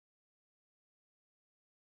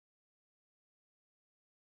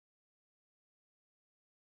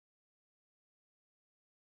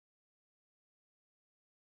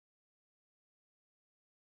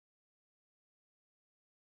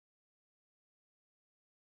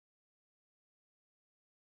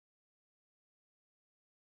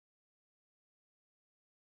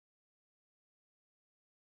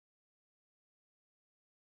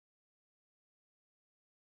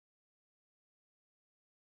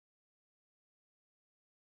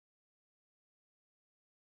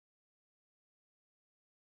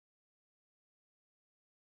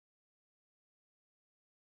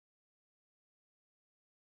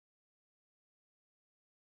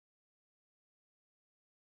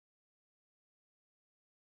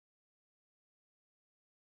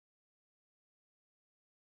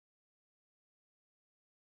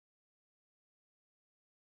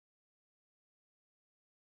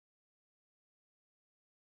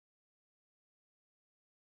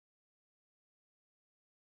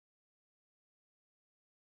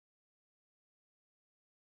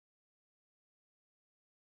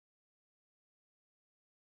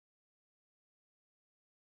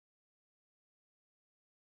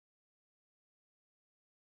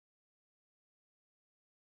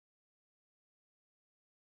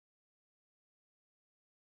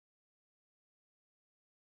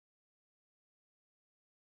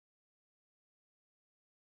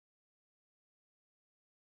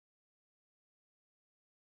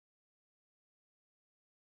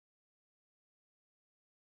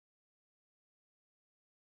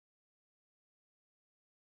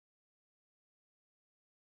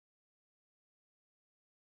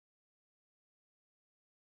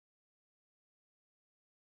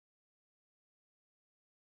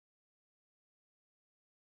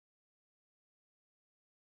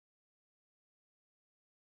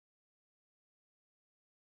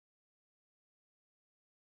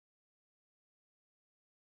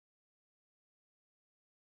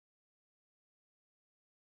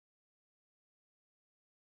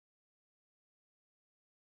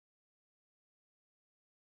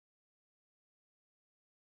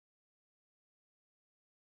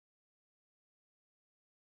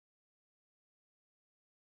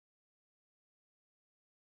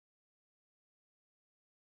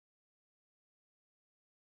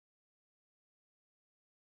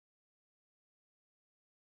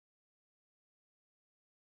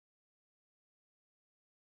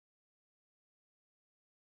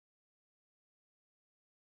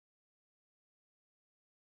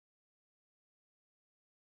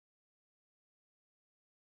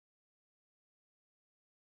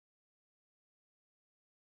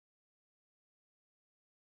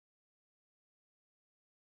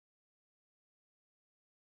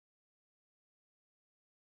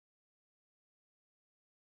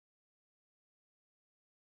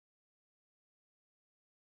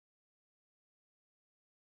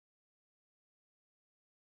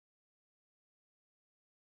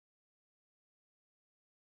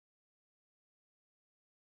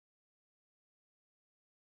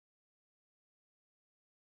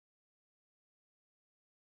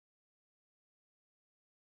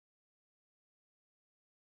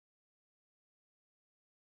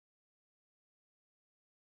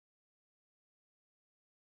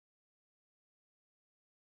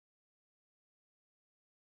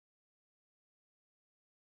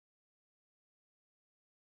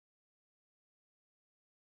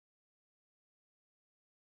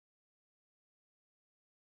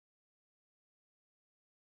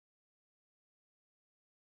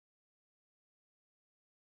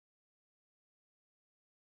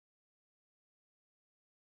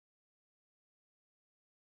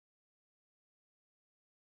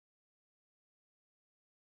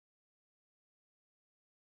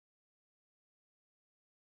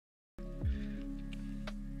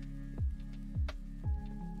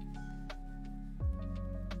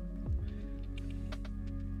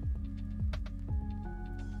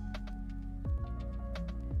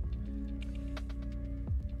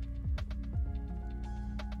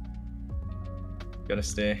Gotta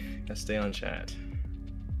stay on chat.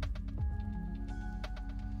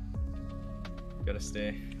 Gotta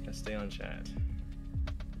stay on chat.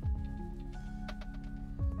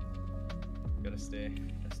 Gotta stay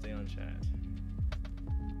on chat.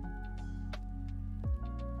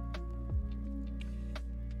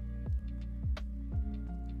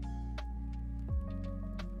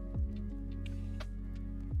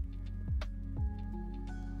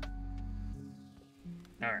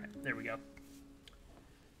 All right, there we go.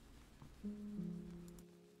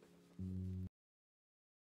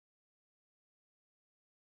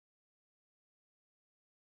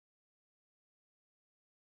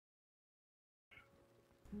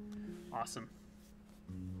 Awesome.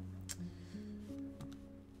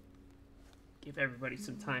 Give everybody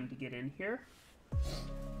some time to get in here.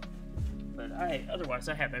 But otherwise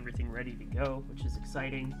I have everything ready to go, which is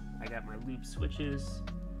exciting. I got my loop switches.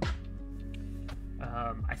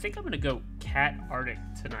 I think I'm gonna go Cat Arctic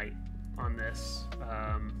tonight on this.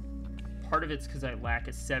 Part of it's because I lack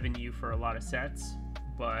a 7U for a lot of sets,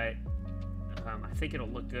 but I think it'll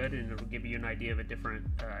look good and it'll give you an idea of a different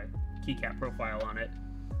keycap profile on it.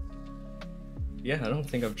 Yeah, I don't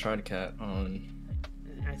think I've tried Cat on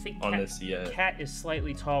this yet. Cat is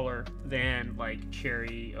slightly taller than like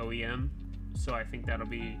Cherry OEM, so I think that'll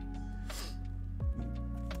be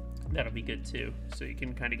good too. So you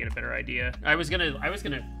can kind of get a better idea. I was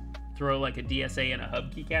gonna throw like a DSA and a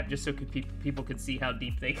hub keycap just so people could see how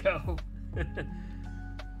deep they go.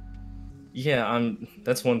 Yeah,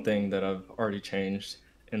 that's one thing that I've already changed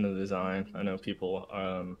in the design. I know people.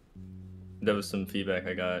 There was some feedback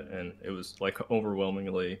I got, and it was like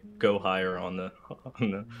overwhelmingly go higher on the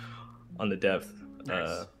depth.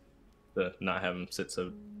 Nice. To not have them sit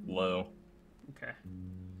so low. Okay.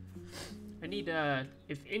 I need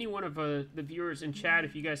if any one of the viewers in chat,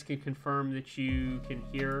 if you guys can confirm that you can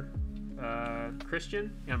hear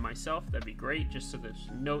Christian and myself, that'd be great. Just so there's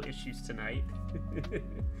no issues tonight. That'd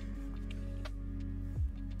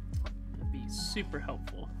be super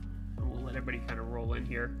helpful. And we'll let everybody kind of roll in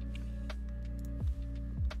here.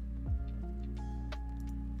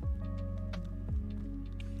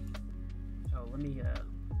 Oh, let me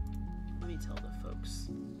tell the folks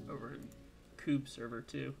over in Cube server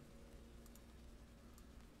too.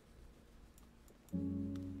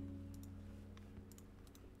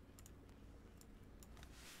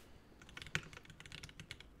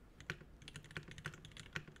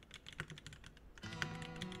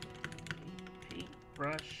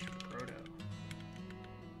 Paintbrush Proto.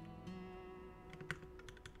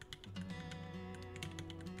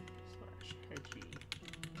 / Hedgy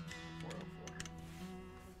 404.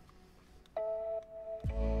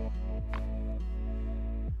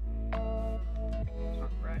 All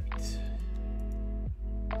right.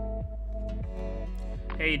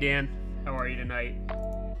 Hey Dan, how are you tonight?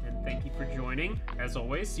 And thank you for joining. As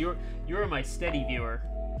always, you're my steady viewer,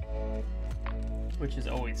 which is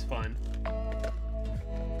always fun.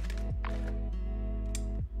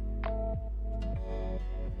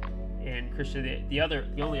 And Christian, the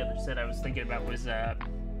only other set I was thinking about was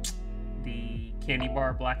the Candy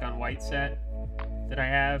Bar Black on White set that I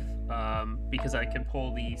have, because I can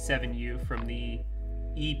pull the 7U from the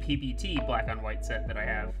EPBT Black on White set that I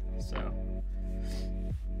have. So.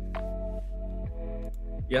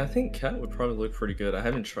 Yeah, I think Cat would probably look pretty good. I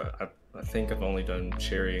haven't tried. I think I've only done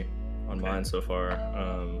Cherry on mine so far.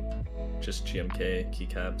 Just GMK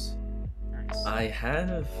keycaps. Nice. I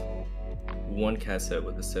have one Cat set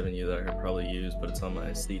with a 7U that I could probably use, but it's on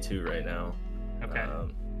my C2 right now. Okay.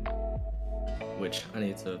 Which I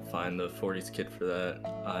need to find the 40s kit for that.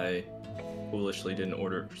 I foolishly didn't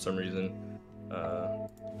order it for some reason.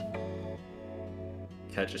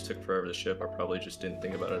 Cat just took forever to ship. I probably just didn't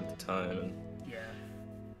think about it at the time. And yeah.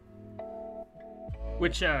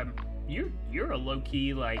 Which you're a low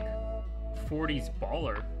key like 40s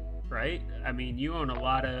baller, right? I mean, you own a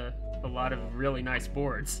lot of really nice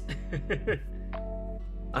boards.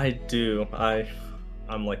 I do.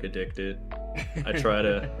 I'm like addicted. I try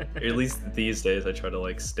to, at least these days, I try to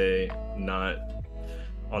like stay not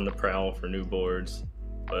on the prowl for new boards.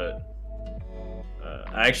 But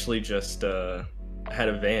I actually just had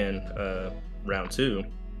a van round 2,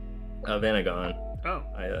 Vanagon. Oh.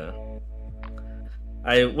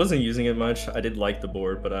 I wasn't using it much. I did like the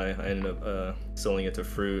board, but I ended up selling it to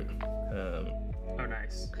Fruit. Oh,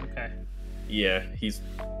 nice. Okay. Yeah, he's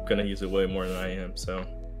gonna use it way more than I am, so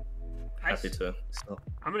happy to sell.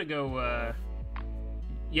 I'm gonna go.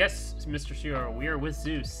 Yes, Mr. Sierra, we are with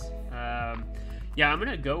Zeus. Yeah, I'm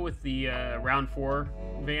gonna go with the round 4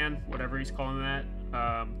 van, whatever he's calling that,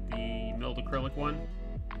 the milled acrylic one.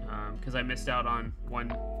 because I missed out on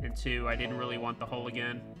 1 and 2. I didn't really want the hull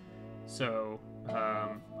again, so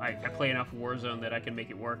I play enough Warzone that I can make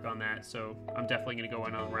it work on that. So I'm definitely going to go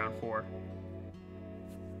in on round 4.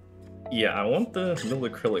 Yeah, I want the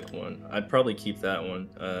milled acrylic one. I'd probably keep that one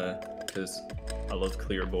because I love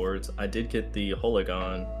clear boards. I did get the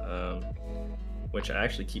Hologon, which I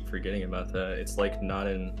actually keep forgetting about that. It's like not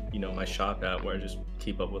in my shop app where I just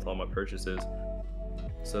keep up with all my purchases,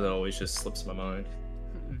 so that always just slips my mind.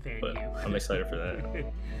 But I'm excited for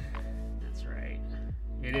that. That's right.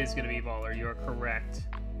 It is going to be baller. You're correct.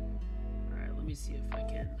 All right, let me see if I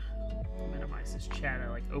can minimize this chat.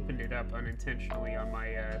 I opened it up unintentionally on my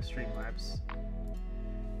Streamlabs.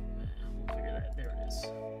 We'll figure that. There it is.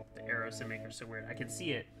 The arrows that make her so weird. I can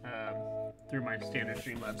see it through my standard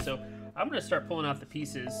Streamlabs. So I'm going to start pulling out the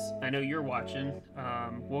pieces. I know you're watching.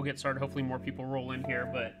 We'll get started. Hopefully more people roll in here,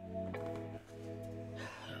 but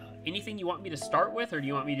anything you want me to start with, or do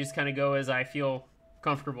you want me to just kind of go as I feel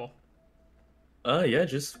comfortable? Yeah,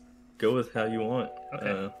 just go with how you want.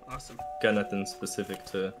 Okay, awesome. Got nothing specific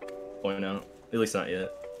to point out, at least not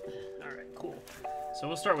yet. All right, cool. So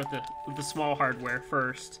we'll start with the small hardware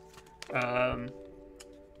first.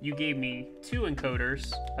 You gave me 2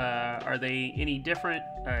 encoders. Are they any different?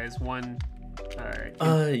 Is one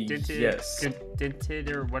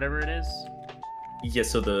dented or whatever it is? Yeah,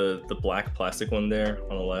 so the black plastic one there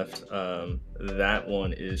on the left, that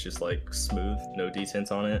one is just smooth, no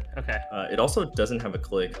detents on it. Okay. It also doesn't have a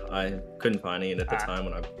click. I couldn't find it at the time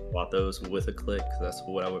when I bought those with a click, because that's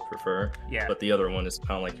what I would prefer. Yeah. But the other one is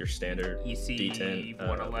kind of like your standard EC detent.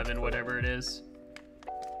 111, whatever it is.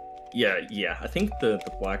 Yeah. I think the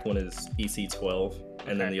black one is EC12,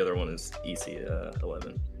 and then the other one is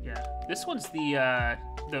EC11. Yeah. This one's the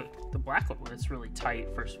black one that's really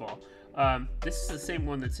tight. First of all. This is the same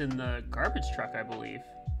one that's in the garbage truck, I believe.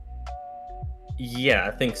 Yeah,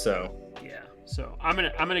 I think so. Yeah. So I'm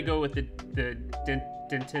gonna go with the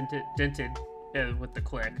dented with the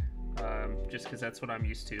click, just because that's what I'm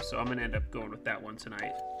used to. So I'm gonna end up going with that one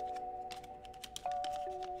tonight.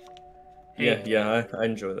 Hey, yeah, I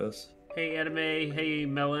enjoy those. Hey, Anime. Hey,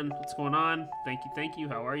 Melon. What's going on? Thank you.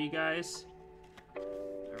 How are you guys?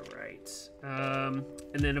 All right.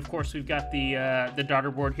 And then of course we've got the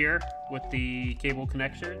daughter board here with the cable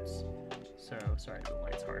connections. So sorry, the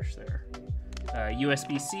light's harsh there.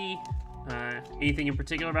 USB-C. Anything in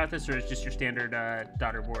particular about this, or is it just your standard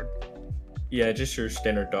daughter board? Yeah, just your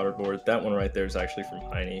standard daughter board. That one right there is actually from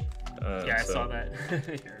Heine. Yeah, I saw that.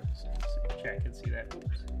 Here, so chat can see that.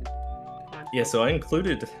 Oops. Yeah, so I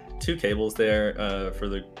included 2 cables there for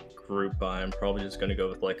the group buy. I'm probably just gonna go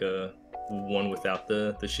with a one without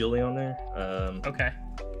the shielding on there. Okay.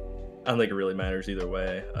 I don't think it really matters either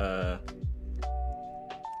way.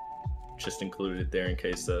 Just included it there in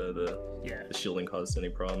case the shielding caused any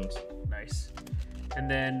problems. Nice. And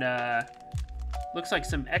then looks like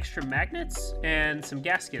some extra magnets and some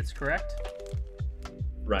gaskets, correct?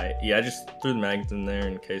 Right. Yeah, I just threw the magnets in there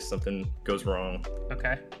in case something goes wrong.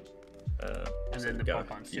 Okay. And then the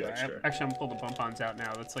bump-ons too. Actually, I'm gonna pull the bump-ons out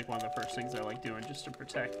now. That's one of the first things I like doing, just to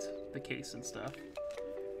protect the case and stuff.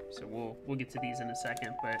 So we'll get to these in a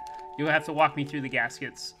second, but you'll have to walk me through the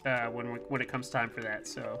gaskets when it comes time for that.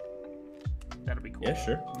 So that'll be cool. Yeah,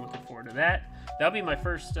 sure. I'm looking forward to that. That'll be my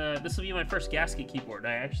first. This will be my first gasket keyboard.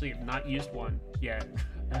 I actually have not used one yet.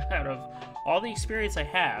 Out of all the experience I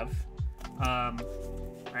have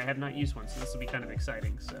not used one, so this will be kind of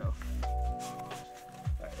exciting. So.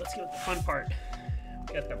 Let's get with the fun part.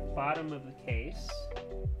 We got the bottom of the case.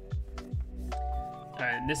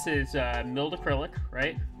 And this is milled acrylic,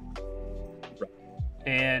 right? Right.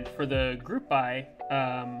 And for the group buy,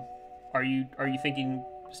 are you thinking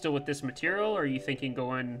still with this material, or are you thinking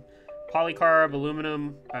going polycarb,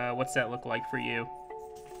 aluminum? What's that look like for you?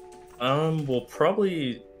 Well,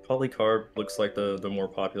 probably polycarb looks like the more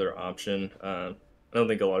popular option. I don't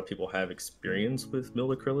think a lot of people have experience with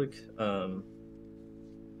milled acrylic.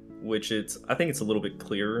 Which I think it's a little bit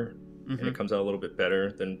clearer, and it comes out a little bit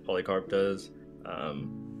better than polycarb does.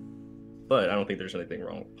 But I don't think there's anything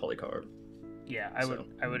wrong with polycarb. Yeah,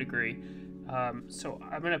 I would agree. So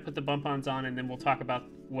I'm gonna put the bump-ons on, and then we'll talk about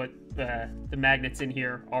what the magnets in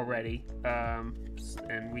here already,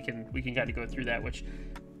 and we can kind of go through that. Which,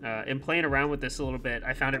 in playing around with this a little bit,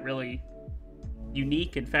 I found it really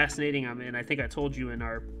unique and fascinating. I mean, I think I told you in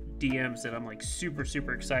our DMs that I'm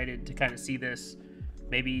super excited to kind of see this.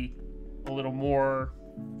 Maybe a little more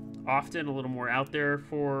often, a little more out there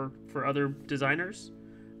for other designers,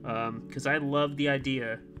 because I love the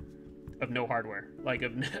idea of no hardware,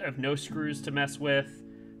 of no screws to mess with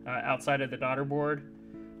outside of the daughter board.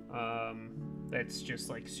 That's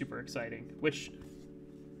just super exciting. Which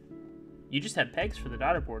you just have pegs for the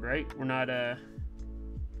daughter board, right? We're not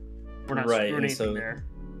Right, screwing and anything so there.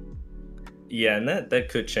 yeah, and that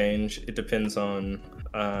could change. It depends on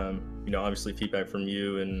obviously feedback from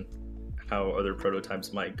you and how other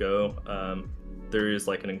prototypes might go. There is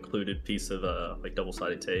like an included piece of like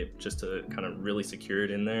double-sided tape just to kind of really secure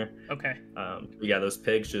it in there. Okay. Yeah, those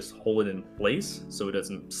pegs just hold it in place so it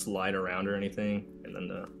doesn't slide around or anything, and then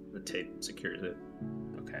the tape secures it.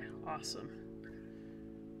 Okay. Awesome.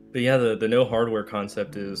 But yeah, the no hardware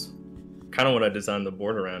concept is kind of what I designed the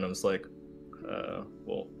board around. I was like,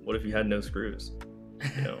 well, what if you had no screws?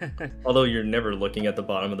 Although you're never looking at the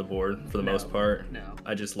bottom of the board for the most part. No.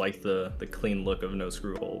 I just like the clean look of no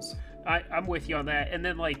screw holes. I'm with you on that. And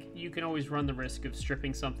then like you can always run the risk of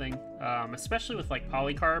stripping something, especially with like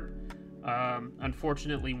polycarb.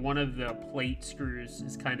 Unfortunately, one of the plate screws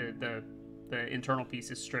is kind of the internal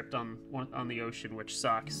piece is stripped on the Ocean, which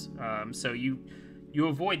sucks. So you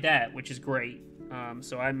avoid that, which is great.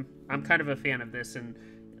 So I'm kind of a fan of this, and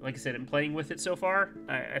like I said, in playing with it so far,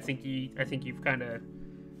 I think you've kind of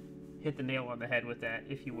hit the nail on the head with that,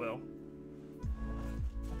 if you will.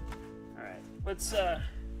 All right, let's.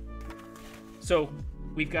 So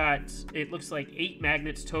we've got, it looks like 8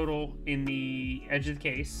 magnets total in the edge of the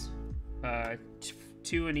case,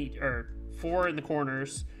 2 in each, or 4 in the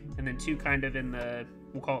corners, and then 2 kind of in the,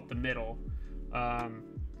 we'll call it the middle.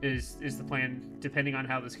 Is the plan, depending on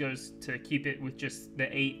how this goes, to keep it with just the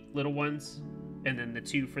 8 little ones, and then the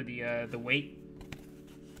 2 for the weight?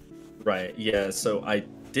 Right. Yeah. So I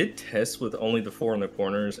did test with only the 4 in the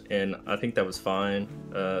corners, and I think that was fine.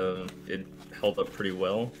 It held up pretty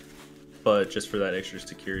well, but just for that extra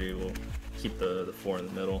security, we'll keep the 4 in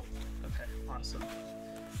the middle. Okay. Awesome.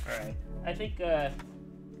 All right. I think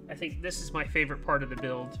this is my favorite part of the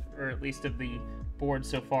build, or at least of the board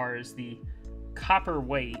so far, is the copper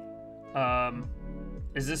weight.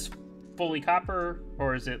 Is this fully copper,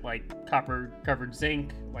 or is it like copper covered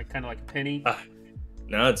zinc, like kind of like a penny?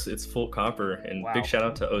 No, it's full copper, and Wow. Big shout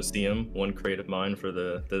out to OCM, one creative mind, for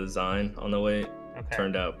the design on the weight. Okay.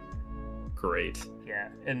 Turned out great. Yeah,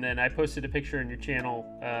 and then I posted a picture on your channel.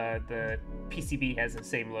 The PCB has the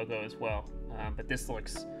same logo as well, but this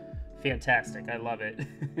looks fantastic. I love it.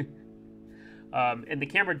 And the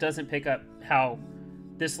camera doesn't pick up how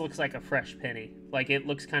this looks like a fresh penny. Like, it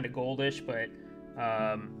looks kind of goldish, but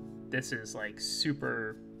this is like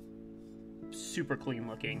super clean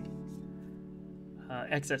looking.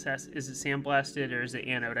 XSS, is it sandblasted or is it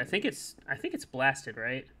anode? I think it's blasted,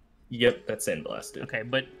 right? Yep, that's sandblasted. Okay,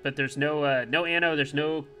 but there's no anode, there's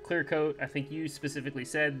no clear coat. I think you specifically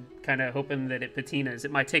said, kind of hoping that it patinas.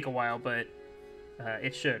 It might take a while, but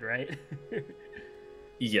it should, right?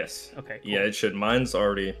 Yes. Okay, cool. Yeah, it should. Mine's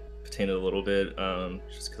already patinaed a little bit,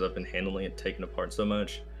 just because I've been handling it, taking apart so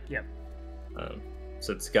much. Yep.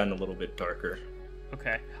 So it's gotten a little bit darker.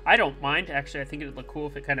 Okay. I don't mind, actually. I think it would look cool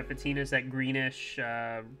if it kind of patinas that greenish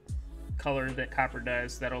color that copper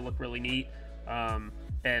does. That'll look really neat.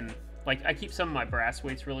 And like, I keep some of my brass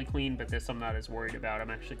weights really clean, but this I'm not as worried about.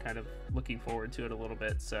 I'm actually kind of looking forward to it a little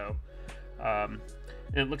bit. So, and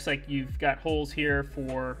it looks like you've got holes here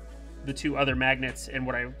for the 2 other magnets. And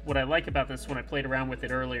what I like about this, when I played around with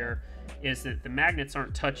it earlier, is that the magnets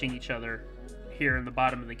aren't touching each other here in the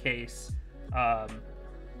bottom of the case,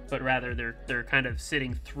 but rather they're kind of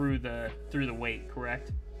sitting through the weight.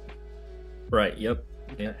 Correct? Right. Yep.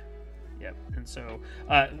 Okay. Yeah. Yep. And so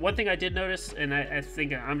one thing I did notice, and I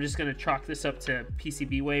think I'm just going to chalk this up to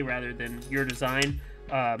PCB way rather than your design,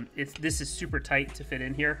 this is super tight to fit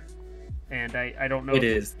in here, and I don't know. It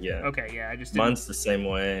is, yeah. Okay, yeah. I just didn't... Mine's the same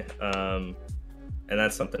way, and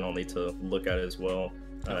that's something I'll need to look at as well.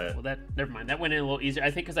 Well, never mind. That went in a little easier.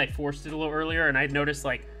 I think because I forced it a little earlier, and I noticed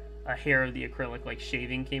like a hair of the acrylic like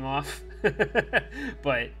shaving came off,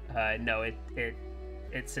 but no,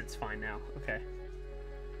 it sits fine now. Okay.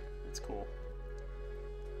 That's cool.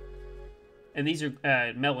 And these are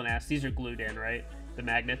Melanas. These are glued in, right? The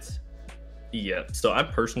magnets. Yeah. So I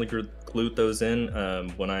personally glued those in.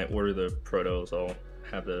 When I order the protos, I'll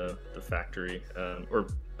have the factory or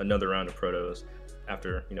another round of protos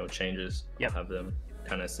after changes. Yep. I'll have them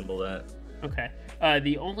kind of assemble that. Okay.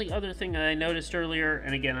 The only other thing that I noticed earlier,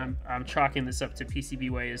 and again I'm chalking this up to PCB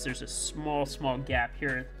way, is there's a small gap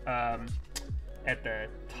here at the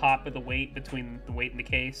top of the weight, between the weight and the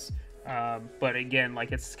case. But again,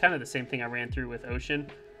 like, it's kind of the same thing I ran through with Ocean.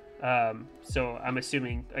 So I'm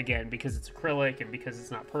assuming, again, because it's acrylic and because it's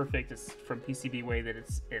not perfect, it's from PCB way, that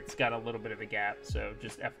it's got a little bit of a gap. So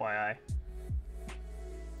just FYI.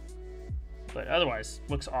 But otherwise,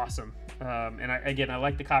 looks awesome. And I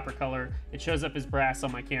like the copper color. It shows up as brass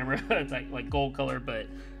on my camera, it's like gold color, but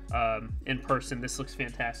in person, this looks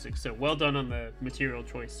fantastic. So well done on the material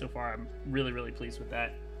choice so far. I'm really, really pleased with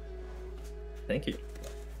that. Thank you.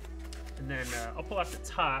 And then I'll pull out the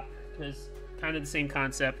top because kind of the same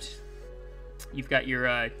concept. You've got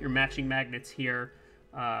your matching magnets here,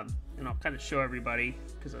 and I'll kind of show everybody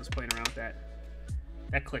because I was playing around with that.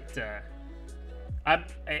 That clicked.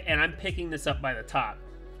 I'm picking this up by the top,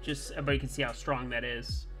 just everybody can see how strong that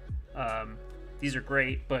is. These are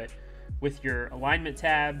great, but with your alignment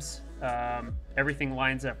tabs, everything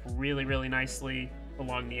lines up really, really nicely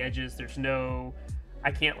along the edges. There's no,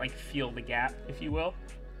 I can't like feel the gap, if you will.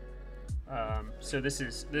 So this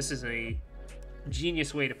is a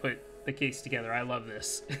genius way to put the case together. I love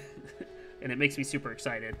this, and it makes me super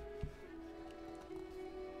excited.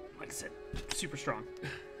 Like I said, super strong.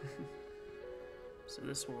 So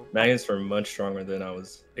this will. Magnets were much stronger than I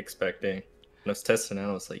was expecting. When I was testing out,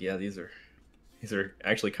 I was like, yeah, these are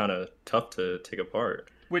actually kind of tough to take apart.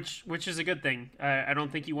 Which is a good thing. I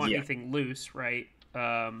don't think you want anything loose, right?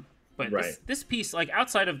 But this piece, like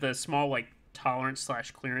outside of the small like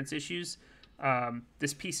tolerance/clearance issues,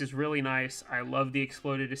 this piece is really nice. I love the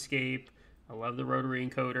exploded escape. I love the rotary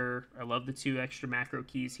encoder. I love the 2 extra macro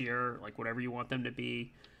keys here, like whatever you want them to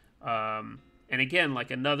be. And again,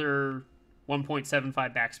 like another 1.75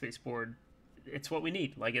 backspace board. It's what we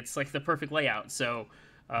need. Like it's like the perfect layout. So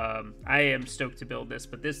I am stoked to build this.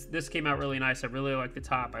 But this came out really nice. I really like the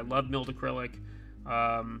top. I love milled acrylic.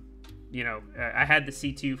 You know, I had the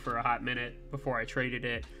C2 for a hot minute before I traded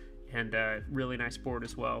it, and really nice board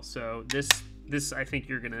as well. So this I think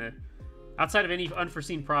you're gonna, outside of any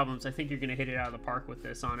unforeseen problems, I think you're gonna hit it out of the park with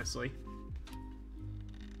this, honestly.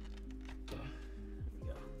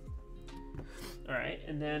 All right,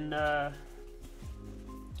 and then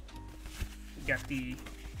we got the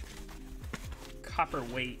copper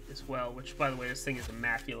weight as well, which, by the way, this thing is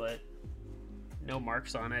immaculate. No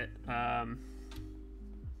marks on it.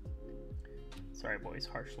 Sorry, boys,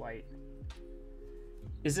 harsh light.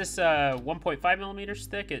 Is this 1.5 millimeters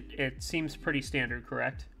thick? It seems pretty standard,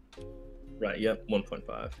 correct? Right, yep,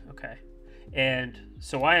 1.5. Okay. And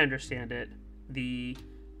so I understand it, the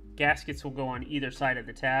gaskets will go on either side of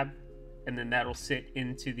the tab, and then that'll sit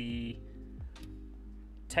into the,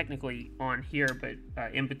 technically on here, but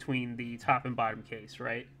in between the top and bottom case,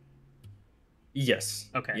 right? Yes.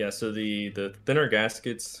 Okay. Yeah, so the thinner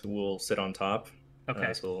gaskets will sit on top.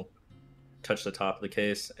 Okay. So we'll touch the top of the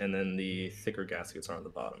case, and then the thicker gaskets are on the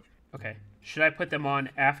bottom. Okay. Should I put them on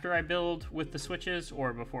after I build with the switches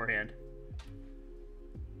or beforehand?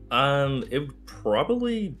 It would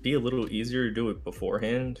probably be a little easier to do it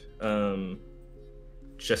beforehand,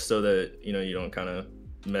 just so that you don't kind of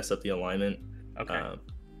mess up the alignment. Okay.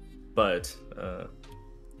 But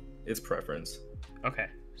it's preference. Okay.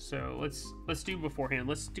 So let's do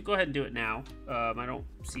beforehand. Go ahead and do it now. I don't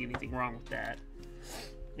see anything wrong with that.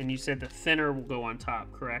 And you said the thinner will go on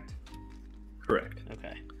top, correct? Correct.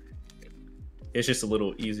 Okay. It's just a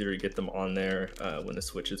little easier to get them on there when the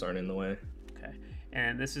switches aren't in the way. Okay.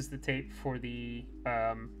 And this is the tape for the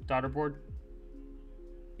daughter board?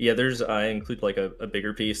 Yeah, I include like a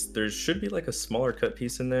bigger piece. There should be like a smaller cut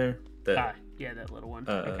piece in there. Yeah, that little one.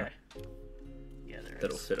 Okay. Yeah,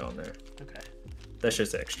 that'll fit on there. Okay. That's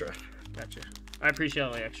just extra. Gotcha. I appreciate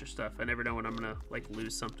all the extra stuff. I never know when I'm gonna like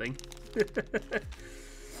lose something.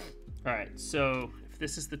 All right, so if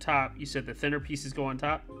this is the top, you said the thinner pieces go on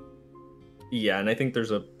top? Yeah, and I think there's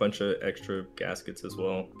a bunch of extra gaskets as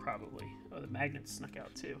well. Probably. Oh, the magnets snuck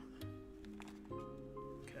out too.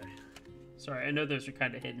 Okay. Sorry, I know those are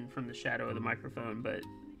kind of hidden from the shadow of the microphone, but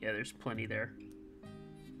yeah, there's plenty there.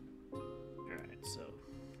 All right, so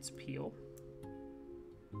let's peel.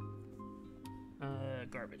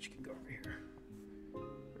 Garbage can go over here. All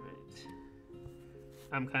right.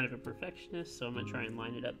 I'm kind of a perfectionist, so I'm gonna try and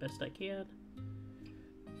line it up best I can.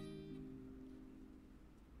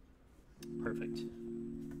 Perfect.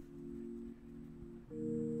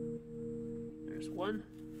 There's one.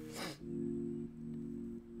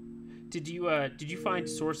 Did you find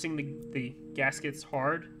sourcing the gaskets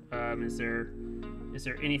hard? Is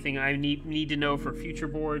there anything I need to know for future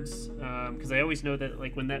boards? Because I always know that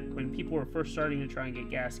like when people were first starting to try and get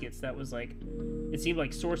gaskets, that was like, it seemed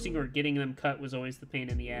like sourcing or getting them cut was always the pain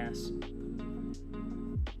in the ass.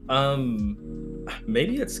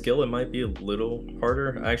 Maybe at skill it might be a little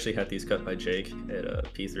harder. I actually had these cut by Jake at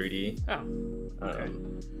P3D. Oh, okay.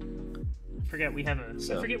 I forget we have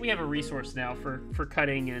a resource now for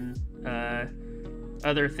cutting and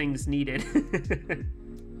other things needed.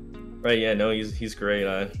 Right, yeah, no, he's great.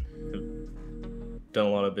 I've done a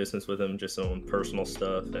lot of business with him, just on personal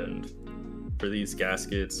stuff, and for these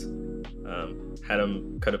gaskets. Had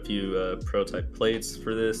them cut a few prototype plates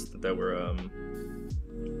for this that were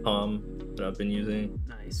palm that I've been using.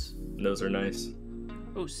 Nice. And those are nice.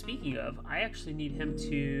 Oh, speaking of, I actually need him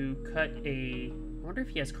to cut a... I wonder if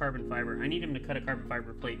he has carbon fiber. I need him to cut a carbon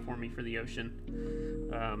fiber plate for me for the ocean.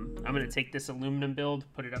 I'm going to take this aluminum build,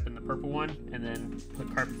 put it up in the purple one, and then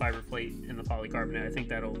put carbon fiber plate in the polycarbonate. I think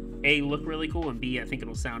that'll, A, look really cool, and B, I think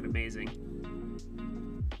it'll sound amazing.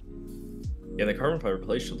 Yeah, the carbon fiber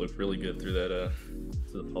plate should look really good through that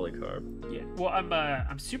through the polycarb. Yeah, well,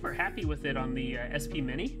 I'm super happy with it on the SP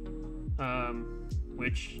Mini,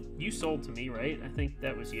 which you sold to me, right? I think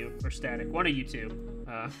that was you, or Static, one of you two.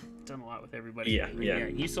 Done a lot with everybody. Yeah.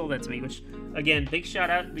 You sold that to me, which, again, big shout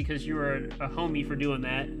out because you were a homie for doing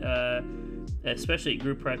that, especially at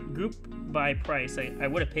group by price. I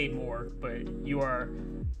would have paid more, but you are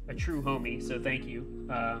a true homie, so thank you.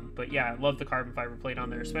 But yeah, I love the carbon fiber plate on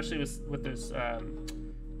there, especially with those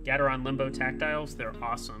Gateron Limbo tactiles. They're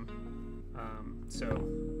awesome. So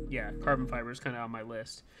yeah, carbon fiber is kind of on my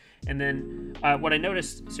list. And then what I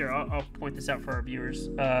noticed, Sarah, I'll point this out for our viewers.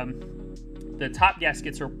 The top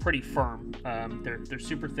gaskets are pretty firm. They're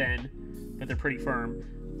super thin, but they're pretty firm.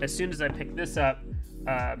 As soon as I pick this up,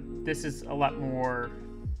 this is a lot more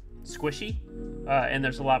squishy, and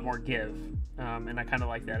there's a lot more give. And I kind of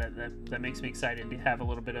like that. That makes me excited to have a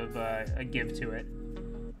little bit of a give to it.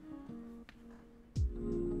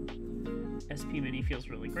 SP Mini feels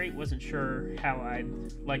really great. Wasn't sure how I'd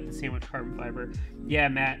like the sandwich carbon fiber. Yeah,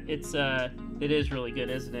 Matt, it is really good,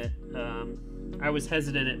 isn't it? I was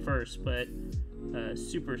hesitant at first, but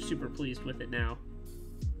super pleased with it now.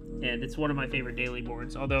 And it's one of my favorite daily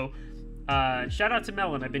boards. Although, shout out to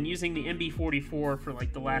Melon. I've been using the MB44 for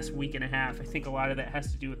like the last week and a half. I think a lot of that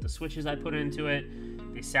has to do with the switches I put into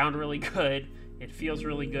it. They sound really good. It feels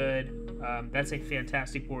really good. That's a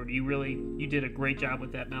fantastic board. You did a great job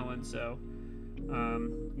with that, Melon. So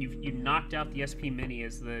you knocked out the SP Mini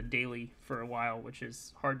as the daily for a while, which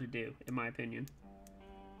is hard to do, in my opinion.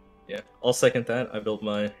 Yeah, I'll second that. I built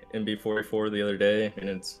my MB44 the other day, and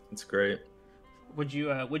it's great. What'd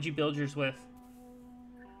you build yours with?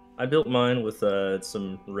 I built mine with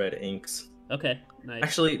some red inks. Okay, nice.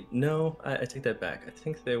 Actually, no, I take that back. I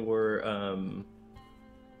think there were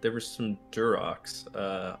some Durox.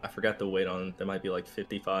 I forgot the weight on. There might be like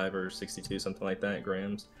 55 or 62, something like that,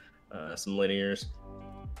 grams. Some linears.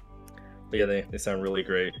 But yeah, they sound really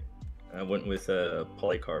great. I went with a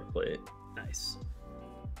polycarb plate. Nice.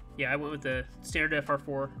 Yeah, I went with the standard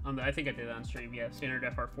FR4 on the. I think I did that on stream. Yeah, standard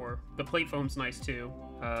FR4. The plate foam's nice too.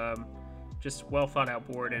 Just well thought out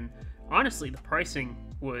board, and honestly, the pricing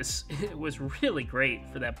was really great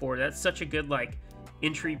for that board. That's such a good like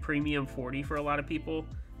entry premium 40 for a lot of people.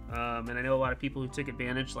 And I know a lot of people who took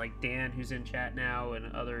advantage, like Dan, who's in chat now,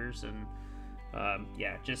 and others. And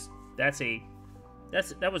yeah, just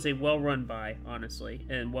that was a well run buy, honestly,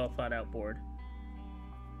 and well thought out board.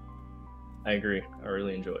 I agree. I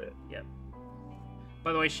really enjoy it. Yep.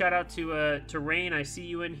 By the way, shout out to Rain. I see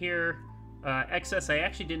you in here. XS, I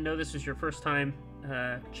actually didn't know this was your first time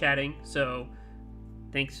chatting, so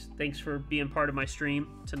thanks for being part of my stream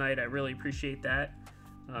tonight. I really appreciate that.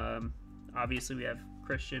 Obviously, we have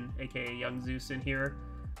Christian, aka Young Zeus, in here.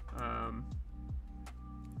 And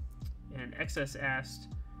XS asked,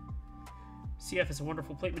 CF is a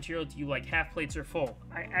wonderful plate material. Do you like half plates or full?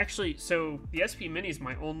 So the SP Mini is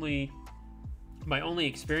my only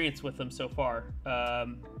experience with them so far.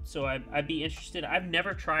 So I'd be interested. I've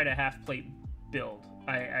never tried a half plate build.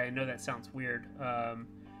 I know that sounds weird,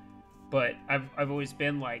 but I've always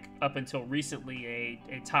been like, up until recently,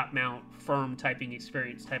 a top mount firm typing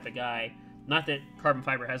experience type of guy. Not that carbon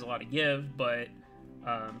fiber has a lot of give, but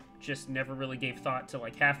just never really gave thought to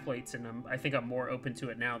like half plates, and I think I'm more open to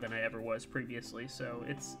it now than I ever was previously. So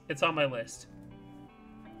it's on my list.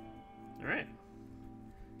 All right.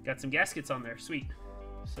 Got some gaskets on there, sweet.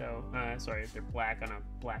 So, sorry if they're black on a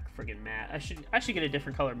black friggin' mat. I should get a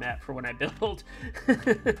different color mat for when I build.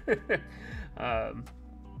 But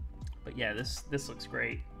yeah, this looks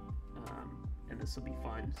great, and this will be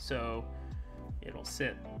fun. So it'll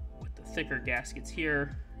sit with the thicker gaskets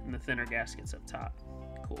here and the thinner gaskets up top.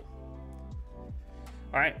 Cool.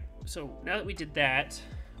 All right, so now that we did that,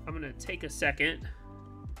 I'm gonna take a second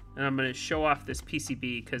and I'm gonna show off this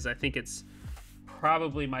PCB because I think it's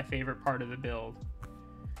probably my favorite part of the build.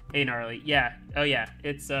 Hey gnarly, yeah, oh yeah,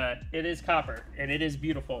 it is copper and it is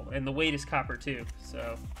beautiful, and the weight is copper too.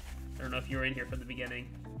 So I don't know if you were in here from the beginning.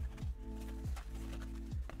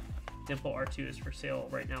 Dimple R2 is for sale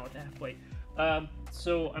right now with the half plate.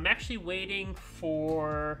 So I'm actually waiting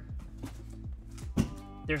for.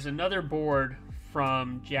 There's another board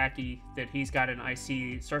from Jackie that he's got an IC.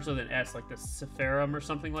 It starts with an S, like the Sephirum or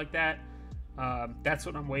something like that. That's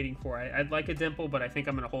what I'm waiting for. I'd like a dimple, but I think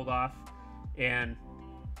I'm going to hold off. And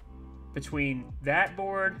between that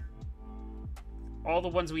board, all the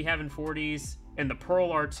ones we have in 40s, and the Pearl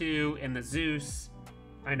R2, and the Zeus,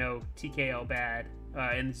 I know TKL bad,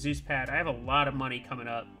 and the Zeus pad, I have a lot of money coming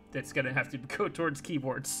up that's going to have to go towards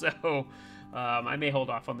keyboards. So I may hold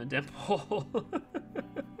off on the dimple.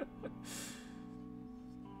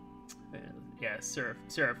 Yeah,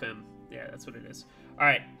 Seraphim. Yeah, that's what it is. All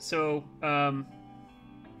right, so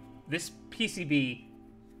this PCB,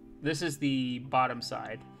 this is the bottom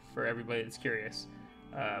side for everybody that's curious.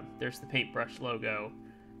 There's the paintbrush logo,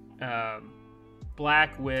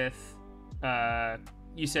 black with.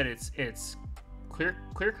 You said it's clear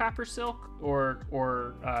copper silk,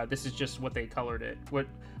 or this is just what they colored it.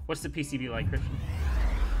 What's the PCB like,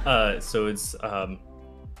 Christian? So it's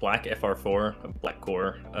black FR4, a black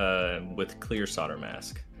core, with clear solder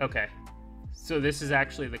mask. Okay. So this is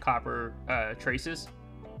actually the copper traces?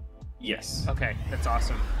 Yes. Okay, that's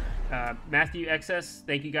awesome. Matthew XS,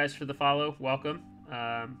 thank you guys for the follow. Welcome.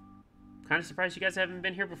 Kind of surprised you guys haven't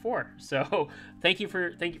been here before. So thank you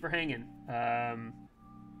for hanging.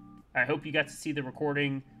 I hope you got to see the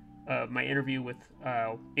recording of my interview with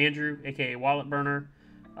Andrew, aka Wallet Burner.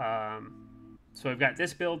 So I've got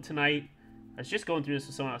this build tonight. I was just going through this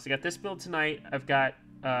with someone else. I got this build tonight. I've got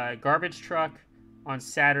Garbage Truck on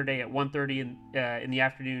Saturday at 1:30 in the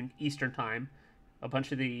afternoon Eastern Time. A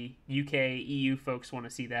bunch of the UK, EU folks want to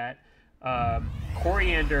see that.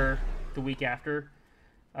 Coriander the week after.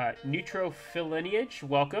 Neutrophilineage,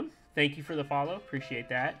 welcome. Thank you for the follow. Appreciate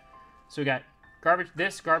that. So we got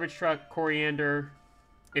Garbage Truck, Coriander.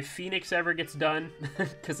 If Phoenix ever gets done,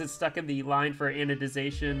 because it's stuck in the line for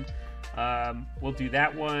anodization, we'll do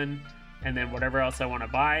that one. And then whatever else I want to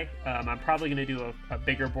buy. I'm probably going to do a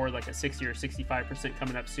bigger board, like a 60 or 65%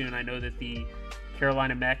 coming up soon. I know that the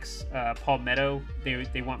Carolina Mechs, Palmetto,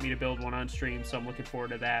 they want me to build one on stream, so I'm looking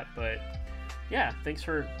forward to that. But yeah, thanks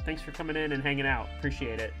for coming in and hanging out.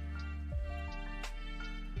 Appreciate it.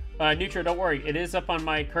 Neutro, don't worry. It is up on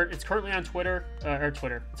my... It's currently on Twitter.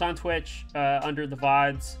 It's on Twitch under the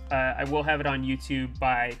VODs. I will have it on YouTube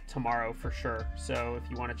by tomorrow for sure. So if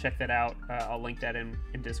you want to check that out, I'll link that in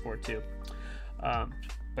Discord too.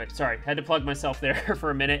 But sorry, had to plug myself there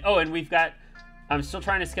for a minute. Oh, and I'm still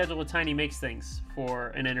trying to schedule with Tiny Makes Things for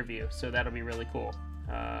an interview. So that'll be really cool.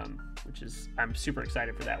 I'm super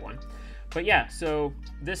excited for that one. But yeah, so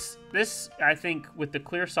this I think with the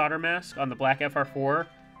clear solder mask on the black FR4,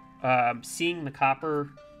 seeing the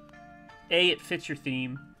copper, A, it fits your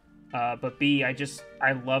theme, but B, I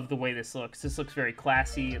love the way this looks. This looks very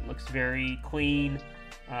classy. It looks very clean.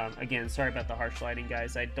 Again, sorry about the harsh lighting,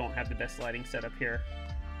 guys. I don't have the best lighting setup here.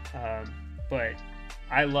 But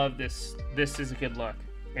I love this. This is a good look.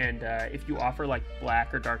 And if you offer like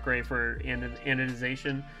black or dark gray for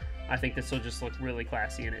anodization, I think this will just look really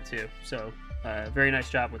classy in it too. So very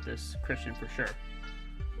nice job with this, Christian, for sure.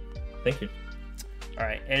 Thank you. All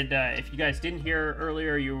right, and if you guys didn't hear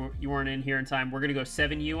earlier, you weren't in here in time, we're going to go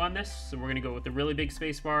 7U on this. So we're going to go with the really big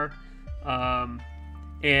spacebar.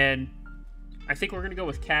 And I think we're going to go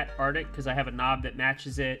with Cat Arctic because I have a knob that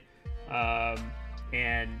matches it.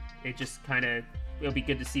 And it just it'll be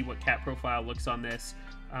good to see what cat profile looks on this.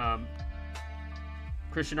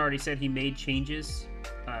 Christian already said he made changes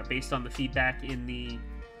based on the feedback in the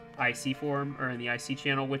IC forum or in the IC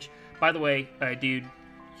channel, which, by the way, dude,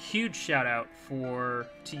 huge shout out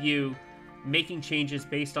to you making changes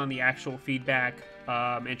based on the actual feedback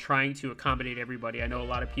and trying to accommodate everybody. I know a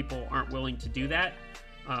lot of people aren't willing to do that.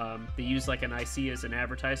 They use like an IC as an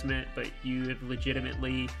advertisement, but you have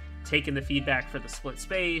legitimately taken the feedback for the split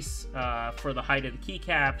space, for the height of the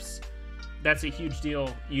keycaps. That's a huge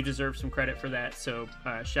deal. You deserve some credit for that. So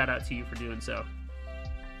shout out to you for doing so.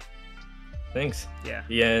 Thanks. Yeah.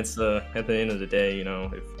 Yeah, it's at the end of the day,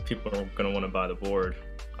 if people are going to want to buy the board,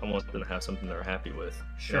 I want them to have something they're happy with.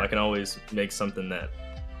 Sure. I can always make something that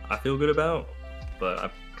I feel good about, but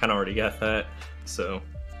I've kind of already got that. So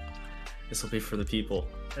this will be for the people.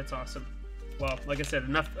 That's awesome. Well, like I said,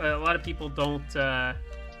 a lot of people don't.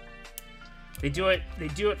 They do it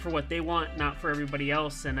for what they want, not for everybody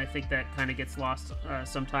else, and I think that kind of gets lost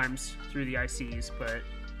sometimes through the ICs. But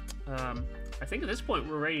I think at this point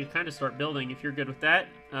we're ready to kind of start building. If you're good with that,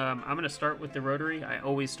 I'm going to start with the rotary. I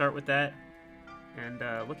always start with that, and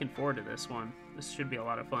looking forward to this one. This should be a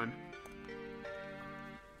lot of fun.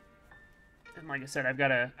 And like I said, I've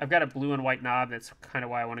got a blue and white knob. That's kind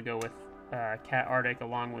of why I want to go with Cat Arctic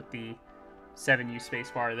along with the 7U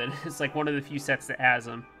spacebar. That is like one of the few sets that has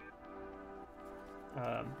them.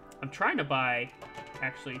 I'm trying to buy,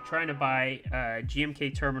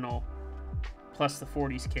 GMK terminal plus the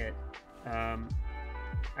 40s kit. I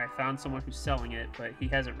found someone who's selling it, but he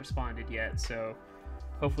hasn't responded yet, so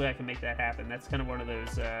hopefully I can make that happen. That's kind of one of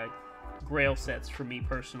those grail sets for me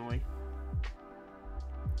personally.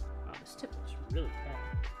 Oh, this tip is really bad.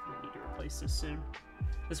 I need to replace this soon.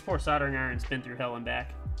 This poor soldering iron's been through hell and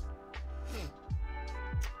back.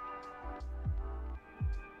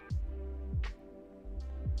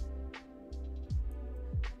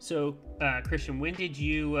 So, Christian, when did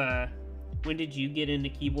you get into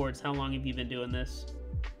keyboards? How long have you been doing this?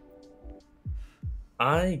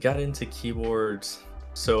 I got into keyboards.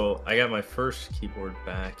 So I got my first keyboard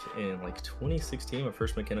back in like 2016, my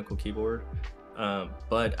first mechanical keyboard.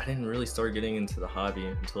 But I didn't really start getting into the hobby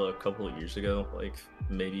until a couple of years ago, like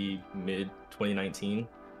maybe mid 2019.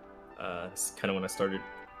 It's kind of when I started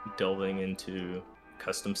delving into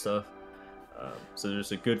custom stuff. So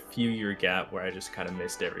there's a good few-year gap where I just kind of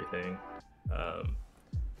missed everything.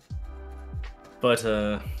 But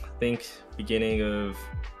I think beginning of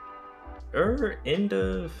or end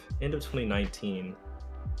of 2019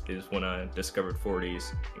 is when I discovered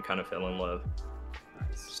 40s and kind of fell in love.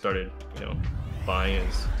 Started, buying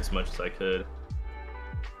as much as I could.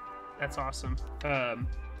 That's awesome.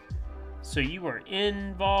 So you were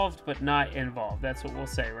involved but not involved. That's what we'll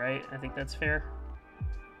say, right? I think that's fair.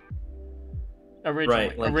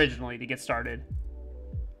 Originally to get started.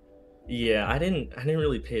 Yeah, I didn't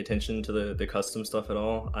really pay attention to the custom stuff at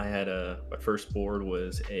all. I had my first board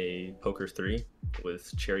was a Poker 3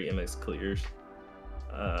 with Cherry MX clears.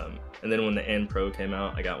 And then when the N Pro came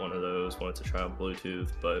out, I got one of those, wanted to try out Bluetooth,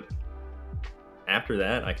 but after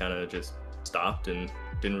that, I kind of just stopped and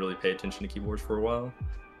didn't really pay attention to keyboards for a while.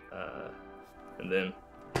 And then,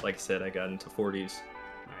 like I said, I got into 40s.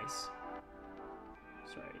 Nice.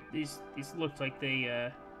 Sorry, these looked like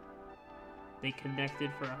they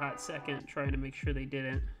connected for a hot second, trying to make sure they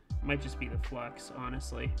didn't. Might just be the flux,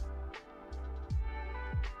 honestly.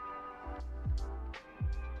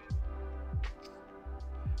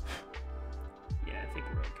 Yeah, I think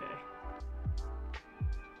we're okay.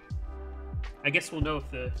 I guess we'll know if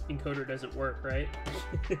the encoder doesn't work, right?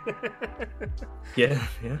 Yeah.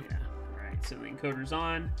 Alright, so the encoder's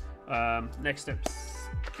on. Next up,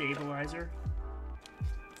 stabilizer.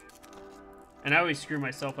 And I always screw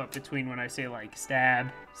myself up between when I say like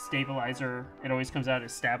stab, stabilizer. It always comes out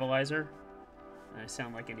as stabilizer. I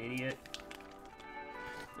sound like an idiot.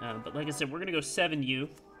 But like I said, we're gonna go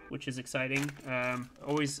 7U, which is exciting. I'm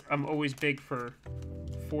always big for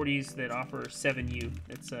 40s that offer 7U.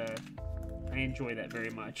 It's I enjoy that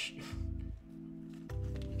very much.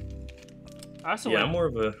 I'm more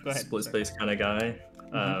of a split space kind of guy.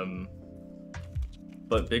 Mm-hmm.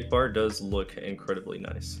 But Big Bar does look incredibly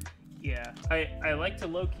nice. Yeah, I like to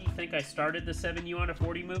low-key think I started the 7U on a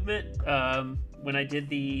 40 movement when I did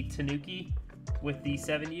the Tanuki with the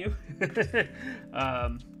 7U.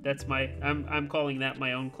 That's I'm calling that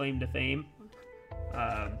my own claim to fame.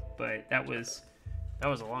 But that was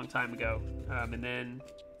a long time ago. And then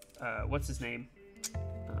what's his name?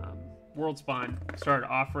 WorldSpawn started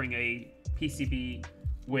offering a PCB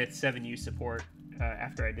with 7U support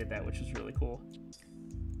after I did that, which was really cool.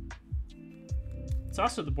 It's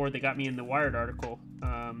also the board that got me in the Wired article.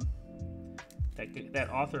 That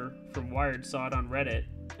author from Wired saw it on Reddit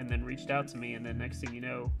and then reached out to me, and then next thing you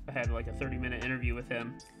know, I had like a 30-minute interview with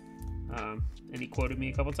him. And he quoted me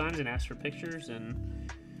a couple times and asked for pictures, and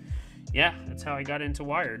yeah, that's how I got into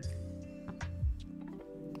Wired.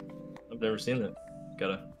 I've never seen that.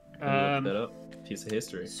 Gotta look that up. Piece of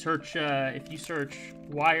history. Search if you search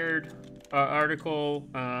Wired article.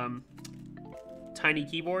 Tiny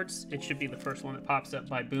keyboards, it should be the first one that pops up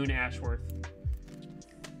by Boone Ashworth.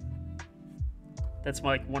 That's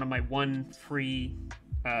like one of my free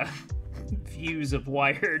views of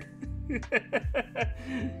Wired.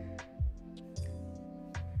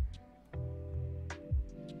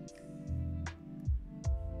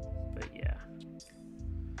 But yeah.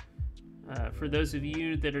 For those of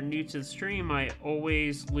you that are new to the stream, I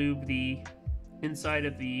always lube the inside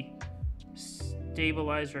of the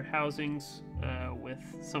stabilizer housings with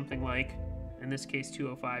something like, in this case,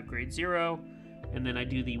 205 grade 0, and then I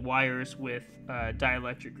do the wires with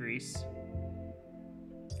dielectric grease.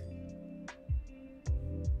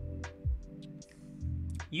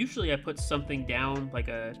 Usually I put something down, like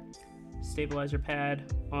a stabilizer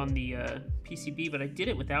pad on the PCB, but I did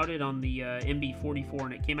it without it on the MB44,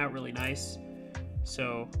 and it came out really nice.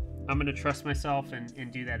 So I'm going to trust myself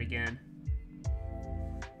and do that again.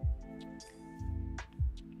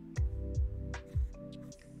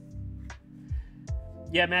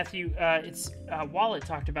 Yeah, Matthew, it's Wallet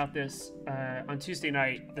talked about this on Tuesday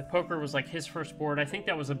night. The poker was like his first board. I think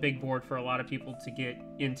that was a big board for a lot of people to get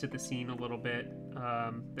into the scene a little bit.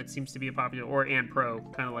 That seems to be a popular, or and pro,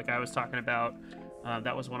 kind of like I was talking about.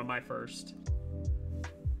 That was one of my first.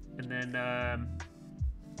 And then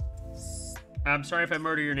I'm sorry if I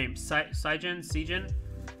murder your name, Sijin.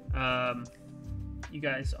 You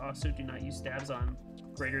guys also do not use stabs on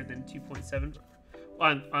greater than 2.7.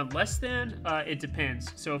 On less than, it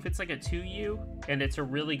depends. So if it's like a 2U and it's a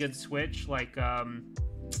really good switch, like a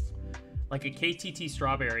KTT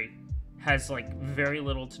Strawberry has like very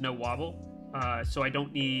little to no wobble. So I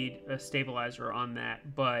don't need a stabilizer on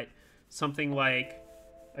that. But something like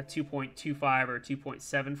a 2.25 or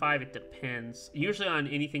 2.75, it depends. Usually on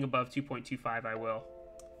anything above 2.25, I will.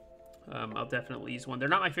 I'll definitely use one. They're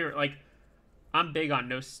not my favorite. Like, I'm big on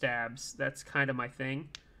no stabs. That's kind of my thing.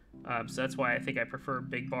 So that's why I think I prefer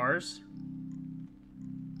big bars.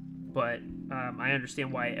 But I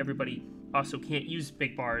understand why everybody also can't use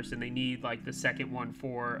big bars and they need like the second one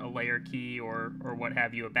for a layer key or what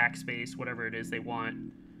have you, a backspace, whatever it is they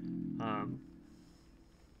want.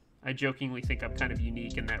 I jokingly think I'm kind of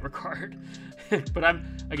unique in that regard. But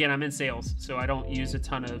I'm in sales, so I don't use a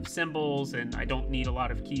ton of symbols and I don't need a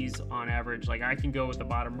lot of keys on average. Like I can go with the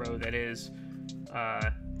bottom row that is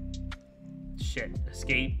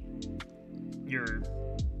escape, your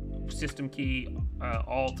system key,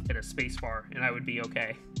 alt, and a space bar, and I would be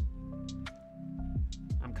okay.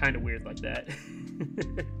 I'm kind of weird like that.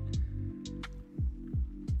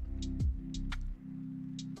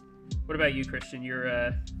 What about you, Christian?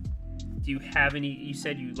 Do you have any? You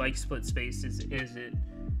said you like split space. Is it?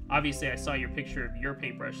 Obviously, I saw your picture of your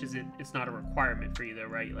paintbrush. It's not a requirement for you though,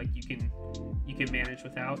 right? Like you can manage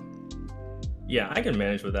without. Yeah, I can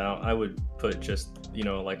manage without. I would put just,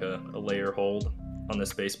 like a layer hold on the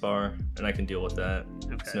space bar, and I can deal with that.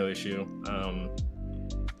 Okay. It's no issue.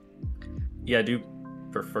 Yeah, I do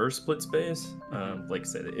prefer split space. Like I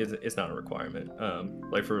said, it's not a requirement.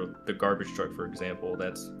 Like for the garbage truck, for example,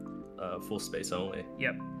 that's full space only.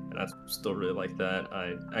 Yep. And I still really like that.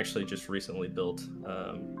 I actually just recently built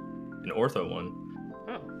an ortho one.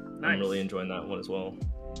 Oh, nice. I'm really enjoying that one as well.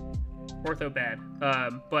 Ortho bad,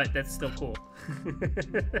 but that's still cool.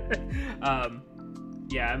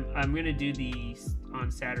 Yeah, I'm gonna do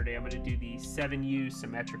on Saturday. I'm gonna do the 7U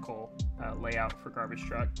symmetrical layout for garbage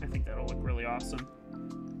truck. I think that'll look really awesome.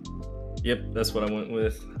 Yep, that's what I went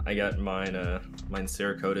with. I got mine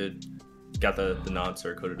Cerakoted. Got the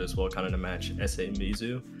non-Cerakoted as well, kind of to match SA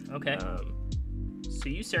Mizu. Okay. So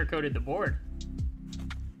you Cerakoted the board.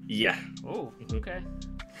 Yeah. Oh, okay.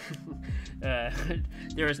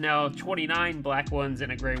 There is now 29 black ones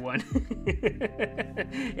and a gray one,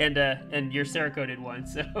 and your Cerakoted one.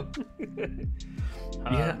 So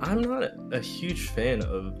yeah, I'm not a huge fan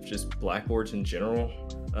of just blackboards in general.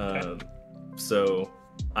 Okay. So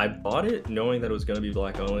I bought it knowing that it was going to be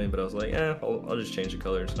black only, but I was like, I'll just change the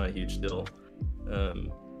color. It's not a huge deal. So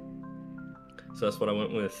that's what I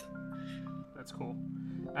went with. That's cool.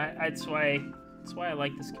 That's why I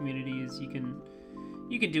like this community. Is you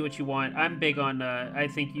can do what you want. I'm big on. I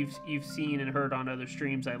think you've seen and heard on other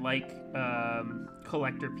streams. I like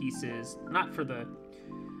collector pieces, not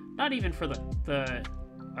even for the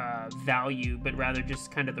value, but rather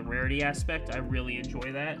just kind of the rarity aspect. I really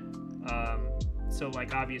enjoy that. So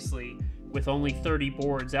like obviously with only 30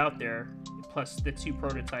 boards out there, plus the 2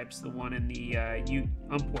 prototypes, the one in the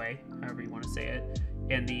Umpway, however you want to say it,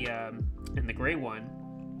 and the gray one,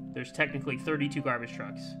 there's technically 32 garbage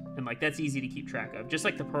trucks, and like that's easy to keep track of. Just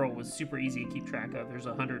like the Pearl was super easy to keep track of. There's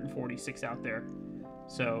 146 out there,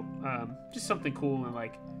 so just something cool. And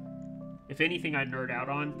like, if anything I nerd out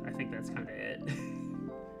on, I think that's kind of it.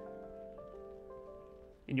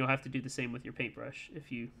 And you'll have to do the same with your paintbrush.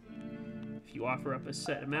 If you offer up a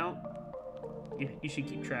set amount, you should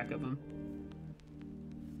keep track of them.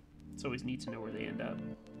 It's always neat to know where they end up.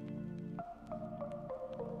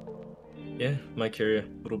 Yeah, might carry a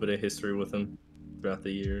little bit of history with them throughout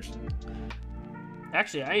the years.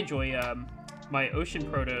 Actually, I enjoy my Ocean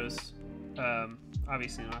Protos.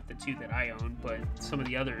 Obviously not the 2 that I own, but some of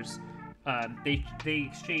the others. They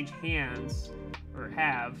exchange hands, or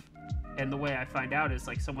have, and the way I find out is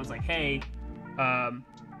like someone's like, hey,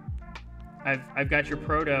 I've got your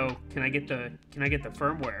proto. Can I get the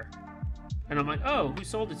firmware? And I'm like, oh, who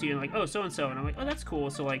sold it to you? And like, oh, so and so. And I'm like, oh, that's cool.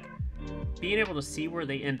 So like, being able to see where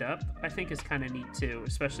they end up, I think is kind of neat too.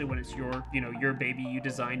 Especially when it's your baby, you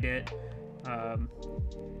designed it.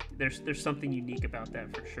 There's something unique about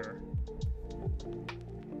that for sure.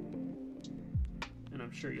 And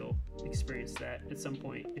and I'm sure you'll experience that at some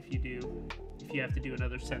point if you have to do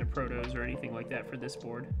another set of protos or anything like that for this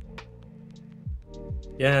board.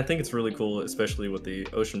 Yeah, I think it's really cool, especially with the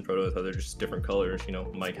ocean protos, how they're just different colors. You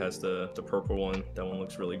know, Mike has the purple one. That one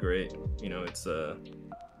looks really great. You know, it's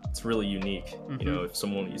really unique. Mm-hmm. You know, if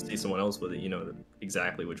you see someone else with it, you know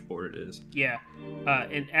exactly which board it is. Yeah,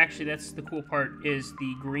 and actually that's the cool part is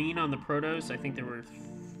the green on the protos. I think there were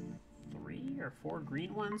 3 or 4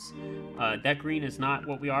 green ones. That green is not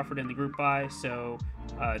what we offered in the group buy, so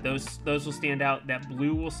those will stand out. That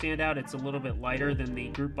blue will stand out. It's a little bit lighter than the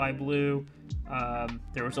group buy blue.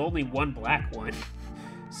 There was only one black one,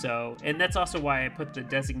 so, and that's also why I put the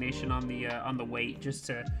designation on the weight, just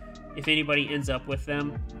to, if anybody ends up with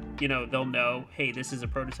them, you know, they'll know, hey, this is a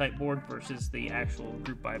prototype board versus the actual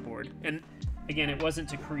group buy board. And again, it wasn't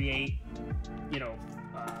to create, you know,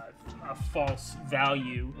 a false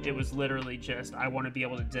value. It was literally just, I want to be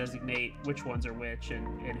able to designate which ones are which and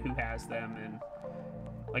who has them. And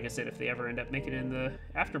like I said, if they ever end up making it in the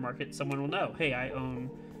aftermarket, someone will know, hey, I own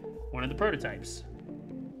one of the prototypes.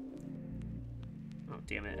 Oh,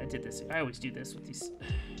 damn it. I did this. I always do this with these.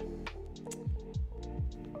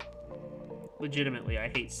 Legitimately, I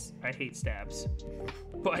hate stabs,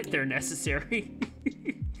 but they're necessary.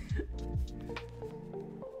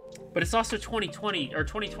 But it's also 2020 or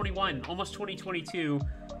 2021, almost 2022.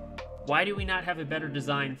 Why do we not have a better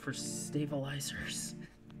design for stabilizers?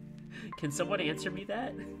 Can someone answer me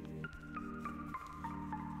that?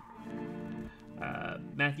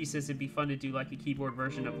 Matthew says it'd be fun to do like a keyboard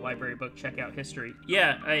version of library book checkout history.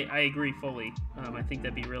 Yeah, I agree fully. I think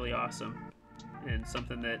that'd be really awesome and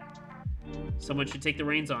something that someone should take the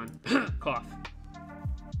reins on. Cough.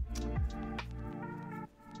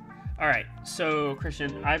 All right, so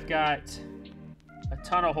Christian, I've got a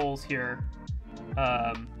ton of holes here.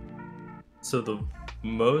 So the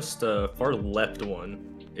most far left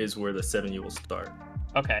one is where the 7U will start.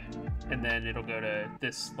 Okay, and then it'll go to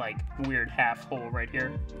this like weird half hole right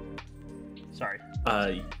here. Sorry.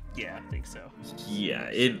 Yeah, I think so. Yeah,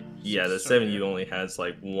 the 7U only has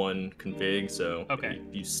like one config, so okay.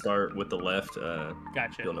 If you start with the left,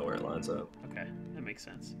 gotcha. You'll know where it lines up. Okay, that makes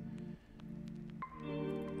sense.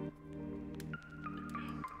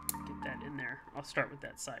 Get that in there. I'll start with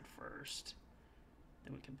that side first.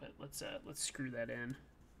 Then we can put let's screw that in,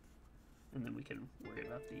 and then we can worry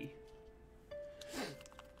about the.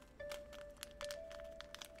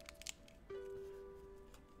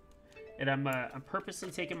 And I'm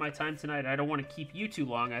purposely taking my time tonight. I don't want to keep you too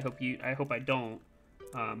long. I hope I don't.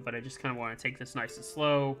 But I just kind of want to take this nice and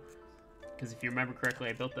slow, because if you remember correctly,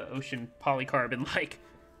 I built the ocean polycarb in like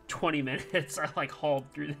 20 minutes. I like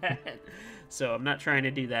hauled through that, so I'm not trying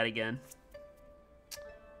to do that again.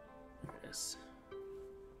 Yes.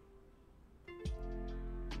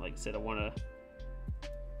 Like I said, I want to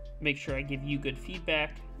make sure I give you good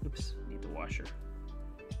feedback. Oops, need the washer.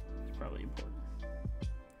 It's probably important.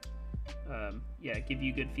 Yeah, give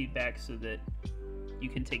you good feedback so that you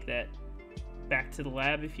can take that back to the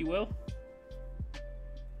lab, if you will.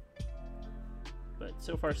 But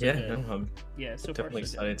so far, so good. I'm so definitely far,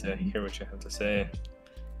 so excited to hear what you have to say.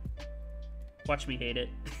 Watch me hate it.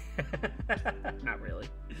 Not really.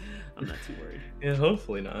 I'm not too worried. Yeah,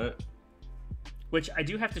 hopefully not. Which I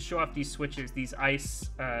do have to show off these switches, these ice.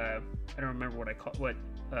 I don't remember what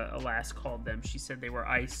Alas called them. She said they were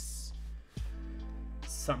ice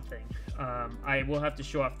something. I will have to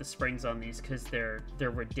show off the springs on these because they're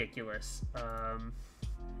ridiculous.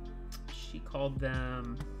 She called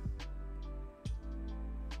them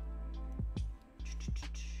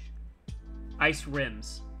ice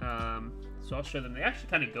rims. So I'll show them. They actually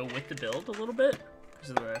kind of go with the build a little bit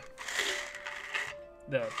because of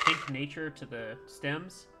the pink nature to the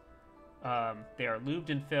stems. They are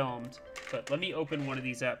lubed and filmed, but let me open one of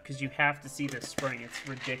these up because you have to see this spring. It's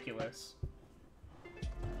ridiculous.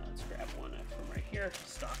 Let's grab one up from right here,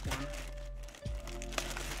 stock one.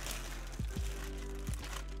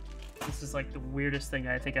 This is like the weirdest thing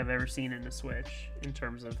I think I've ever seen in a Switch in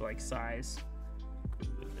terms of like size.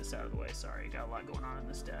 Move this out of the way. Sorry, got a lot going on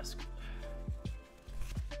this desk.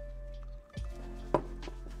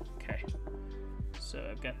 Okay, so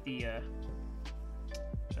I've got the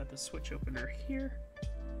switch opener here,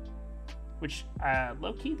 which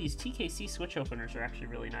low-key these TKC switch openers are actually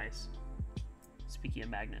really nice. Speaking of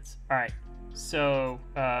magnets. All right, so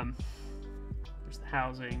there's the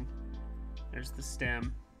housing, there's the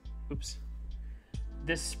stem. Oops.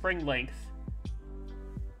 This spring length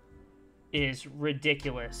is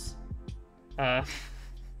ridiculous. And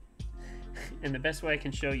the best way I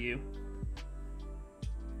can show you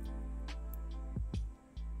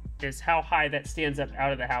is how high that stands up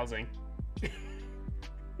out of the housing.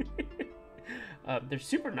 They're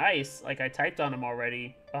super nice. Like I typed on them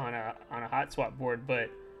already on a hot swap board, but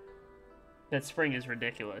that spring is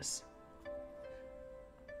ridiculous.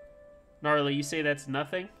 Gnarly, you say that's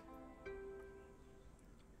nothing?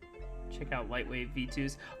 Check out Lightwave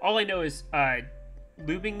V2s. All I know is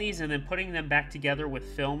lubing these and then putting them back together with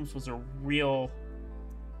films was a real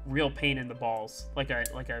pain in the balls. Like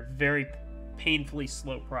a very painfully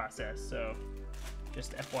slow process. So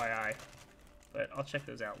just FYI. But I'll check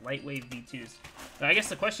those out. Lightwave V2s. Now, I guess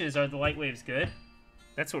the question is, are the Lightwaves good?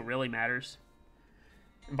 That's what really matters.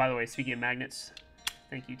 And by the way, speaking of magnets,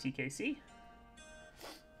 thank you, TKC.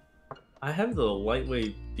 I have the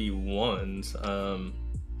Lightwave V1s.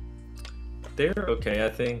 They're okay, I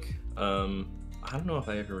think. I don't know if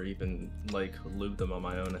I ever even like lubed them on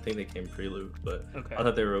my own. I think they came pre-lubed, but Okay. I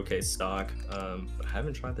thought they were okay stock. I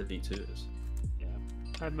haven't tried the V2s. Yeah,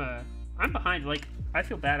 I'm behind. Like, I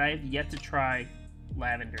feel bad. I have yet to try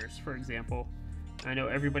lavenders, for example. I know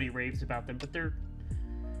everybody raves about them, but they're,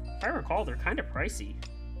 if I recall, they're kind of pricey.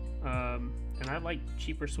 And I like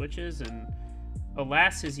cheaper switches, and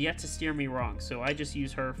Alas has yet to steer me wrong, so I just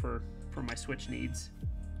use her for my switch needs.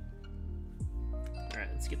 Alright,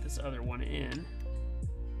 let's get this other one in.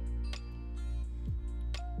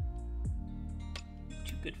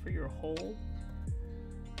 Too good for your hole,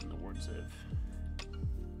 in the words of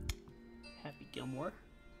Happy Gilmore.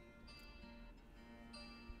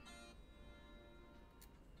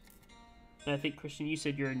 And I think, Christian, you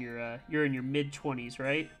said you're in your mid-20s,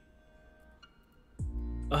 right?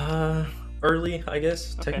 Early, I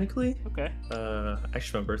guess, Okay. technically. Okay.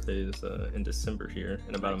 Actually, my birthday is in December here,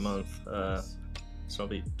 in about Nice. a month. Nice. So I'll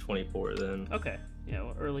be 24 then. Okay. Yeah,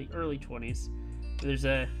 well, early 20s.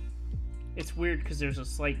 It's weird because there's a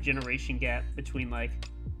slight generation gap between like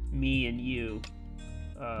me and you.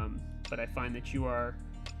 But I find that you are,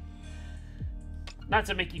 not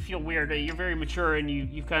to make you feel weird, you're very mature and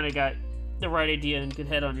you've kind of got the right idea and good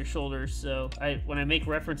head on your shoulders. So when I make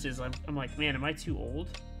references, I'm like, man, am I too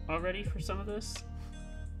old already for some of this?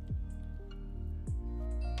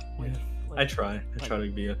 Yeah. I try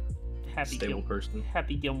to be a stable person.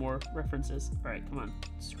 Happy Gilmore references. All right, come on,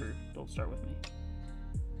 screw. Don't start with me.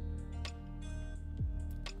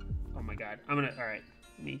 Oh my God, all right.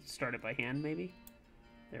 Let me start it by hand, maybe.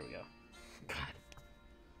 There we go. God.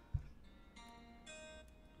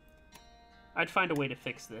 I'd find a way to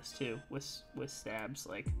fix this too with stabs,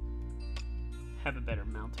 like have a better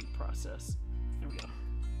mounting process. There we go.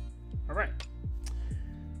 All right.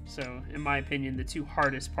 So, in my opinion, the two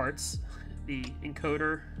hardest parts, the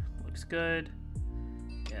encoder looks good.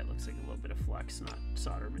 Yeah, it looks like a little bit of flex, not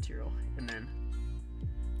solder material. And then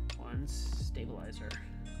one stabilizer.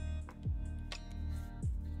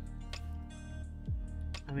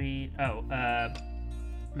 I mean,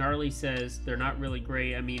 Gnarly says they're not really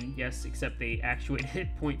great. I mean, yes, except they actuate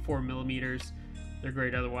at 0.4 millimeters. They're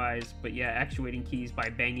great otherwise. But yeah, actuating keys by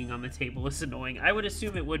banging on the table is annoying. I would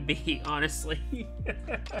assume it would be, honestly.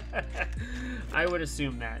 I would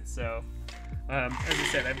assume that. So, as I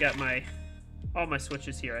said, I've got all my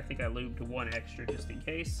switches here. I think I lubed one extra just in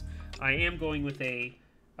case. I am going with a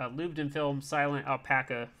lubed and filmed silent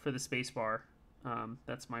alpaca for the spacebar.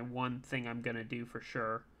 That's my one thing I'm going to do for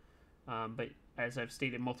sure. But as I've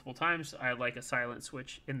stated multiple times, I like a silent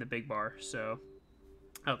switch in the big bar. So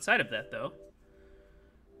outside of that, though,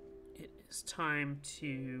 it is time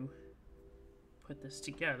to put this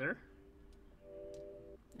together.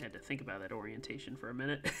 I had to think about that orientation for a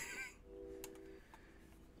minute.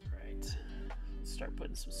 Right. Let's start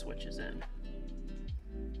putting some switches in.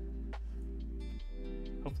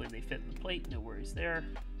 Hopefully they fit in the plate. No worries there.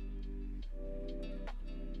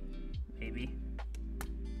 Maybe.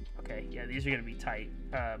 Okay, yeah, these are going to be tight,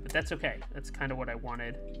 but that's okay. That's kind of what I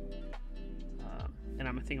wanted. And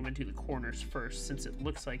I think I'm going to do the corners first, since it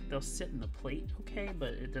looks like they'll sit in the plate okay, but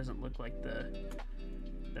it doesn't look like the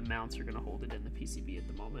mounts are going to hold it in the PCB at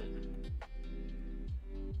the moment.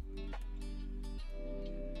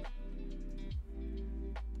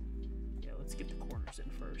 Yeah, let's get the corners in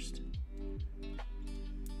first.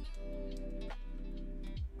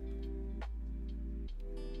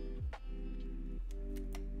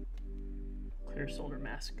 Clear solder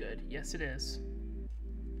mask good. Yes, it is.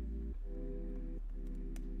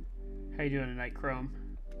 How you doing tonight, Chrome?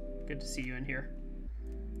 Good to see you in here.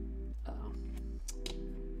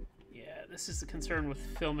 Yeah, this is the concern with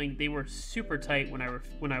filming. They were super tight when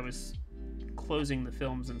I was closing the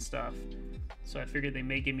films and stuff. So I figured they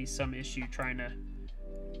may give me some issue trying to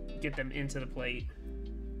get them into the plate.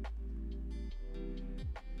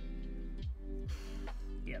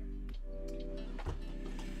 Yep.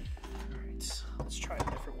 Alright, let's try a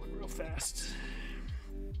different one real fast.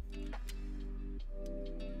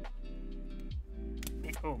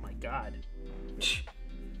 Oh my god.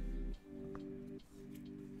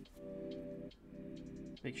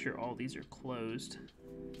 Make sure all these are closed.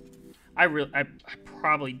 I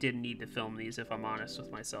probably didn't need to film these if I'm honest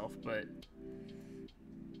with myself, but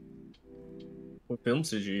What films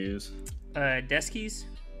did you use? Deskies.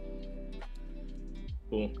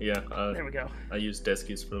 Cool. Yeah. There we go. I use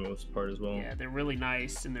Deskies for the most part as well. Yeah, they're really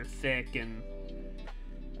nice and they're thick, and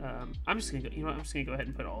I'm just gonna go. You know what? I'm just gonna go ahead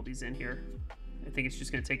and put all these in here. I think it's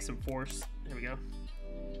just gonna take some force. There we go.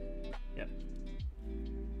 Yep.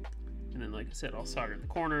 And then, like I said, I'll solder the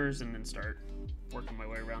corners and then start working my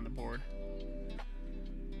way around the board.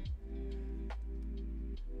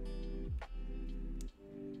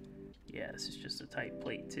 Yeah, this is just a tight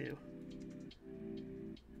plate too.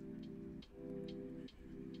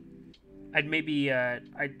 I'd maybe,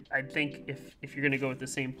 I'd think if you're gonna go with the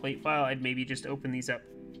same plate file, I'd maybe just open these up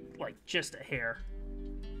like just a hair.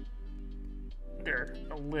 They're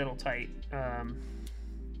a little tight. I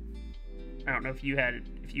don't know if you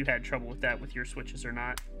had trouble with that with your switches or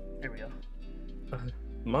not. There we go.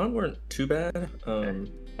 Mine weren't too bad.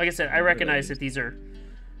 Okay. Like I said, I recognize that these are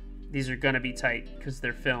gonna be tight because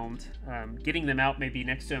they're filmed. Getting them out may be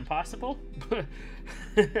next to impossible,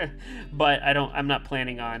 but I'm not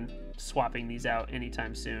planning on swapping these out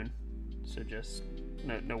anytime soon. So just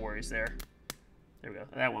no worries there. There we go.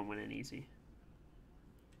 That one went in easy.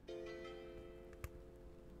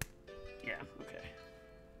 Yeah. Okay.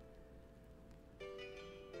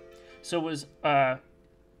 So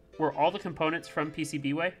were all the components from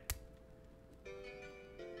PCBWay?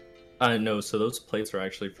 No, so those plates are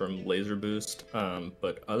actually from Laser Boost,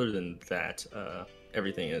 but other than that,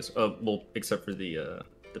 everything is well, except for the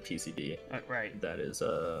PCB. Right. That is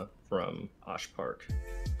from Osh Park.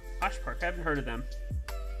 Osh Park, I haven't heard of them.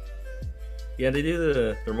 Yeah,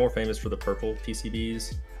 they're more famous for the purple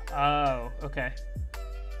PCBs. Oh, okay.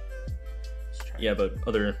 Yeah, but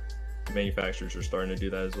other manufacturers are starting to do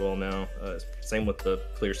that as well now. Same with the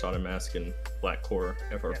clear solder mask and black core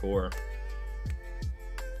FR4. Yep.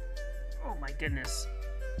 Oh my goodness.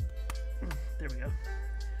 There we go.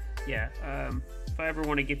 Yeah, if I ever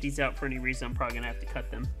want to get these out for any reason, I'm probably going to have to cut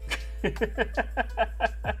them.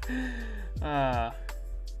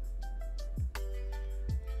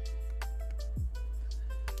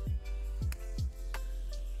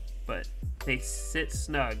 But they sit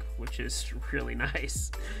snug, which is really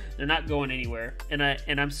nice. They're not going anywhere, and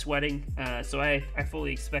I'm sweating, so I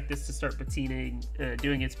fully expect this to start patinaing,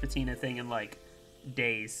 doing its patina thing in like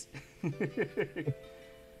days.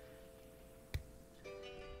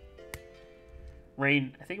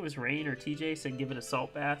 Rain, I think it was Rain or TJ said give it a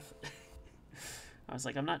salt bath. I was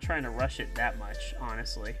like, I'm not trying to rush it that much,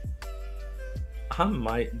 honestly. I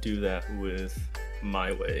might do that with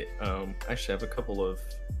my way. I actually have a couple of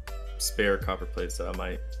spare copper plates that I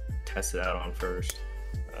might test it out on first.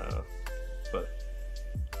 But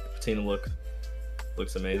the patina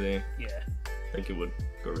looks amazing. Yeah. I think it would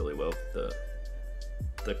go really well with the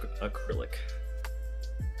acrylic.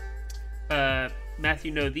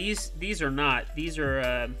 Matthew, no, these are not. These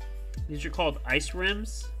are called ice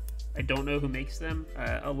rims. I don't know who makes them.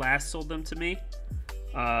 Alas sold them to me.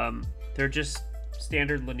 They're just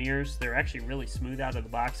standard linears. They're actually really smooth out of the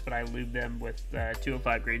box, but I lubed them with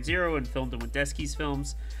 205 grade 0 and filmed them with Deskies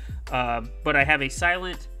films. But I have a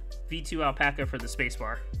silent V2 alpaca for the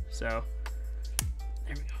spacebar. So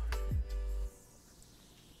there we go.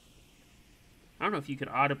 I don't know if you could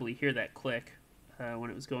audibly hear that click when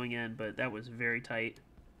it was going in, but that was very tight.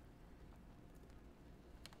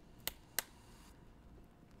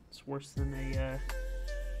 It's worse than a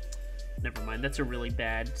never mind, that's a really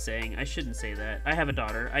bad saying. I shouldn't say that. I have a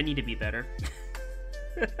daughter. I need to be better.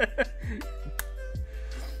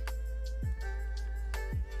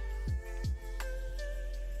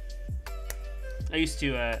 I used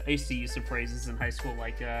to use some phrases in high school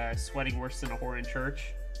like sweating worse than a whore in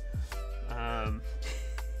church.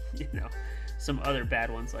 You know, some other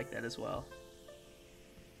bad ones like that as well.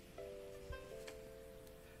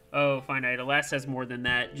 Oh, finite. Alas has more than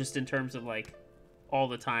that, just in terms of like all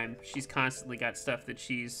the time. She's constantly got stuff that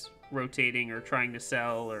she's rotating or trying to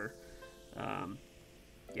sell, or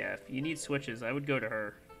yeah, if you need switches, I would go to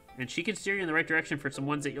her. And she can steer you in the right direction for some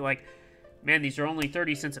ones that you're like, man, these are only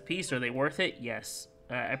 30 cents a piece. Are they worth it? Yes.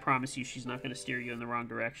 I promise you she's not going to steer you in the wrong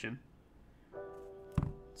direction.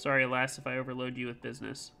 Sorry, Alas, if I overload you with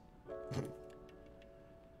business.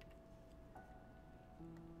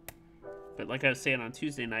 But like I was saying on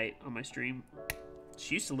Tuesday night on my stream,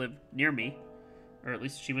 she used to live near me, or at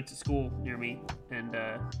least she went to school near me, and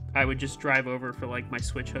I would just drive over for like my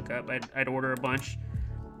switch hookup. I'd order a bunch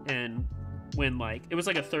and when like it was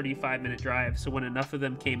like a 35-minute drive. So when enough of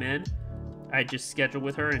them came in, I'd just schedule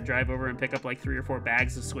with her and drive over and pick up like 3 or 4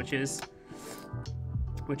 bags of switches,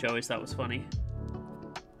 which I always thought was funny.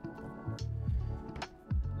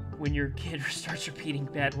 When your kid starts repeating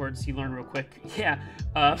bad words, you learn real quick. Yeah.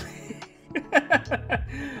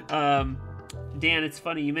 Dan, it's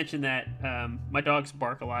funny you mentioned that. My dogs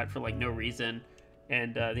bark a lot for like no reason,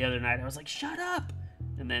 and the other night I was like, "Shut up!"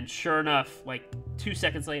 And then sure enough, like 2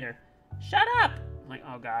 seconds later, "Shut up!" I'm like,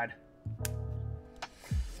 "Oh God."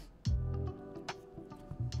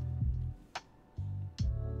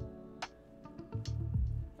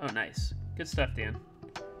 Oh, nice. Good stuff, Dan.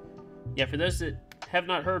 Yeah, for those that have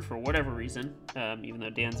not heard for whatever reason, even though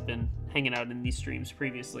Dan's been hanging out in these streams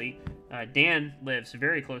previously, Dan lives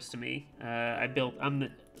very close to me.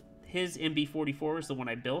 His MB44 is the one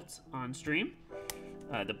I built on stream,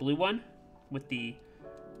 the blue one with the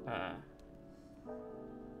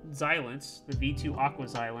Xylants, the V2 Aqua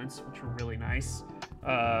Xylants, which were really nice,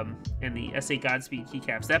 and the SA Godspeed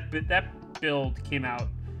keycaps. That build came out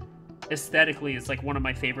aesthetically. It's like one of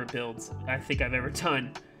my favorite builds I think I've ever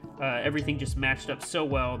done. Everything just matched up so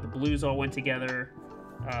well. The blues all went together.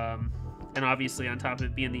 And obviously on top of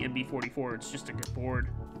it being the MB44, it's just a good board.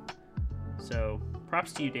 So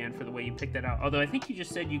props to you, Dan, for the way you picked that out. Although I think you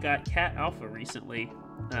just said you got Cat Alpha recently.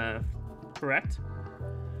 Correct?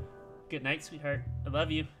 Good night, sweetheart. I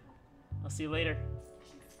love you. I'll see you later.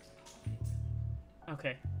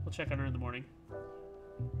 Okay, we'll check on her in the morning.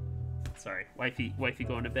 Sorry, wifey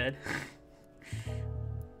going to bed.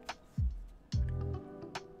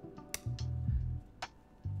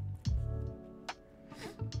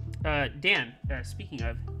 Dan, speaking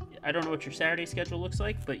of, I don't know what your Saturday schedule looks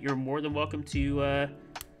like, but you're more than welcome to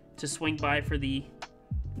swing by for the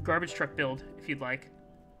garbage truck build if you'd like.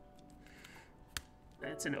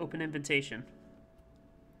 That's an open invitation.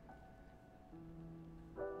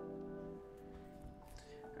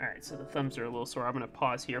 Alright, so the thumbs are a little sore. I'm going to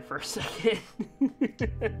pause here for a second.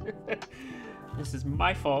 This is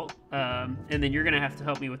my fault. And then you're going to have to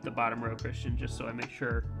help me with the bottom row, Christian, just so I make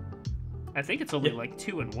sure. I think it's only like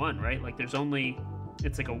 2 and 1, right? Like there's only,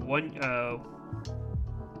 it's like a 1U?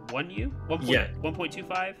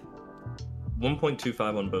 1.25?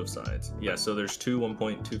 1.25 on both sides. Yeah, so there's 2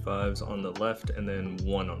 1.25s on the left and then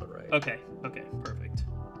 1 on the right. Okay, perfect.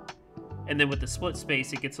 And then with the split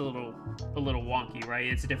space, it gets a little wonky, right?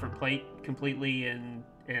 It's a different plate completely, and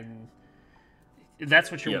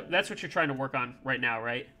that's what you're trying to work on right now,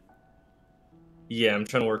 right? Yeah, I'm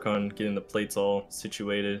trying to work on getting the plates all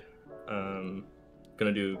situated.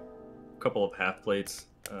 Gonna do a couple of half plates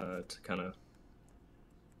to kind of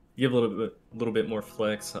give a little bit more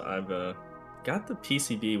flex. I've got the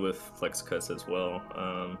PCB with flex cuts as well.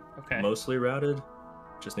 Okay. Mostly routed.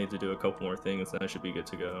 Just need to do a couple more things, then I should be good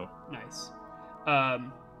to go. Nice.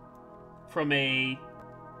 From a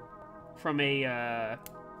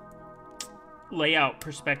layout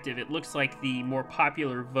perspective, it looks like the more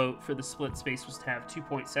popular vote for the split space was to have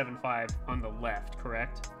 2.75 on the left,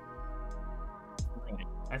 correct? Right.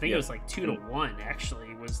 I think it was like 2 to 1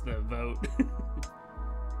 actually was the vote.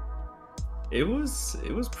 It was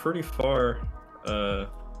pretty far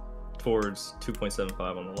towards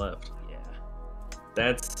 2.75 on the left.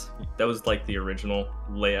 That was like the original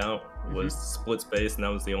layout was split space, and that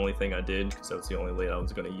was the only thing I did because that was the only layout I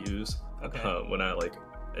was going to use when I like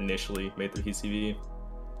initially made the PCB.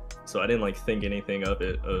 So I didn't like think anything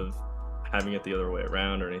of having it the other way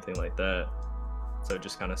around or anything like that. So it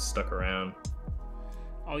just kind of stuck around.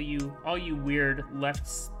 All you weird left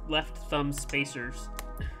thumb spacers.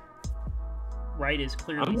 Right is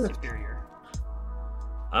clearly superior.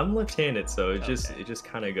 I'm left-handed, so it just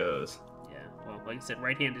kind of goes. Well, like I said,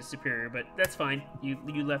 right hand is superior, but that's fine. You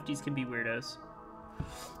lefties can be weirdos.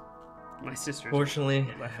 My sister's fortunately,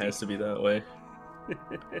 it has to be that way.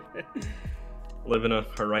 Live in a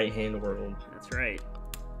right-hand world. That's right.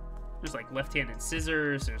 There's like left-handed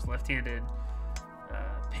scissors. There's left-handed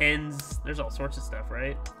pens. There's all sorts of stuff,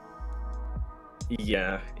 right?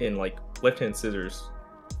 Yeah, and like left-hand scissors,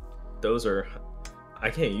 those are.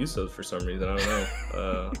 I can't use those for some reason. I don't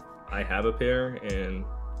know. I have a pair and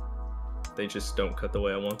they just don't cut the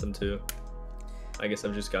way I want them to. I guess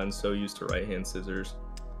I've just gotten so used to right-hand scissors.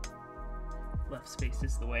 Left space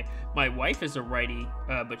is the way. My wife is a righty,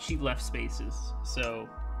 but she left spaces. So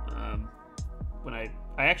when I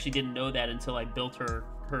actually didn't know that until I tuned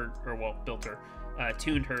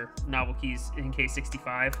her novel keys in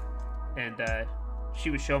K65, and she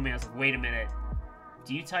would show me. I was like, wait a minute,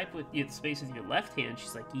 do you type with the space with your left hand?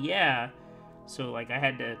 She's like, yeah. So like I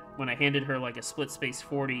had to, when I handed her like a split space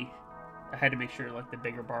 40, I had to make sure like the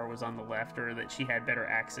bigger bar was on the left or that she had better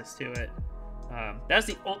access to it.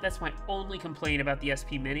 That's my only complaint about the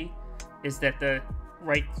SP Mini, is that the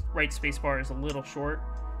right spacebar is a little short,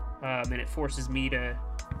 and it forces me to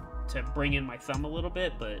bring in my thumb a little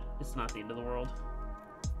bit, but it's not the end of the world.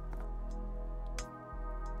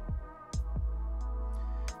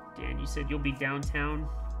 Dan, you said you'll be downtown.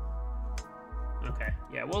 Okay,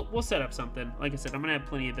 yeah, we'll set up something. Like I said, I'm gonna have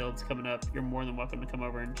plenty of builds coming up. You're more than welcome to come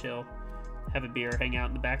over and chill, have a beer, hang out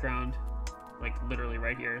in the background, like literally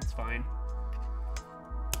right here. It's fine.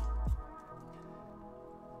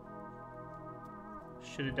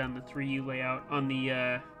 Should have done the 3U layout on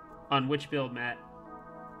the on which build, Matt?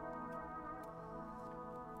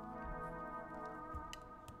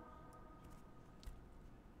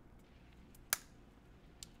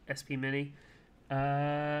 SP Mini.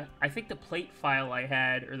 I think the plate file I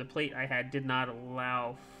had, or the plate I had, did not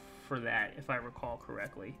allow for that, if I recall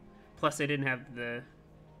correctly. Plus, I didn't have the...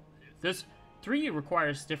 This 3U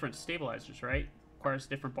requires different stabilizers, right? Requires a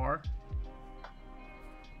different bar?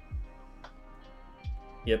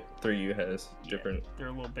 Yep, 3U has different... They're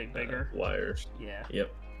a little bit bigger. Wires. Yeah.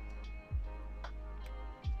 Yep.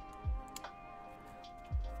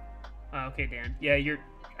 Okay, Dan. Yeah,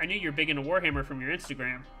 I knew you're big into Warhammer from your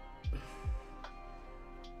Instagram.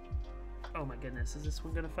 Oh my goodness, is this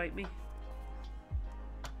one gonna fight me?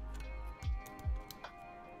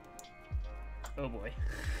 Oh boy.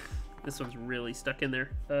 This one's really stuck in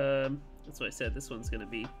there. That's what I said, this one's gonna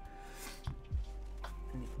be...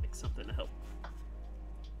 I need like something to help.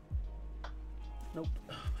 Nope.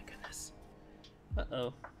 Oh my goodness.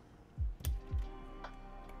 Uh-oh.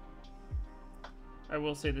 I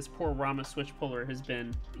will say this poor Rama switch puller has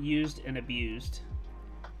been used and abused.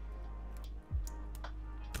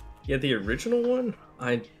 Yeah, the original one,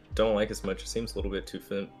 I don't like as much. It seems a little bit too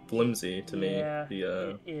flimsy to me. Yeah,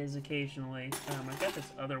 it is occasionally. I got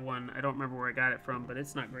this other one. I don't remember where I got it from, but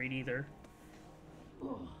it's not great either.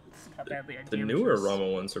 Oh, how badly I the damaged newer this.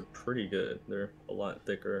 Rama ones are pretty good. They're a lot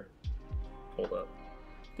thicker. Hold up.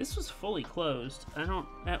 This was fully closed.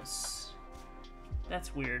 That's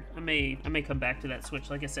weird. I may come back to that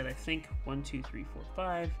switch. Like I said, I think 1, 2, 3, 4,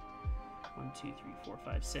 5. 1, 2, 3, 4,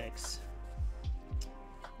 5, 6.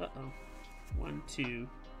 Uh-oh. 1, 2.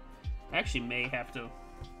 I actually may have to...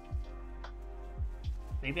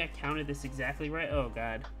 Maybe I counted this exactly right? Oh,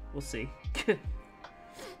 God. We'll see. There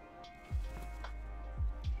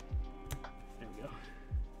we go.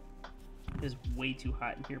 It is way too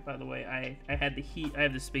hot in here, by the way. I had the heat... I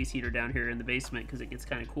have the space heater down here in the basement because it gets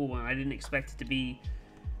kind of cool, and I didn't expect it to be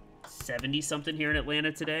 70-something here in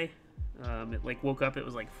Atlanta today. It, like, woke up, it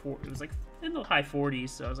was like in the high 40s,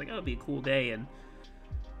 so I was like, oh, it'll be a cool day, and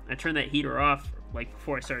I turned that heater off like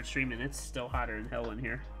before I started streaming. It's still hotter than hell in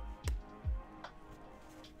here.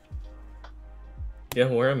 Yeah,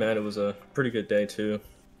 where I'm at, it was a pretty good day too.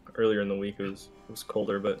 Earlier in the week, it was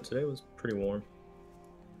colder, but today was pretty warm.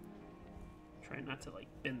 Try not to like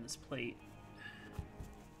bend this plate.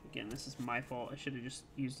 Again, this is my fault. I should have just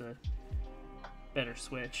used a better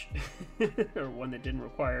switch, or one that didn't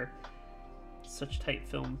require such tight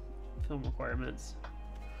film requirements.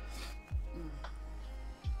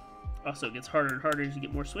 Also, it gets harder and harder as you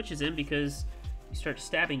get more switches in because you start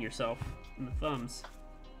stabbing yourself in the thumbs.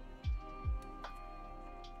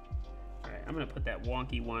 Alright, I'm going to put that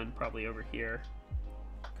wonky one probably over here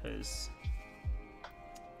because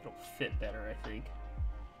it'll fit better, I think.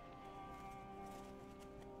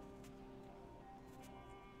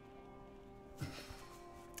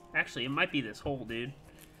 Actually, it might be this hole, dude.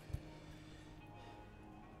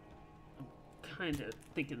 I'm kind of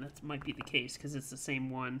thinking that might be the case because it's the same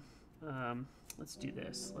one. Let's do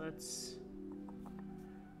this. Let's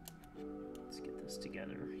get this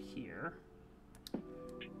together here.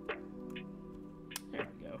 There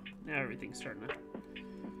we go. Now everything's starting to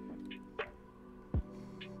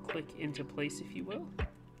click into place, if you will.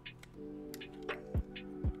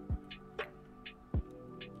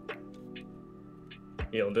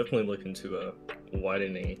 Yeah, I'll definitely look into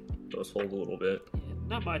widening those holes a little bit.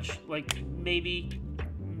 Not much, like maybe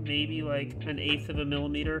like 1/8 of a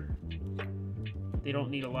millimeter. They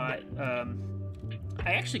don't need a lot.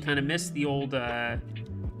 I actually kind of miss the old the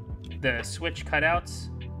switch cutouts,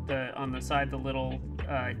 on the side, the little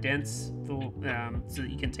dents, so that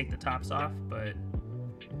you can take the tops off. But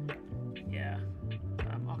yeah,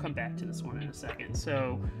 I'll come back to this one in a second.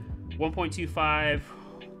 So 1.25.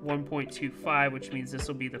 1.25, which means this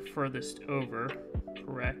will be the furthest over,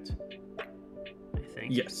 correct? I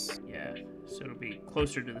think. Yes. Yeah, so it'll be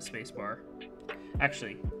closer to the space bar.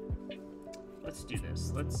 Actually, let's do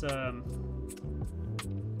this.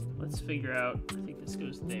 Let's figure out, I think this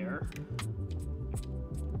goes there.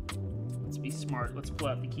 Let's be smart. Let's pull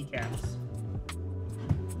out the keycaps.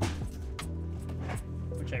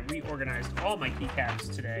 which I reorganized all my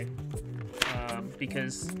keycaps today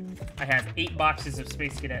because I have 8 boxes of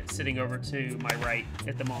Space Cadet sitting over to my right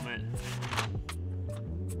at the moment.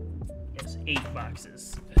 Yes, 8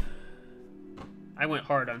 boxes. I went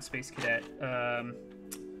hard on Space Cadet.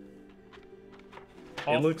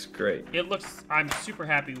 It looks great. I'm super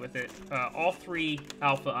happy with it. All 3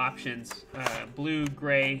 alpha options, blue,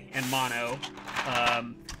 gray, and mono.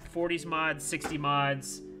 40s mods, 60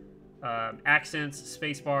 mods, accents,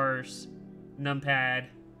 space bars, numpad,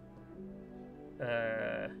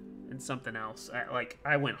 and something else.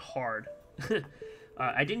 I went hard.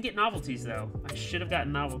 I didn't get novelties though. I should have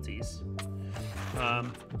gotten novelties.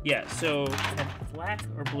 Yeah, so black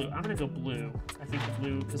or blue? I'm gonna go blue. I think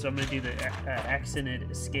blue because I'm gonna do the accented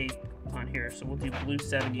escape on here. So we'll do blue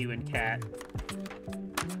 7U and cat.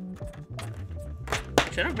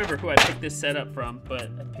 Actually, I don't remember who I picked this set up from, but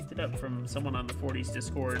I picked it up from someone on the 40s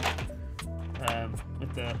Discord.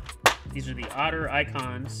 These are the otter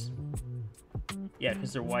icons. Yeah,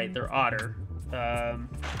 because they're white. They're otter. And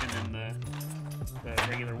then the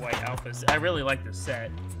regular white alphas. I really like this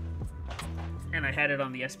set. And I had it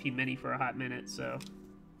on the SP Mini for a hot minute, so...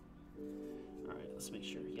 Alright, let's make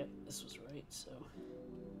sure. Yep, this was right, so...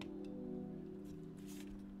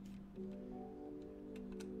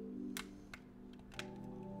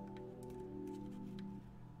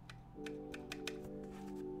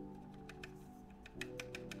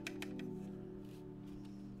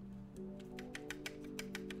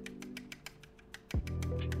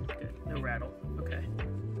 Good, no rattle. Okay.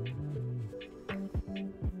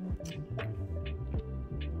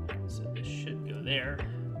 So this should go there,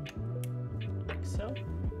 like so.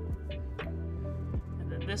 And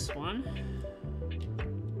then this one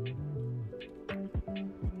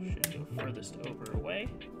should go furthest over away.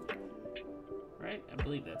 Right? I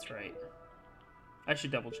believe that's right. I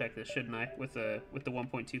should double check this, shouldn't I? With the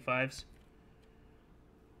 1.25s.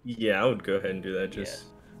 Yeah, I would go ahead and do that just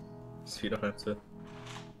so you don't have to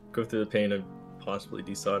go through the pain of possibly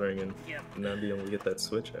desoldering and not being able to get that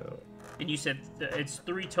switch out. And you said it's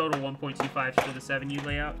 3 total 1.25s for the 7U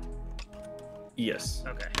layout? Yes.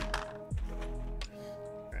 Okay.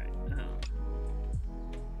 Alright.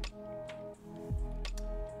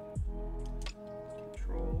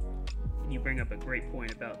 Control. And you bring up a great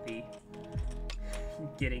point about the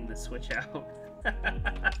getting the switch out.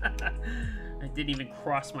 It didn't even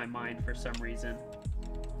cross my mind for some reason.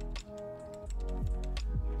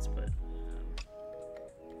 Let's put...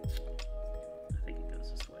 I think it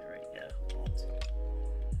goes this way, right? Yeah. Alt.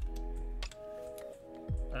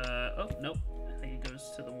 Oh, nope. I think it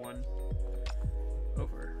goes to the one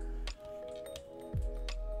over.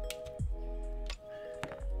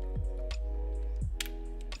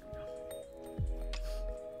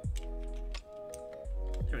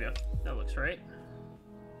 There we go. That looks right.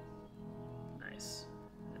 Nice.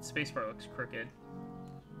 That spacebar looks crooked.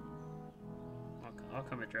 I'll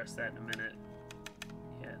come address that in a minute.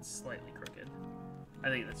 Yeah, it's slightly crooked. I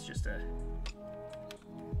think that's just a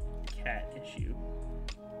cat issue.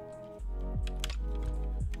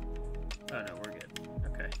 Oh no, we're good.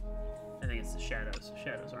 Okay. I think it's the shadows. The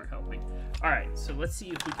shadows aren't helping. Alright, so let's see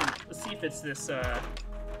if we can it's this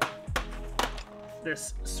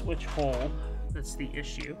this switch hole that's the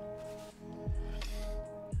issue.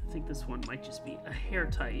 I think this one might just be a hair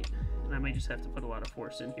tight, and I might just have to put a lot of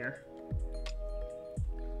force in here.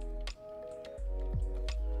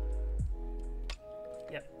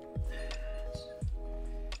 Yep.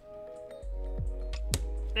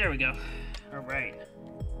 There we go. All right.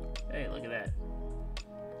 Hey, look at that.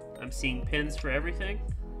 I'm seeing pins for everything.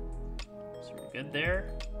 So we're good there.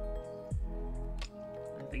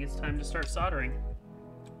 I think it's time to start soldering.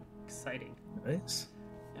 Exciting. Nice.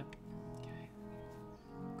 Yep. Okay.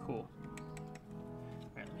 Cool.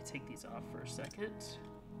 All right, let me take these off for a second.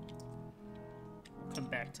 We'll come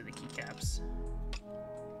back to the keycaps.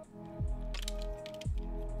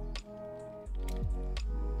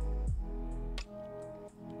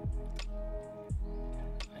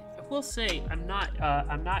 I will say I'm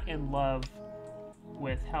not in love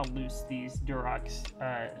with how loose these Durox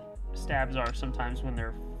stabs are sometimes when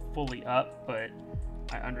they're fully up, but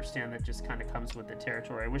I understand that just kind of comes with the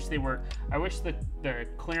territory. I wish the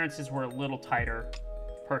clearances were a little tighter,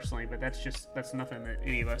 personally, but that's nothing that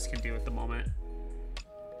any of us can do at the moment.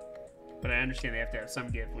 But I understand they have to have some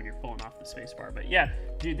give when you're pulling off the spacebar. But yeah,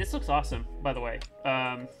 dude, this looks awesome, by the way.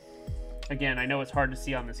 Again, I know it's hard to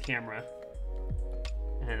see on this camera,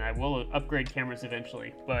 and I will upgrade cameras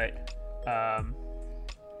eventually, but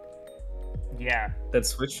yeah. That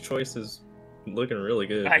switch choice is looking really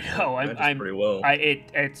good. I know. Matches pretty well.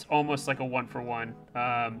 It's almost like a 1-for-1.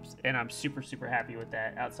 And I'm super happy with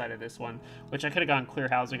that. Outside of this one, which I could have gone clear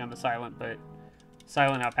housing on the silent, but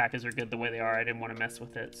silent alpacas are good the way they are. I didn't want to mess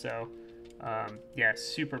with it, so yeah,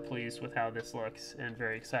 super pleased with how this looks and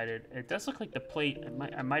very excited. It does look like the plate.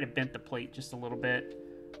 I might have bent the plate just a little bit,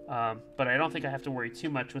 but I don't think I have to worry too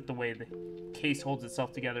much with the way the case holds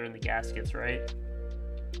itself together in the gaskets, right?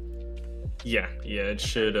 Yeah, it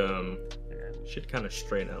should kind of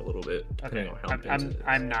straighten out a little bit depending on how bent it is.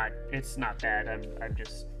 I'm not. It's not bad.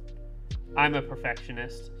 I'm a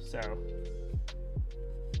perfectionist, so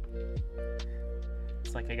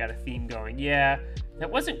it's like I got a theme going. Yeah, that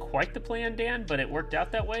wasn't quite the plan, Dan, but it worked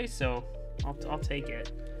out that way, so I'll take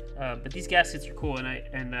it. But these gaskets are cool,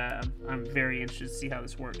 and I'm very interested to see how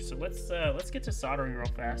this works. So let's get to soldering real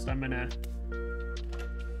fast. I'm gonna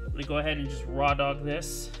go ahead and just raw dog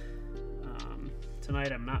this.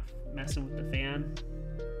 Tonight I'm not messing with the fan.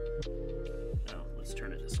 No, let's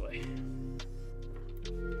turn it this way.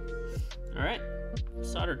 All right,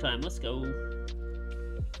 solder time. Let's go.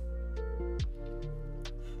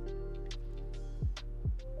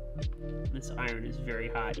 This iron is very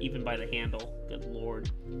hot, even by the handle. Good lord.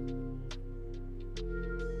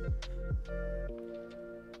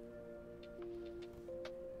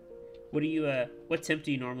 What temp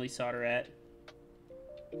do you normally solder at?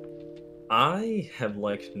 I have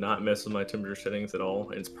not messed with my temperature settings at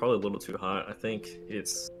all. It's probably a little too hot. I think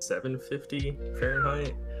it's 750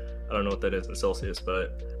 Fahrenheit. I don't know what that is in Celsius,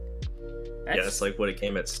 but yeah, it's like what it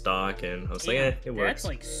came at stock, and I was like, it works. That's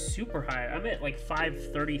like super high. I'm at like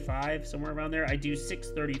 535, somewhere around there. I do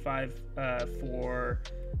 635 for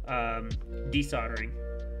desoldering.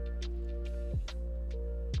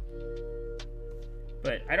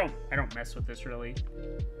 But I don't mess with this really.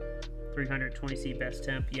 320C best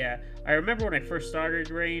temp. Yeah, I remember when I first started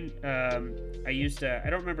Rain. I used I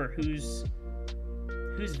don't remember whose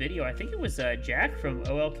video. I think it was Jack from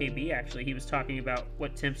OLKB. Actually, he was talking about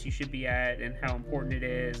what temps you should be at and how important it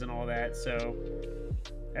is and all that. So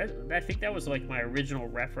I think that was like my original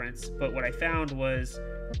reference. But what I found was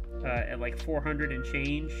at like 400 and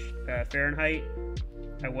change Fahrenheit,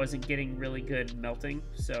 I wasn't getting really good melting,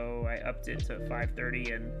 so I upped it to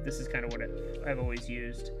 530, and this is kind of what I've always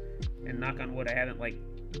used. And knock on wood, I haven't like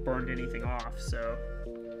burned anything off, so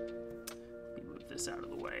let me move this out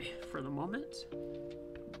of the way for the moment.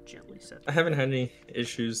 Gently set. I haven't had any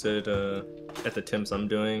issues at the temps I'm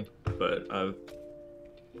doing, but I've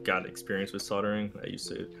got experience with soldering. I used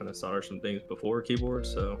to kind of solder some things before keyboard,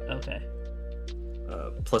 so okay.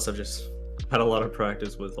 Plus I've just had a lot of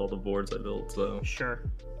practice with all the boards I built, so sure.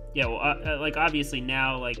 Yeah, well, like obviously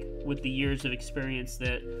now, like with the years of experience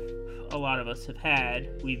that a lot of us have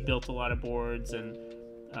had, we've built a lot of boards, and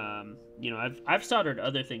you know, I've soldered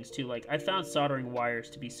other things too. Like I found soldering wires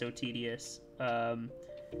to be so tedious.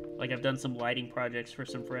 Like I've done some lighting projects for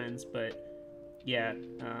some friends, but yeah,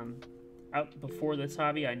 before this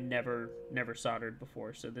hobby, I never soldered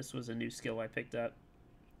before, so this was a new skill I picked up.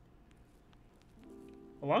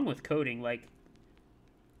 Along with coding, like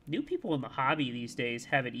new people in the hobby these days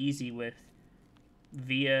have it easy with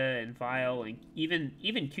VIA and Vile and even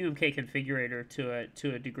QMK configurator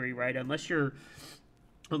to a degree, right? Unless you're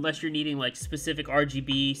needing like specific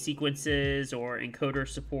RGB sequences or encoder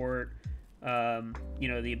support, you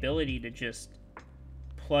know, the ability to just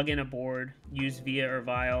plug in a board, use VIA or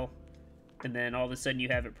Vile, and then all of a sudden you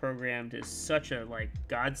have it programmed is such a like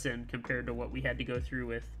godsend compared to what we had to go through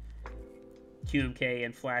with QMK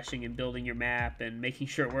and flashing and building your map and making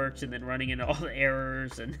sure it works and then running into all the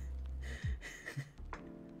errors and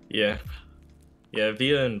yeah,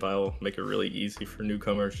 VIA and Vile make it really easy for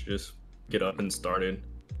newcomers to just get up and started.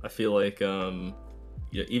 I feel like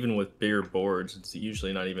yeah, even with bigger boards, it's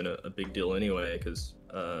usually not even a big deal anyway, because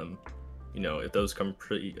you know, if those come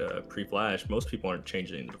pre-flash, most people aren't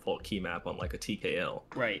changing the default key map on like a TKL.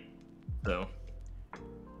 Right. So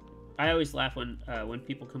I always laugh when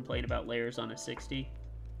people complain about layers on a 60,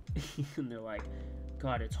 and they're like,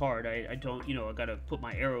 "God, it's hard. I don't, you know, I gotta put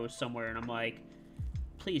my arrows somewhere." And I'm like,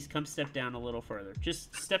 "Please come step down a little further.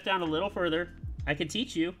 Just step down a little further. I can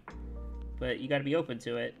teach you, but you got to be open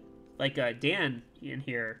to it." Like Dan in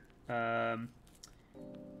here,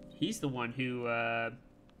 he's the one who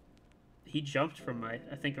he jumped from I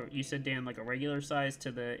think you said, Dan, like a regular size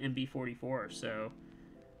to the MB44. So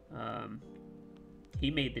he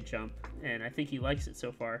made the jump, and I think he likes it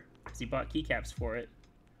so far because he bought keycaps for it.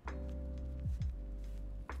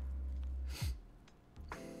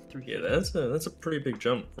 Yeah, that's a pretty big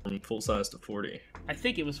jump from full size to 40. I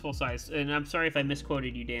think it was full size, and I'm sorry if I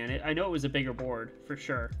misquoted you, Dan. I know it was a bigger board for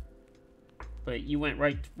sure. but you went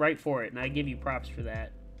right for it, and I give you props for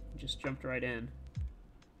that. You just jumped right in.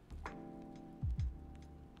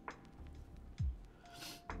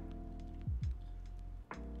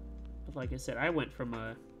 But like I said, I went from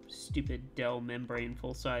a stupid Dell membrane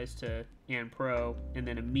full size to and Pro, and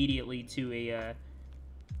then immediately to a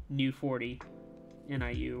new 40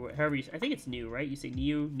 NIU. However, I think it's new, right? You say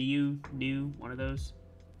new, one of those.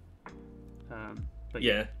 But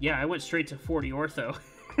Yeah. yeah, I went straight to 40 ortho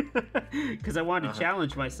because I wanted to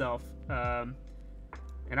challenge myself, and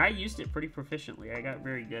I used it pretty proficiently. I got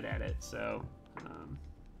very good at it. So,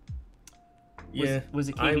 was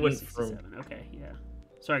it KVD 67? Okay, yeah.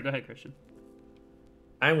 Sorry, go ahead, Christian.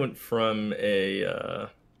 I went from the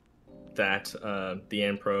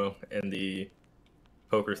Pro and the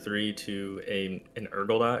Poker 3 to an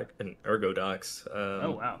Ergodox.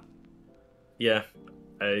 Oh wow. Yeah,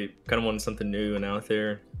 I kind of wanted something new and out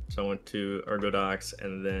there, so I went to Ergodox,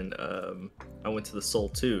 and then I went to the Soul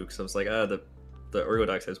 2 because I was like, the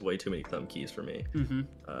Ergodox has way too many thumb keys for me.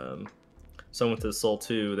 So I went to the Soul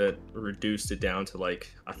 2 that reduced it down to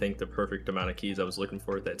like I think the perfect amount of keys I was looking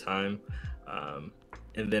for at that time.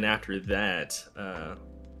 And then after that,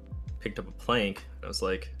 picked up a plank. I was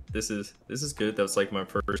like, this is good. That was like my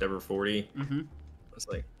first ever 40. I was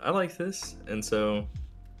like, I like this, and so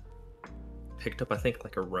picked up I think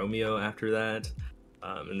like a Romeo after that,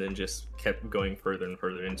 and then just kept going further and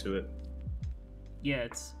further into it. Yeah,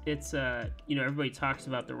 it's everybody talks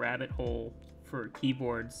about the rabbit hole for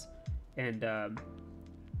keyboards, and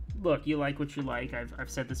look, you like what you like. I've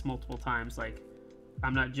said this multiple times. Like,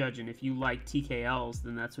 I'm not judging. If you like TKLs,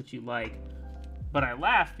 then that's what you like. But I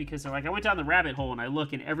laugh because like I went down the rabbit hole and I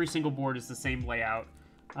look, and every single board is the same layout.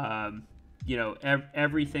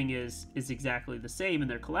 Everything is exactly the same in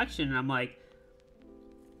their collection, and I'm like,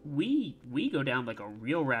 we go down like a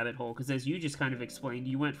real rabbit hole because, as you just kind of explained,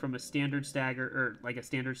 you went from a standard stagger or like a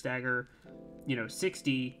standard stagger,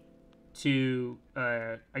 60 to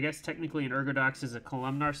I guess technically an Ergodox is a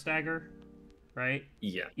columnar stagger, right?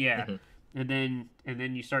 Yeah. And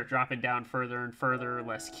then you start dropping down further and further,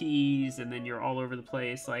 less keys, and then you're all over the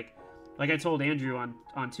place. Like I told Andrew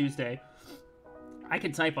on Tuesday, I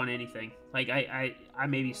can type on anything. Like I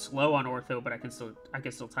may be slow on ortho, but I can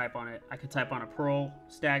still type on it. I can type on a Pearl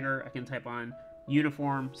stagger. I can type on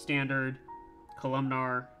uniform, standard,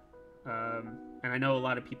 columnar, and I know a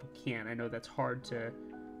lot of people can't. I know that's hard to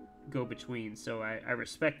go between. So I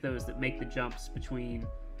respect those that make the jumps between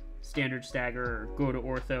standard stagger or go to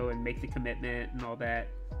ortho and make the commitment and all that.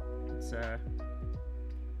 It's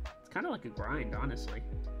kind of like a grind, honestly.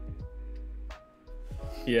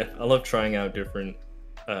 Yeah, I love trying out different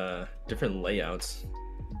layouts.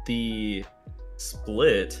 The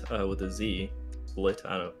split with a Z, split,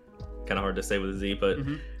 I don't know, kind of hard to say with a Z, but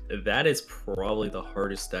that is probably the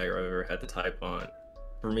hardest stagger I've ever had to type on.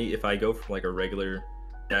 For me, if I go from like a regular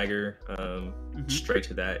dagger straight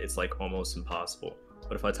to that, it's like almost impossible.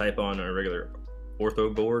 But if I type on a regular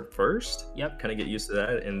ortho board first, kind of get used to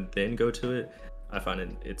that, and then go to it, I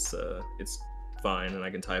find it's fine and I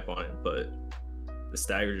can type on it. But the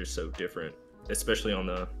staggers are so different, especially on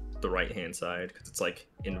the right hand side because it's like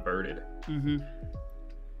inverted.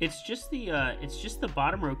 It's just the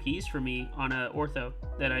bottom row keys for me on a ortho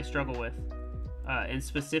that I struggle with, and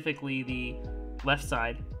specifically the left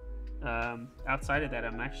side. Outside of that,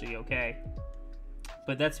 I'm actually okay,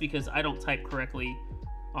 but that's because I don't type correctly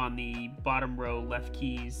on the bottom row left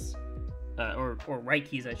keys, or right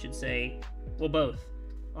keys, I should say. Well, both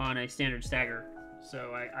on a standard stagger.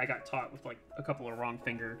 So I got taught with like a couple of wrong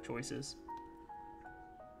finger choices.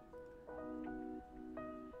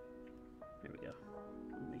 There we go.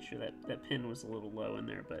 I'll make sure that pin was a little low in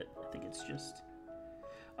there, but I think it's just.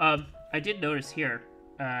 I did notice here.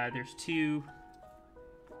 There's two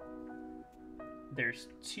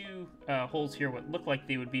holes here. What look like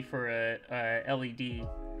they would be for a LED.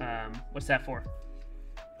 What's that for?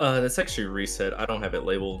 That's actually reset. I don't have it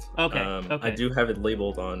labeled. Okay. I do have it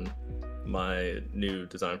labeled on my new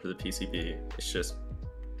design for the PCB. It's just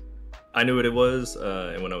I knew what it was,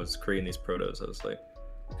 and when I was creating these protos, I was like,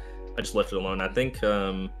 I just left it alone. I think,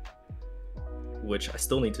 which I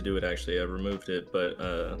still need to do it actually. I removed it, but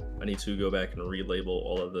I need to go back and relabel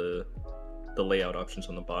all of the layout options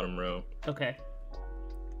on the bottom row. Okay.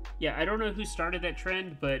 Yeah, I don't know who started that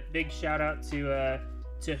trend, but big shout out to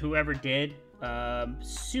whoever did.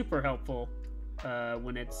 Super helpful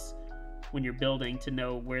when you're building to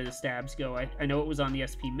know where the stabs go. I know it was on the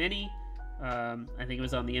SP Mini. I think it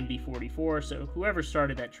was on the MB44. So whoever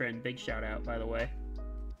started that trend, big shout out, by the way.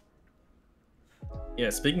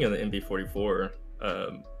 Yeah, speaking of the MB44,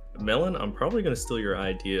 Melon, I'm probably going to steal your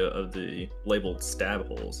idea of the labeled stab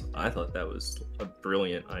holes. I thought that was a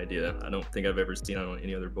brilliant idea. I don't think I've ever seen it on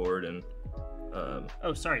any other board, and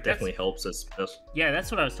Oh, sorry. definitely helps us. Yeah,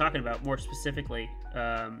 that's what I was talking about more specifically.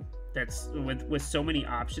 That's with so many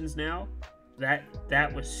options now.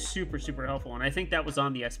 That was super helpful, and I think that was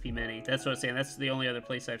on the SP Mini. That's what I was saying. That's the only other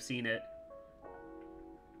place I've seen it.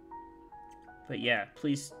 But yeah,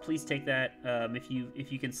 please take that. If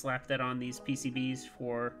you can slap that on these PCBs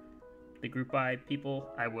for the group buy people,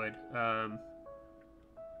 I would.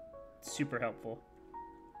 Super helpful.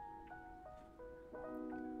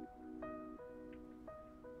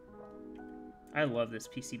 I love this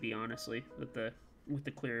PCB, honestly, with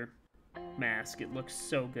the clear mask. It looks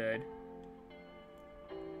so good.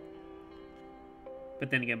 But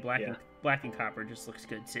then again, black and copper just looks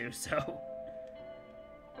good too. So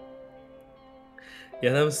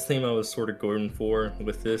yeah, that was the theme I was sort of going for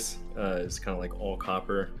with this. It's kind of like all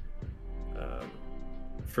copper.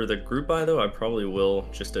 For the group buy though, I probably will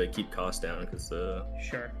just to keep costs down because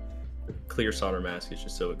sure. The clear solder mask is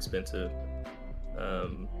just so expensive.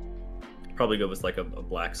 Probably go with like a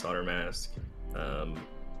black solder mask.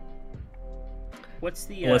 What's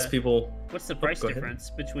the unless people? What's the price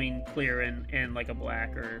difference between clear and like a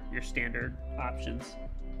black or your standard options?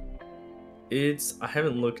 I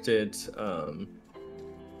haven't looked at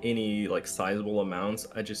any like sizable amounts.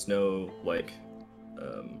 I just know like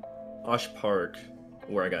Osh Park,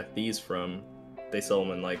 where I got these from, they sell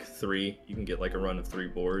them in like 3. You can get like a run of 3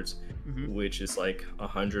 boards, which is like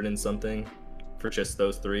 100 and something for just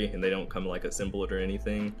those 3, and they don't come like assembled or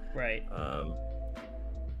anything. Right.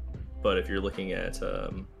 But if you're looking at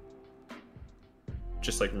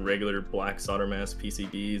just like regular black solder mask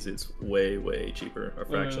PCBs, it's way cheaper, a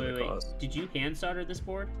fraction of the cost. Did you hand solder this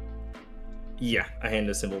board? Yeah, I hand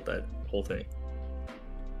assembled that whole thing.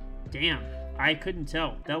 Damn, I couldn't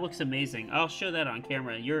tell. That looks amazing. I'll show that on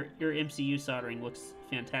camera. Your MCU soldering looks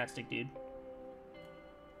fantastic, dude.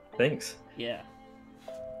 Thanks. Yeah.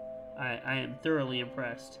 I am thoroughly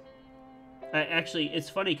impressed. Actually, it's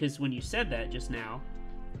funny because when you said that just now,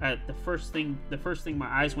 the first thing my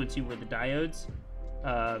eyes went to were the diodes,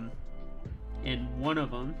 and one of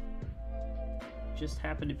them just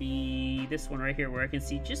happened to be this one right here, where I can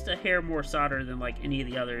see just a hair more solder than like any of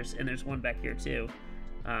the others, and there's one back here too.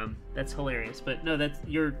 That's hilarious. But no,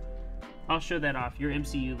 I'll show that off. Your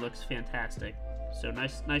MCU looks fantastic. So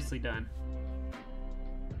nicely done.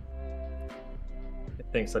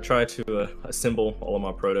 Thanks. I try to assemble all of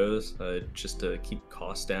my protos just to keep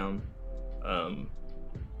costs down.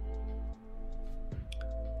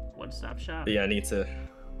 One-stop shop. But yeah, I need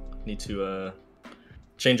to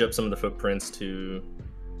change up some of the footprints to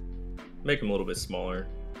make them a little bit smaller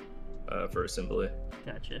for assembly.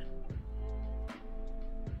 Gotcha.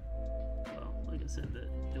 Well, like I said,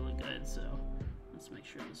 doing good. So let's make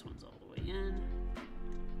sure this one's all the way in.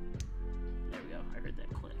 There we go. I heard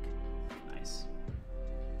that click. Nice.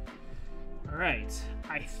 All right.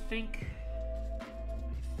 I think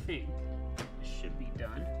this should be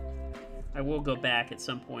done. I will go back at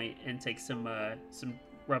some point and take some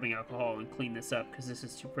rubbing alcohol and clean this up because this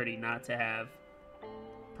is too pretty not to have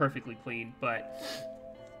perfectly clean. But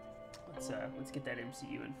let's get that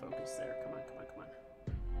MCU in focus there.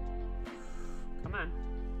 Come on.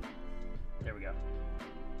 There we go.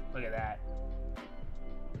 Look at that.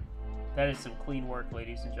 That is some clean work,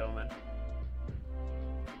 ladies and gentlemen.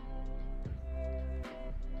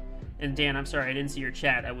 And Dan, I'm sorry I didn't see your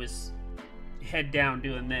chat. I was head down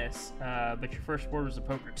doing this. But your first board was a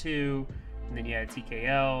Poker 2, and then you had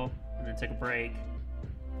TKL, and then took a break,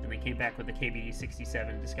 and then came back with the KBD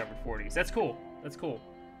 67 and discovered 40s. That's cool.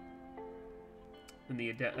 And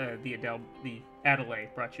the Adelaide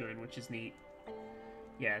brought you in, which is neat.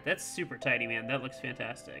 Yeah, that's super tidy, man. That looks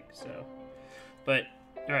fantastic. So, but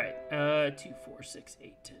all right, 2, 4, 6,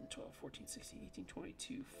 8, 10, 12, 14, 16, 18,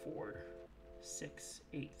 22, 4, 6,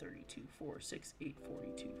 8, 32, 4, 6, 8,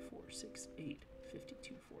 42, 4, 6, 8,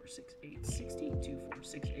 52, 4, 6, 8, 60, 2, 4,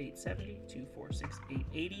 6, 8, 70, 2, 4, 6, 8,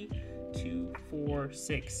 80, 2, 4,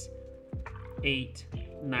 6, 8,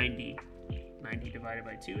 90. 90 divided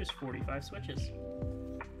by 2 is 45 switches.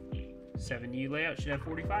 7U layout should have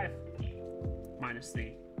 45. Minus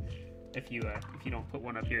the if you don't put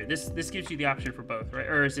one up here. This gives you the option for both, right?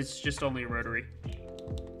 Or is it just only a rotary?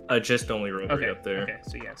 Just only rotary up there. Okay,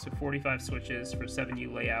 so yeah, so 45 switches for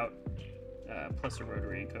 7U layout, plus a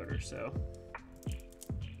rotary encoder. So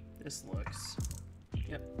this looks,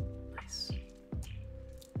 yep, nice,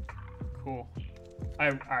 cool. I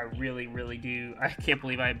really do. I can't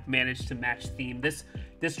believe I managed to match theme. This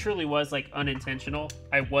truly was like unintentional.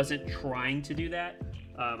 I wasn't trying to do that.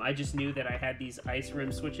 I just knew that I had these ice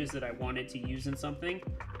rim switches that I wanted to use in something,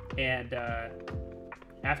 and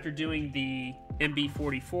after doing the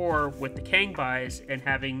MB44 with the Kang buys and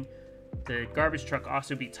having the garbage truck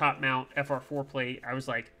also be top mount FR4 plate, I was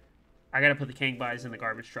like, I gotta put the Kang buys in the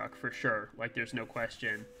garbage truck for sure. Like, there's no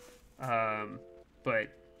question.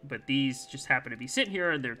 But these just happen to be sitting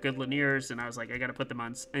here, and they're good linears, and I was like, I gotta put them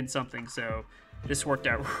on in something. So this worked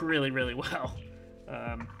out really, really well.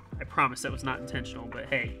 I promise that was not intentional, but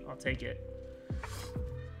hey, I'll take it.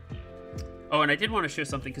 Oh, and I did want to show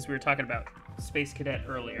something because we were talking about Space Cadet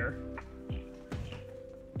earlier.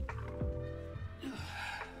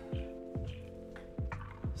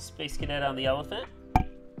 Space Cadet on the elephant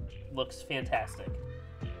looks fantastic.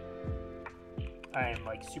 I am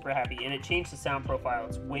like super happy, and it changed the sound profile.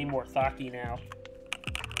 It's way more thocky now.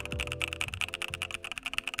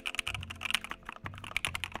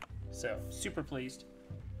 So super pleased.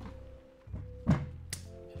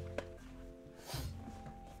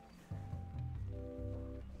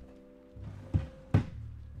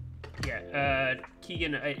 Yeah,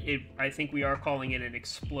 Keegan, I think we are calling it an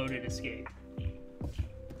exploded escape.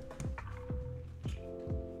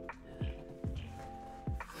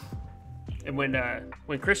 And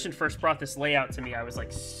when Christian first brought this layout to me, I was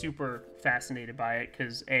like super fascinated by it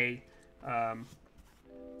because I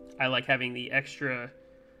like having the extra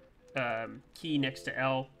key next to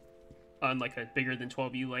L on like a bigger than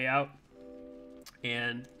 12U layout,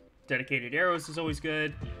 and dedicated arrows is always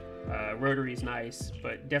good. Rotary is nice,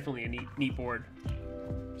 but definitely a neat board.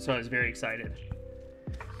 So I was very excited.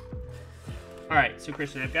 All right, so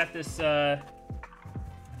Christian, I've got this.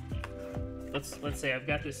 Let's say I've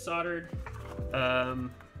got this soldered.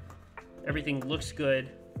 Everything looks good.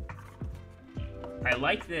 I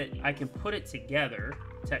like that I can put it together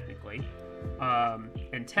technically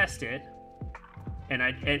and test it.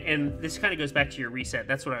 And this kind of goes back to your reset.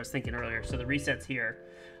 That's what I was thinking earlier. So the reset's here.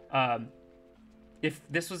 If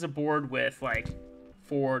this was a board with like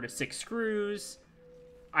 4 to 6 screws,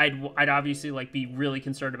 I'd obviously like be really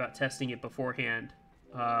concerned about testing it beforehand.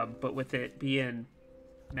 But with it being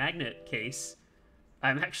magnet case,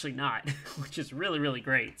 I'm actually not, which is really, really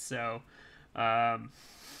great. So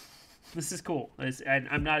this is cool.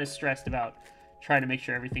 I'm not as stressed about trying to make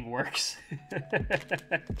sure everything works.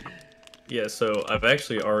 Yeah, so I've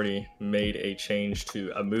actually already made a change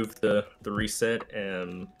to, I moved the reset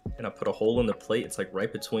and I put a hole in the plate. It's like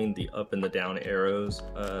right between the up and the down arrows,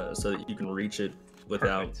 so that you can reach it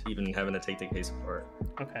without even having to take the case apart.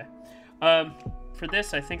 Okay. For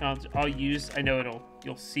this, I think I'll use, I know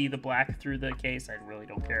you'll see the black through the case. I really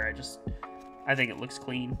don't care. I think it looks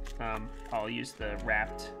clean. I'll use the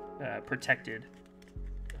wrapped, protected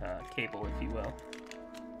cable, if you will.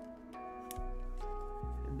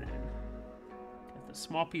 And then got the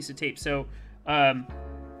small piece of tape. So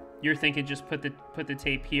you're thinking just put the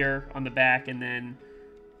tape here on the back and then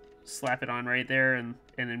slap it on right there, and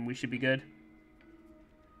then we should be good?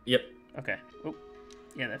 Yep. Okay. Oh,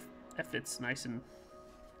 yeah, that fits nice and...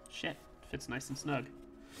 Shit, fits nice and snug.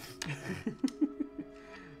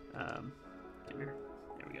 Come here.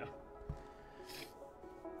 There we go.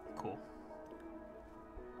 Cool.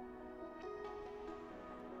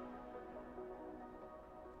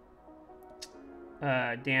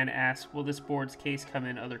 Dan asks, will this board's case come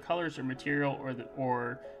in other colors or material,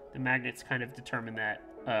 or the magnets kind of determine that?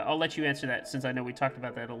 I'll let you answer that, since I know we talked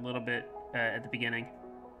about that a little bit at the beginning.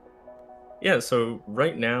 Yeah, so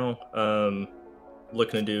right now,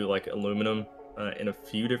 looking to do like aluminum in a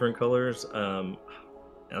few different colors. I'm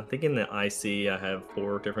thinking the IC, I have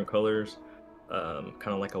 4 different colors, kind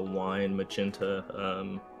of like a wine magenta,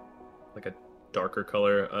 like a darker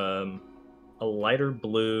color, a lighter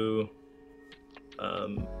blue,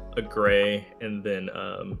 a gray, and then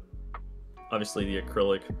obviously the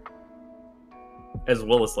acrylic, as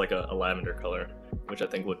well as like a lavender color, which I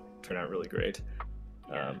think would turn out really great.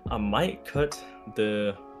 I might cut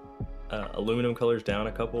the aluminum colors down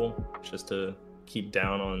a couple, just to keep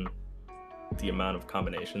down on the amount of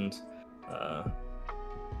combinations.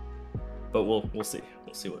 But we'll see.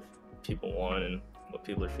 We'll see what people want and what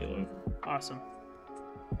people are feeling. Awesome.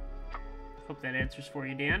 Hope that answers for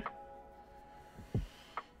you, Dan.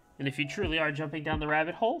 And if you truly are jumping down the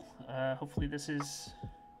rabbit hole, hopefully this is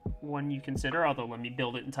one you consider, although let me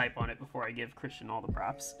build it and type on it before I give Christian all the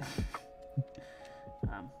props.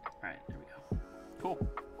 Alright, there we go. Cool.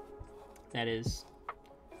 That is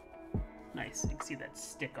nice. You can see that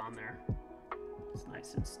stick on there. It's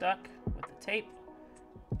nice and stuck with the tape.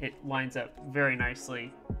 It lines up very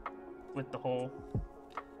nicely with the hole.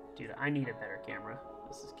 Dude, I need a better camera.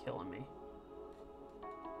 This is killing me.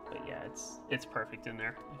 But yeah, it's perfect in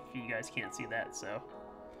there, if you guys can't see that, so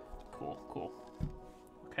Cool.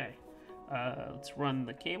 Okay. Let's run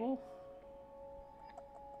the cable.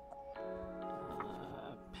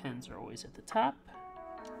 Pens are always at the top.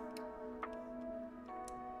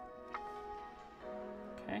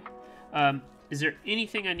 Okay. Is there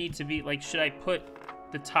anything I need to be, like, should I put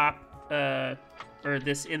the top, or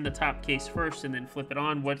this in the top case first and then flip it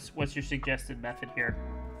on? What's your suggested method here?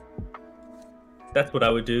 That's what I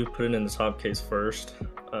would do. Put it in the top case first,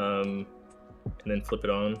 and then flip it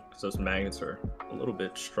on, because those magnets are a little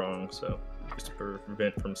bit strong, so just to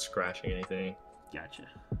prevent from scratching anything. Gotcha.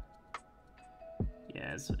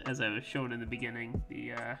 Yeah, as I was showing in the beginning,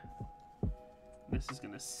 the this is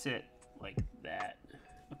gonna sit like that.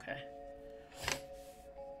 Okay.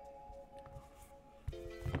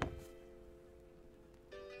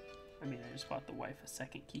 I mean, I just bought the wife a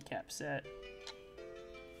second keycap set.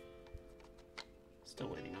 Still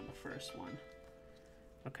waiting on the first one.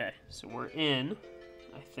 Okay, so we're in.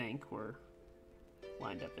 I think we're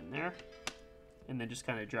lined up in there, and then just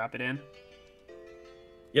kind of drop it in.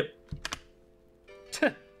 Yep.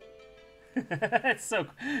 That's so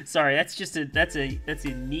sorry. That's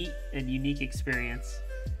a neat and unique experience.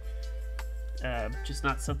 Just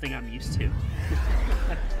not something I'm used to.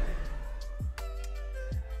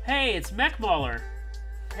 Hey, it's Mech Mauler.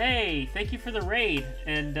 Hey, thank you for the raid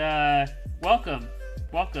and welcome.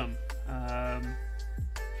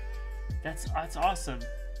 That's awesome.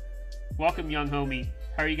 Welcome, young homie.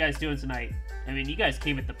 How are you guys doing tonight? I mean, you guys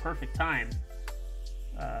came at the perfect time.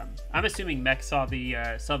 I'm assuming Mech saw the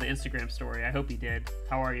Instagram story. I hope he did.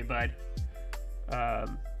 How are you, bud?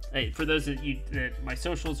 Hey, for those that my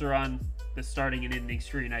socials are on the starting and ending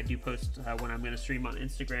screen, I do post when I'm going to stream on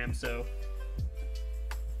Instagram. So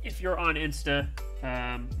if you're on Insta,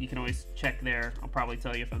 you can always check there. I'll probably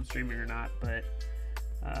tell you if I'm streaming or not. But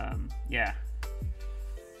yeah,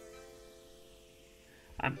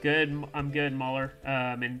 I'm good, Mauler.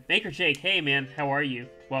 And Baker Jake, hey man, how are you?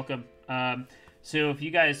 Welcome. So if you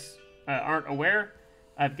guys aren't aware,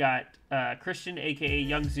 I've got Christian, aka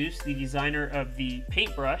Young Zeus, the designer of the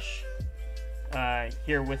paintbrush,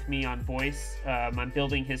 here with me on voice. I'm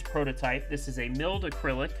building his prototype. This is a milled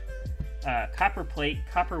acrylic, copper plate,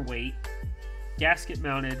 copper weight, gasket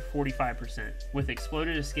mounted 45%, with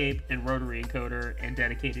exploded escape and rotary encoder and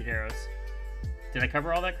dedicated arrows. Did I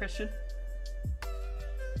cover all that, Christian?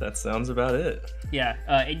 That sounds about it. Yeah,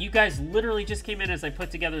 and you guys literally just came in as I put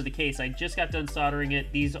together the case. I just got done soldering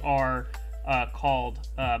it. These are called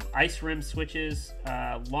ice rim switches,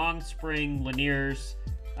 long spring linears,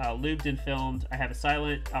 lubed and filmed. I have a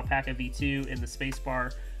silent Alpaca V2 in the space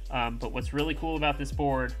bar, but what's really cool about this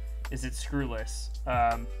board is it's screwless.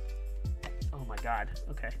 Oh my god,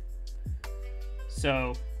 okay.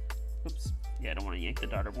 So, oops, yeah, I don't want to yank the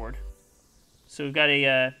daughter board. So we've got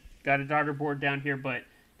a daughter board down here, but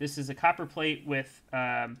this is a copper plate with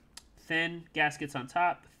thin gaskets on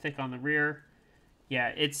top, thick on the rear.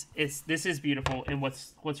 Yeah, this is beautiful. And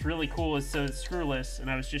what's really cool is, so it's screwless, and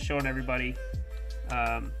I was just showing everybody.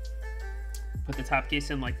 Put the top case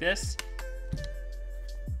in like this.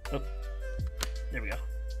 Oh, there we go.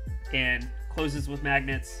 And closes with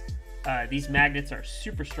magnets. These magnets are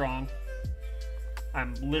super strong.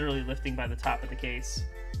 I'm literally lifting by the top of the case.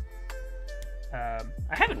 I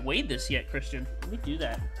haven't weighed this yet, Christian. Let me do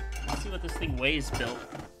that. Let's see what this thing weighs built.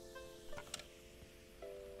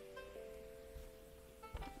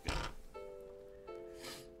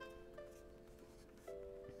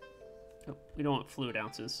 Oh, we don't want fluid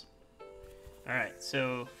ounces. Alright,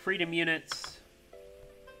 so freedom units.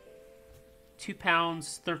 2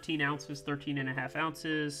 pounds, 13 ounces, 13 and a half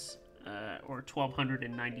ounces, or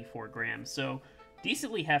 1,294 grams. So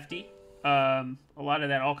decently hefty. A lot of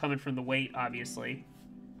that all coming from the weight, obviously.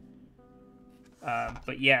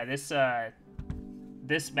 But yeah, this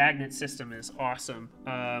magnet system is awesome.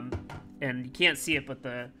 And you can't see it, but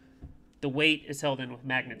the weight is held in with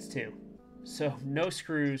magnets too. So no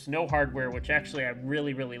screws, no hardware, which actually I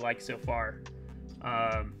really, really like so far.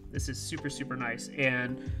 This is super, super nice.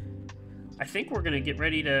 And I think we're going to get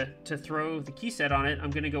ready to throw the key set on it.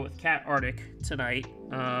 I'm going to go with Cat Arctic tonight.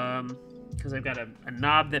 Because I've got a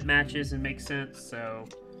knob that matches and makes sense. So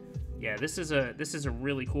yeah, this is a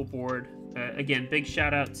really cool board. Again, big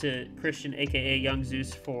shout out to Christian, aka Young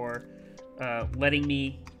Zeus, for letting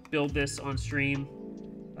me build this on stream.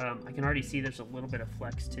 I can already see there's a little bit of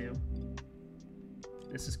flex too.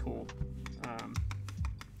 This is cool.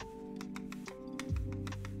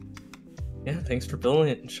 Yeah, thanks for building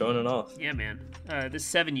it and showing it off. Yeah, man. This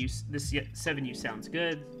 7U sounds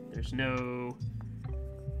good. There's no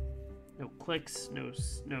clicks, no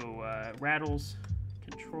rattles.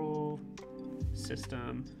 Control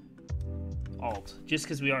system Alt, just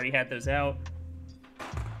because we already had those out.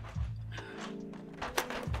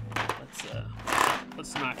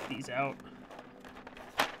 Let's knock these out.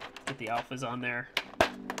 Get the alphas on there.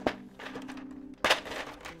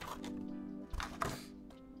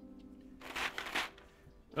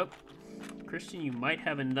 Oh, Christian, you might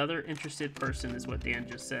have another interested person, is what Dan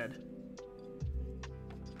just said.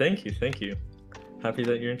 Thank you, thank you. Happy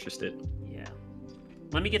that you're interested. Yeah.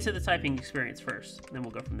 Let me get to the typing experience first, then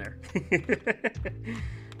we'll go from there.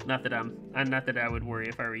 Not that I would worry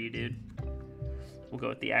if I were you, dude. We'll go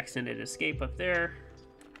with the accented escape up there.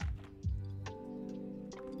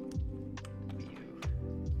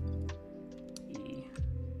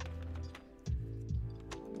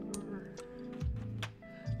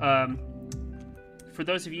 For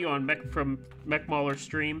those of you on Mech Mauler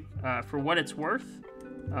stream, for what it's worth,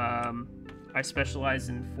 I specialize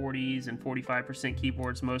in 40s and 45%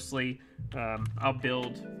 keyboards mostly. I'll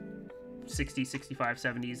build 60, 65,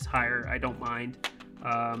 70s higher. I don't mind.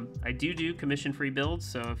 I do commission-free builds,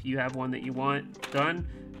 so if you have one that you want done,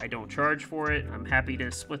 I don't charge for it. I'm happy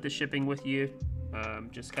to split the shipping with you,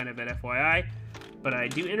 just kind of at FYI. But I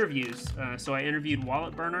do interviews. So I interviewed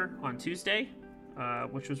Wallet Burner on Tuesday,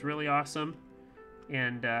 which was really awesome.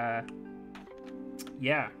 And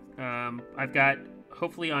yeah, I've got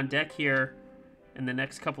hopefully on deck here in the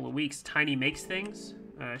next couple of weeks, Tiny Makes Things.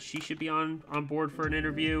 She should be on board for an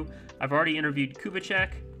interview. I've already interviewed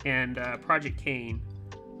Kubicek and Project Kane,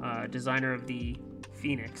 designer of the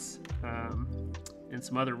Phoenix, and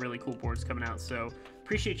some other really cool boards coming out. So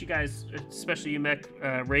appreciate you guys, especially you, Mech,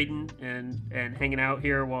 Raiden, and hanging out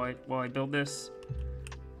here while I build this.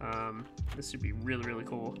 This would be really, really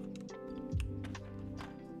cool.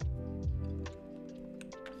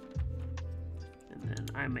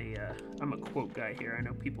 And I'm a quote guy here. I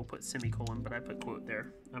know people put semicolon, but I put quote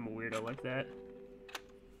there. I'm a weirdo like that.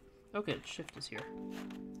 Oh good, Shift is here.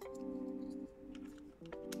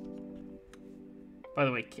 By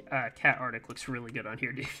the way, Cat Arctic looks really good on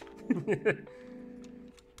here, dude.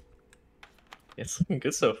 It's looking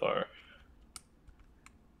good so far.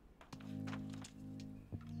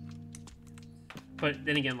 But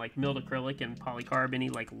then again, like milled acrylic and polycarb, any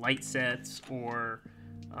like light sets or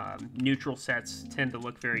neutral sets tend to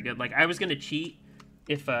look very good. Like I was gonna cheat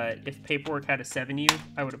if Paperwork had a 7U,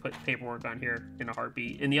 I would have put Paperwork on here in a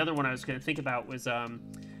heartbeat. And the other one I was gonna think about was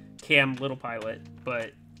Cam Little Pilot,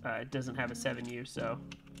 but it doesn't have a 7U, so.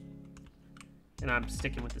 And I'm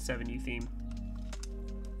sticking with the 7U theme.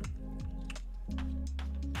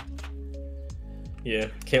 Yeah,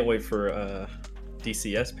 can't wait for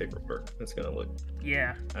DCS Paperwork. That's gonna look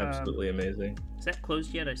absolutely amazing. Is that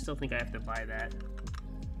closed yet? I still think I have to buy that.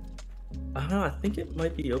 I think it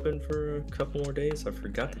might be open for a couple more days. I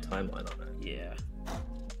forgot the timeline on that. Yeah.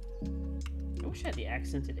 I wish I had the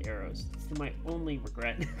accented arrows. It's my only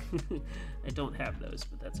regret. I don't have those,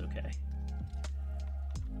 but that's okay.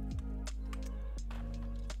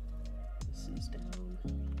 This is down.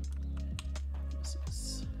 This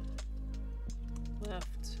is left.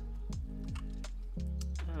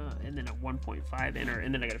 And then a 1.5 enter,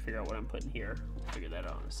 and then I gotta figure out what I'm putting here. We'll figure that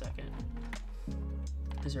out in a second.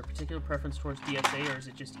 Is there a particular preference towards DSA, or is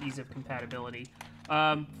it just ease of compatibility?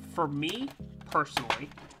 For me, personally,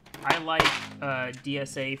 I like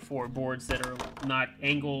DSA for boards that are not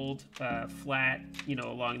angled, flat, you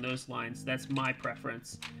know, along those lines. That's my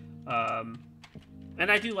preference. And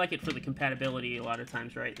I do like it for the compatibility a lot of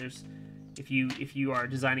times, right? There's, if you are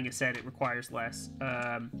designing a set, it requires less.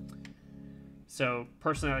 So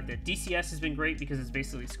personally, I like that. DCS has been great because it's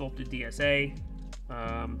basically sculpted DSA.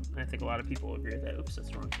 I think a lot of people agree with that. Oops, that's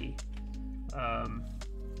the wrong key.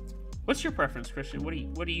 What's your preference, Christian? What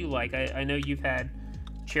do you like? I know you've had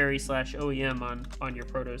Cherry / OEM on your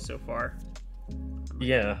protos so far.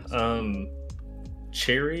 Yeah,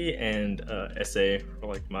 Cherry and SA are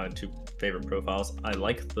like my two favorite profiles. I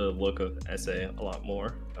like the look of SA a lot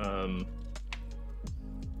more,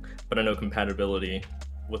 but I know compatibility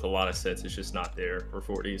with a lot of sets is just not there for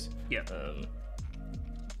 40s. Yeah.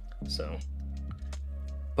 So,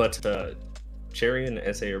 but Cherry and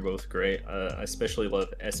SA are both great. I especially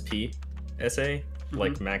love SP SA,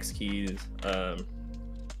 like Max Keys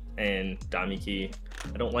and Dami Key.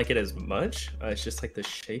 I don't like it as much. It's just like the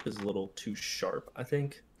shape is a little too sharp, I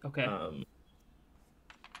think. Okay.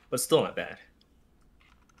 But still not bad.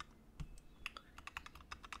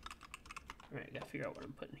 All right, I gotta figure out what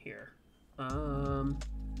I'm putting here.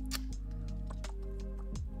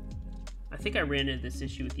 I think I ran into this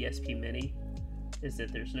issue with the SP Mini, is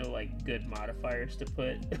that there's no like good modifiers to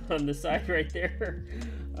put on the side right there.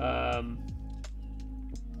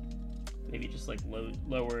 Maybe just like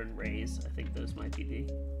lower and raise. I think those might be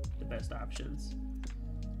the best options.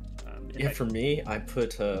 Yeah, for me, I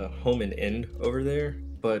put home and end over there,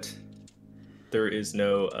 but there is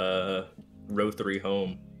no row 3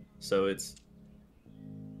 home, so it's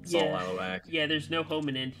all Yeah, out of whack. yeah. There's no home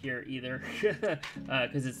and end here either,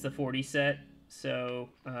 because it's the 40 set. So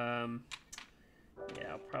yeah,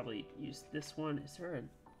 I'll probably use this one. Is there a?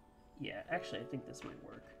 Yeah, actually, I think this might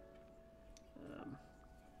work.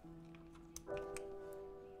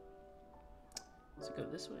 Does it go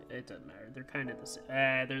this way? It doesn't matter. They're kind of the same.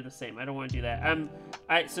 They're the same. I don't want to do that.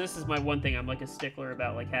 So this is my one thing. I'm like a stickler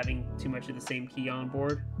about like having too much of the same key on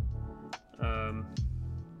board,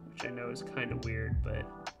 which I know is kind of weird, but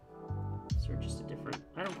sort of just a different.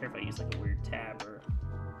 I don't care if I use like a weird tab or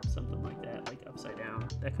something like that, like upside down.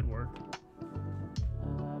 That could work.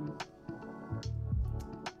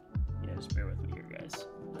 Yeah, just bear with me here, guys.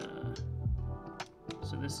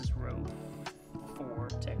 So this is row 4,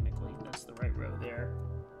 technically. That's the right row there.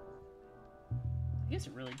 I guess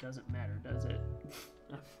it really doesn't matter, does it?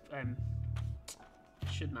 I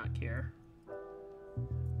should not care.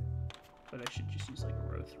 But I should just use like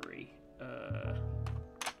a row 3. Do I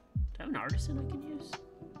have an artisan I can use?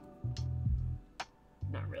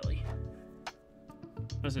 Not really. I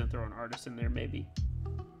was gonna throw an artisan there, maybe.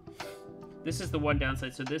 This is the one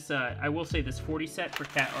downside. So this, I will say this 40 set for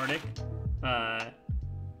Cat Arctic,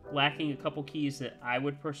 lacking a couple keys that I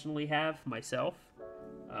would personally have myself.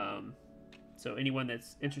 So anyone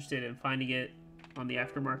that's interested in finding it on the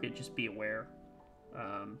aftermarket, just be aware.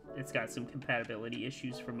 It's got some compatibility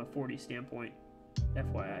issues from a 40 standpoint,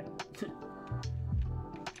 FYI.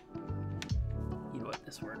 You know what,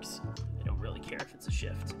 this works. I don't really care if it's a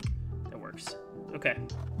shift. That works. Okay.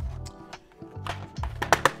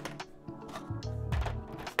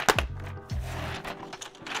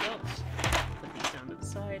 Put these down to the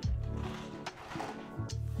side.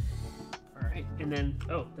 Alright, and then,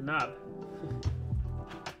 oh, the knob.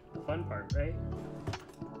 The fun part, right?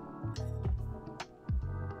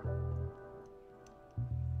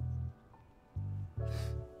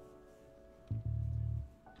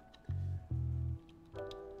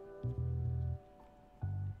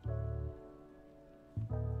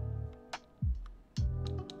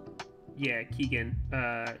 Yeah, Keegan.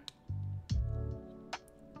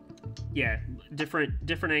 Yeah, different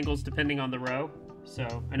angles depending on the row.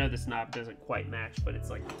 So I know this knob doesn't quite match, but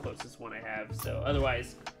it's like the closest one I have. So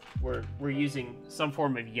otherwise, we're using some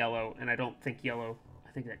form of yellow, and I don't think yellow.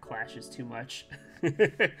 I think that clashes too much.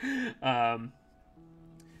 But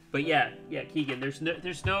yeah, Keegan. There's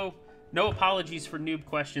no apologies for noob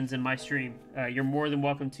questions in my stream. You're more than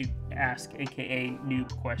welcome to ask, aka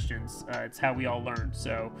noob questions. It's how we all learn.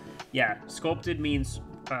 So yeah, sculpted means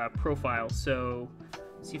profile. So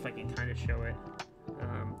let's see if I can kind of show it.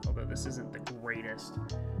 Although this isn't the greatest.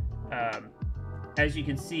 As you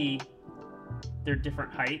can see, they're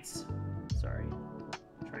different heights. Sorry,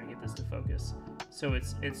 I'm trying to get this to focus. So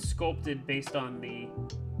it's sculpted based on the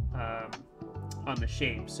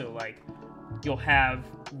shape. So like you'll have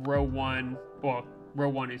row 1. Well, row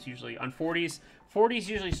 1 is usually on 40s. 40s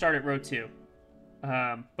usually start at row 2.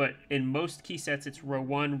 But in most key sets, it's row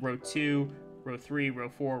 1, row 2, row 3, row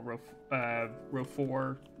 4, row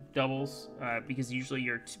 4 doubles, because usually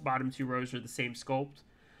your bottom 2 rows are the same sculpt.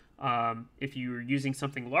 If you're using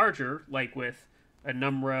something larger, like with a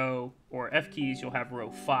num row or F keys, you'll have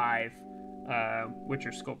row 5, which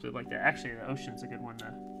are sculpted like that. Actually, the ocean's a good one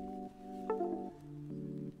to.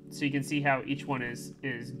 So you can see how each one is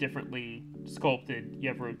differently sculpted. You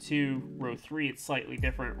have row 2, row 3, it's slightly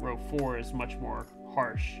different. Row 4 is much more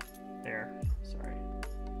harsh there. Sorry.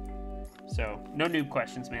 So, no noob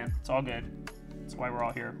questions, man. It's all good. That's why we're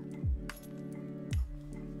all here.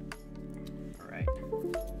 Alright.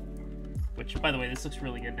 Which, by the way, this looks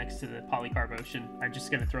really good next to the polycarb ocean. I'm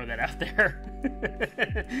just going to throw that out there.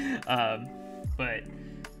 But,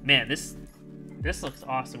 man, this looks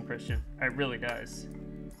awesome, Christian. It really does.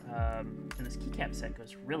 And this keycap set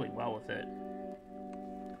goes really well with it.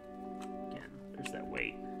 Again, there's that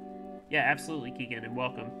weight. Yeah, absolutely, Keegan, and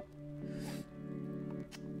welcome.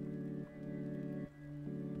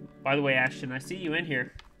 By the way, Ashton, I see you in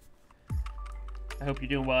here. I hope you're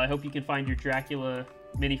doing well. I hope you can find your Dracula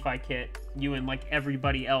Minify kit. You and like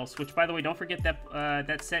everybody else. Which, by the way, don't forget that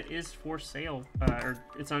that set is for sale. Or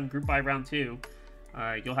it's on Group Buy Round 2.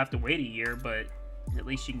 You'll have to wait a year, but at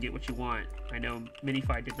least you can get what you want. I know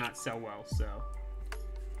Minify did not sell well, so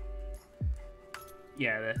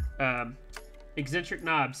yeah. The eccentric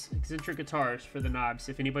knobs, eccentric guitars for the knobs.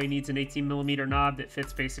 If anybody needs an 18mm knob that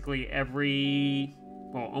fits basically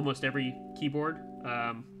almost every keyboard,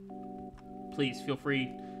 please feel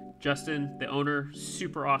free. Justin, the owner,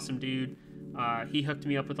 super awesome dude. He hooked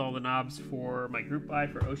me up with all the knobs for my group buy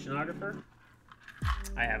for Oceanographer.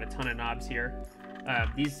 I have a ton of knobs here.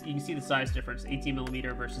 These, you can see the size difference, 18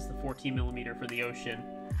 millimeter versus the 14 millimeter for the Ocean.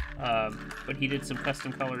 But he did some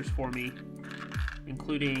custom colors for me,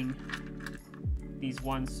 including these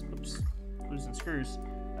ones, oops, losing screws,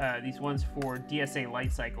 these ones for DSA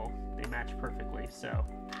Light Cycle. They match perfectly, so.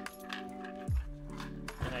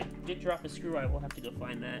 And I did drop a screw. I will have to go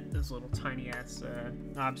find that. Those little tiny ass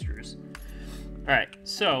knob screws. All right,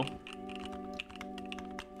 so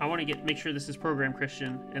I want to make sure this is programmed,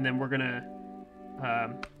 Christian, and then we're gonna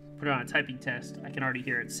put it on a typing test. I can already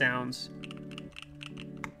hear it sounds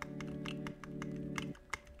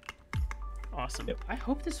awesome. Yep. I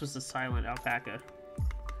hope this was a silent alpaca.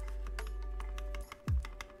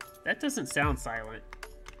 That doesn't sound silent.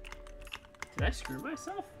 Did I screw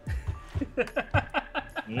myself?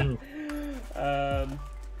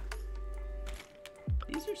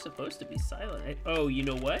 These are supposed to be silent. Oh, you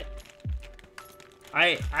know what?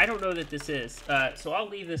 I don't know that this is. So I'll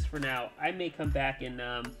leave this for now. I may come back and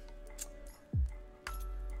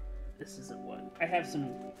this isn't one. I have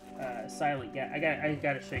some silent I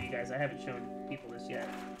gotta show you guys. I haven't shown people this yet.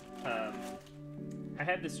 I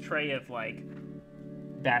have this tray of like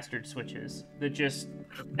bastard switches that just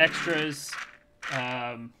extras,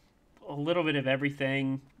 a little bit of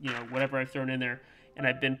everything, you know, whatever I've thrown in there, and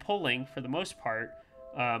I've been pulling for the most part.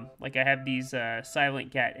 Like I have these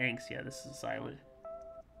silent GAT inks. Yeah, this is silent.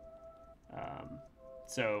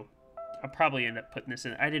 So I'll probably end up putting this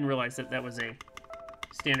in. I didn't realize that that was a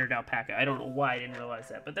standard alpaca. I don't know why I didn't realize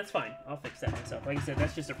that, but that's fine. I'll fix that myself. Like I said,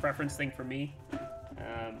 that's just a preference thing for me.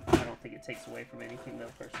 I don't think it takes away from anything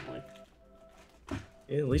though, personally.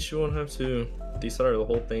 Yeah, at least you won't have to desolder the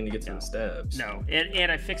whole thing to get to the stabs. No,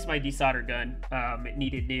 and I fixed my desolder gun. It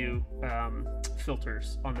needed new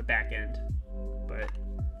filters on the back end, but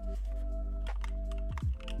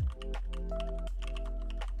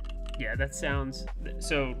yeah, that sounds.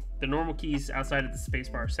 So the normal keys outside of the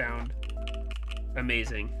spacebar sound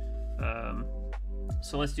amazing.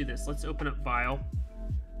 So let's do this. Let's open up Vial.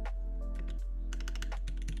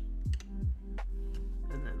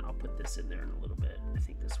 And then I'll put this in there in a little bit. I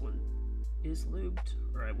think this one is lubed,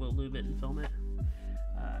 or I will lube it and film it.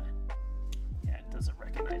 Yeah, it doesn't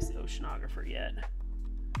recognize the Oceanographer yet.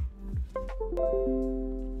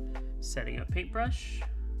 Setting up Paintbrush.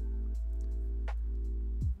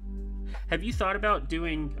 Have you thought about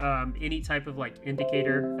doing any type of like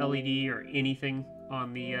indicator LED or anything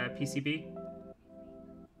on the PCB?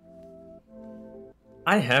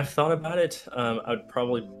 I have thought about it. I'd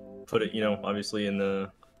probably put it, you know, obviously in the,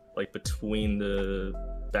 like between the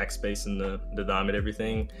backspace and the dime and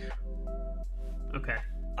everything. Okay.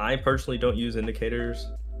 I personally don't use indicators.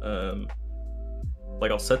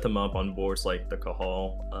 Like I'll set them up on boards like the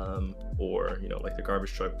Cahal, or, you know, like the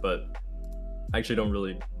garbage truck, but I actually don't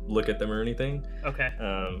really look at them or anything. Okay.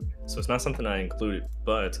 So it's not something I included,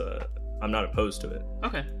 but I'm not opposed to it.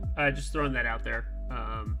 Okay. Just throwing that out there.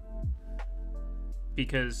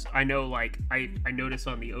 Because I know, like, I notice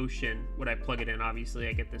on the Ocean, when I plug it in, obviously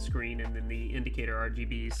I get the screen and then the indicator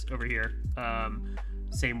RGBs over here.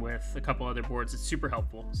 Same with a couple other boards. It's super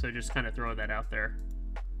helpful. So just kind of throwing that out there.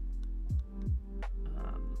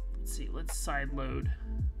 Let's see. Let's side load.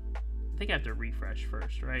 I think I have to refresh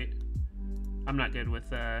first, right? I'm not good with,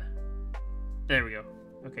 there we go.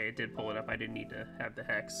 Okay, it did pull it up. I didn't need to have the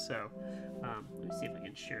hex, so let me see if I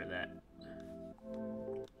can share that.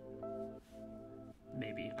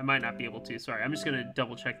 Maybe. I might not be able to. Sorry, I'm just going to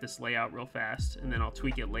double check this layout real fast, and then I'll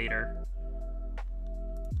tweak it later.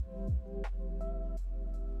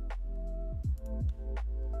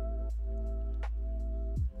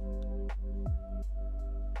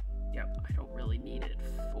 Yep, I don't really need it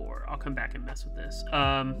for... I'll come back and mess with this.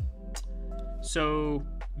 So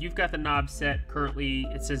you've got the knob set currently.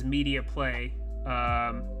 It says media play.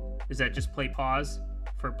 Is that just play pause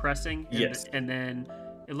for pressing? Yes. And then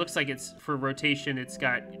it looks like it's for rotation. It's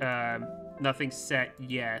got nothing set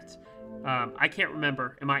yet. I can't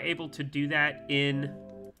remember. Am I able to do that in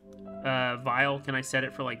Vial? Can I set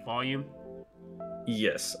it for like volume?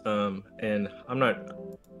 Yes. And I'm not.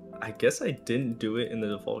 I guess I didn't do it in the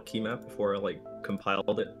default key map before I like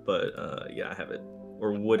compiled it, but yeah, I have it.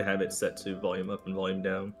 Or would have it set to volume up and volume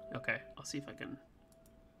down. Okay, I'll see if I can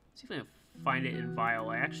find it in Vial.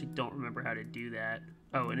 I actually don't remember how to do that.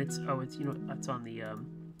 Oh, and it's you know, it's on the there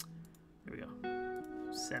we go.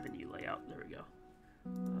 7U layout. There we go.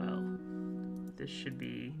 Well, this should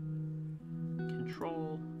be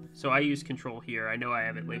control. So I use control here. I know I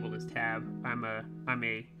have it labeled as tab. I'm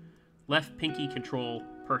a left pinky control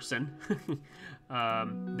person.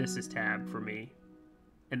 This is tab for me.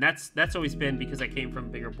 and that's always been because I came from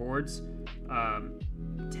bigger boards.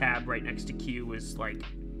 Tab right next to Q was like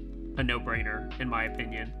a no-brainer in my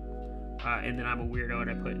opinion. And then I'm a weirdo and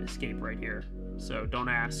I put escape right here. So don't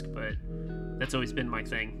ask, but that's always been my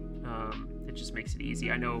thing. It just makes it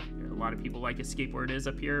easy. I know a lot of people like escape where it is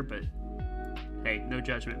up here, but hey, no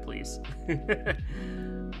judgment, please.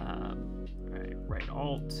 Right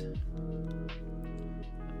alt.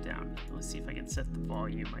 Up, down. Let's see if I can set the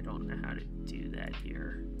volume. I don't know how to do that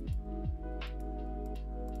here.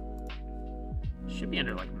 Should be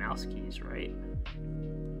under like mouse keys, right?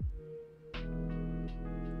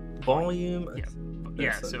 Volume?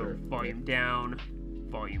 Yeah, so volume down,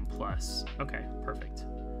 volume plus. Okay, perfect.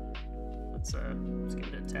 Let's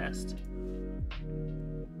give it a test.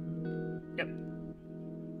 Yep.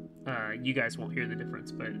 You guys won't hear the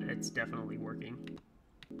difference, but it's definitely working.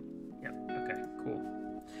 Yep, okay, cool.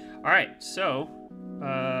 All right, so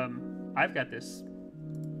I've got this,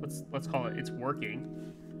 let's call it, it's working.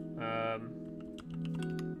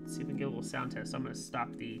 Let's see if we can get a little sound test. I'm gonna stop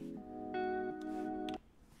the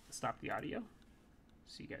audio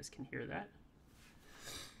so you guys can hear that.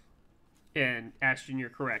 And Ashton, you're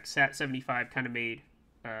correct. SAT75 kind of made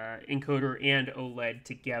encoder and OLED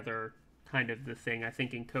together kind of the thing. I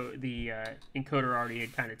think the encoder already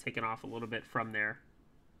had kind of taken off a little bit from there.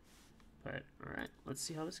 But all right, let's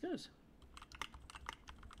see how this goes.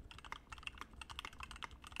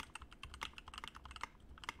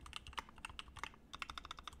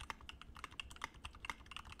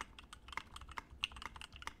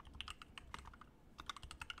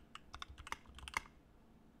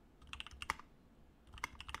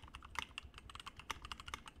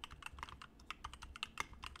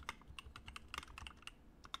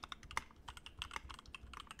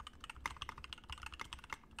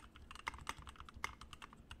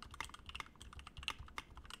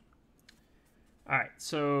 All right,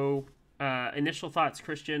 so initial thoughts,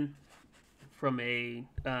 Christian, from a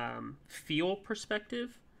feel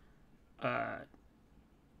perspective,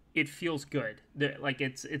 it feels good. Like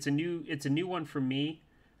it's a new one for me.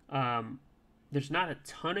 There's not a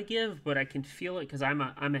ton of give, but I can feel it because I'm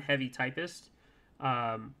a heavy typist.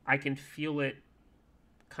 I can feel it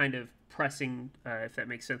kind of pressing, if that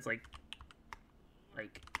makes sense. Like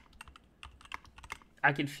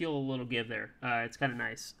I can feel a little give there. It's kind of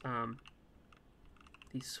nice.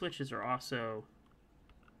 These switches are also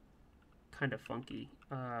kind of funky.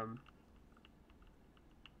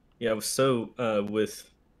 Yeah, so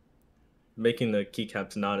with making the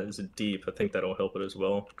keycaps not as deep, I think that'll help it as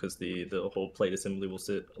well, because the whole plate assembly will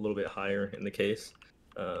sit a little bit higher in the case,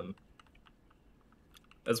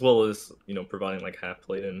 as well as, you know, providing like half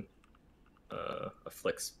plate and a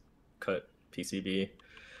flex cut PCB.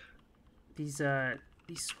 These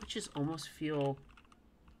switches almost feel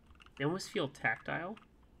tactile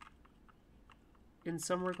in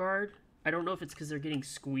some regard. I don't know if it's because they're getting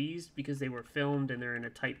squeezed because they were filmed and they're in a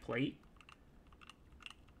tight plate.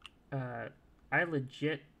 I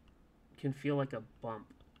legit can feel like a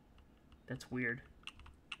bump. That's weird.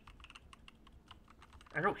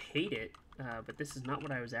 I don't hate it, but this is not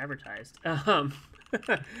what I was advertised. Not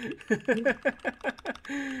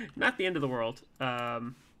the end of the world.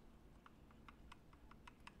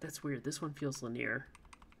 That's weird. This one feels linear.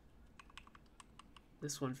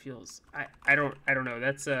 This one feels, I don't know.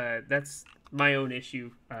 That's my own issue.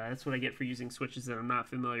 That's what I get for using switches that I'm not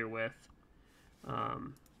familiar with.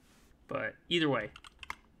 But either way,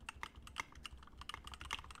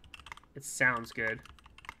 it sounds good.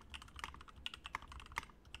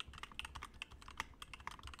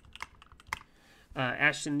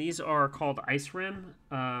 Ashton, these are called Ice Rim.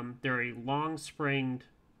 They're a long springed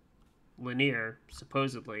linear,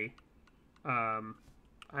 supposedly.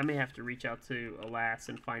 I may have to reach out to Alas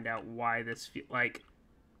and find out why this like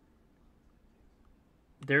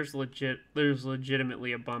there's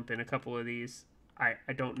legitimately a bump in a couple of these. I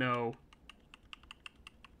don't know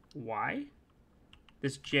why.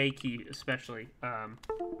 This J key especially.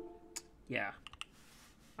 Yeah.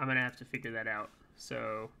 I'm gonna have to figure that out.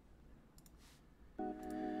 So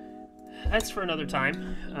that's for another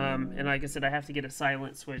time. And like I said, I have to get a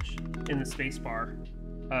silent switch in the spacebar.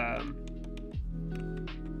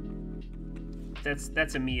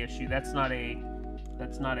 That's a me issue. That's not a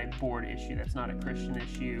board issue. That's not a Christian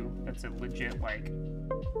issue. That's a legit like,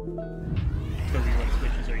 Toby, what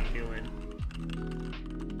switches are you doing?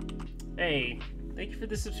 Hey, thank you for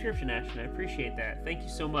the subscription, Ashton. I appreciate that. Thank you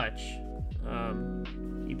so much.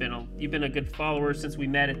 You've been a good follower since we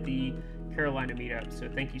met at the Carolina meetup. So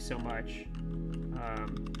thank you so much.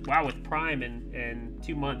 Wow, with Prime and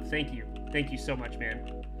 2 months. Thank you so much,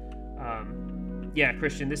 man. Yeah,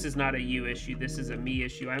 Christian, this is not a you issue. This is a me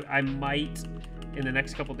issue. I might, in the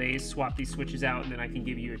next couple days, swap these switches out, and then I can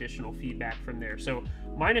give you additional feedback from there. So,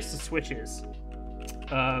 minus the switches,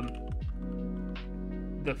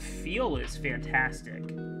 the feel is fantastic.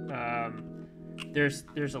 There's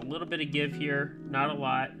a little bit of give here, not a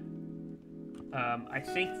lot. I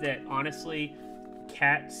think that, honestly,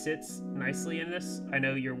 Cat sits nicely in this. I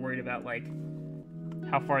know you're worried about, like,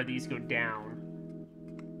 how far these go down.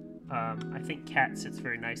 I think Cat sits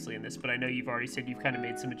very nicely in this, but I know you've already said you've kind of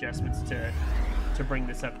made some adjustments to bring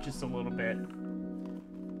this up just a little bit.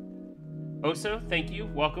 Oso, thank you.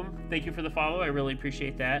 Welcome. Thank you for the follow. I really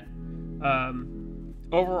appreciate that.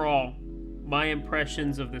 Overall, my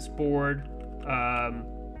impressions of this board,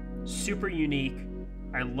 super unique.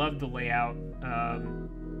 I love the layout.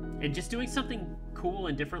 And just doing something cool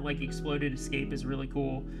and different like Exploded Escape is really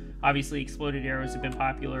cool. Obviously, exploded arrows have been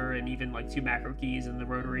popular, and even like 2 macro keys and the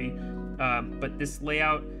rotary. But this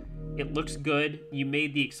layout, it looks good. You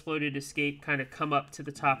made the Exploded Escape kind of come up to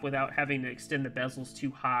the top without having to extend the bezels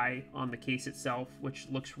too high on the case itself, which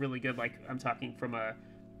looks really good. Like, I'm talking from a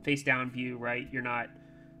face down view, right? You're not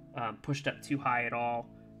pushed up too high at all.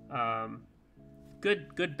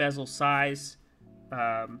 Good bezel size.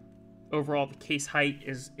 Overall, the case height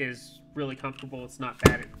is really comfortable. It's not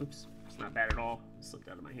bad. Oops, it's not bad at all. It slipped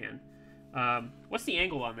out of my hand. What's the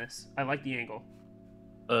angle on this? I like the angle.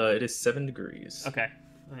 It is 7 degrees. Okay.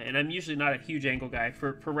 And I'm usually not a huge angle guy.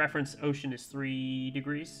 For reference, Ocean is 3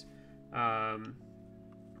 degrees.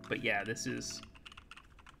 But yeah, this is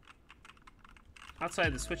outside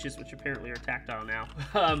of the switches, which apparently are tactile now.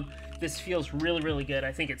 This feels really, really good.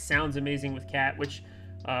 I think it sounds amazing with Cat, which,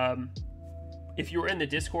 if you were in the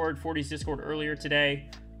Discord, 40's Discord earlier today,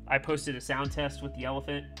 I posted a sound test with the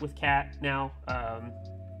Elephant with Cat now.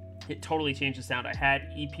 It totally changed the sound. I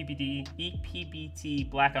had EPBT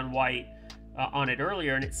black on white on it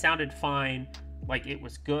earlier, and it sounded fine. Like, it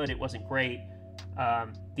was good. It wasn't great.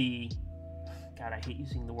 God, I hate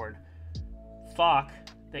using the word FOC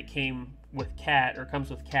that came with Cat, or comes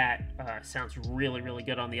with Cat, sounds really, really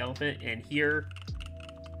good on the Elephant. And here,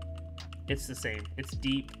 it's the same. It's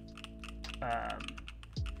deep.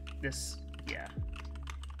 Yeah.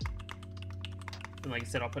 And like I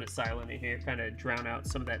said, I'll put it silent in here, kind of drown out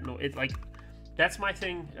some of that noise. That's my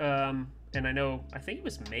thing. And I think it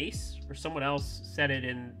was Mace or someone else said it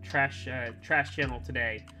in Trash Channel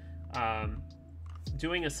today.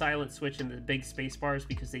 Doing a silent switch in the big space bars,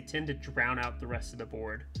 because they tend to drown out the rest of the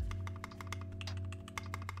board.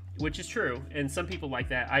 Which is true, and some people like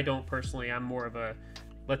that. I don't personally. I'm more of a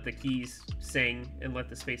let the keys sing and let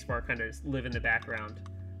the spacebar kind of live in the background.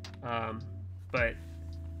 But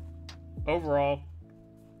overall,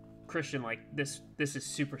 Christian, like, this is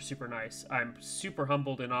super, super nice. I'm super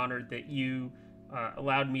humbled and honored that you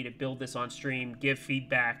allowed me to build this on stream, give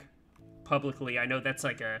feedback publicly. I know that's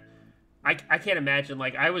like I can't imagine.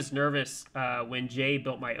 Like, I was nervous when Jay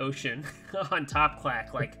built my Ocean on Top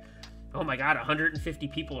Clack. Like, oh my God, 150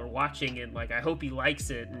 people are watching, and like, I hope he likes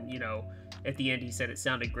it. And, you know, at the end he said it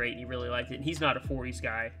sounded great and he really liked it. And he's not a 40s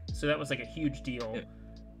guy, so that was like a huge deal.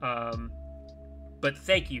 But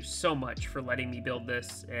thank you so much for letting me build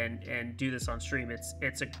this and do this on stream.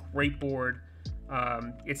 It's a great board.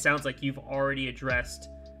 It sounds like you've already addressed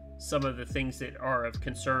some of the things that are of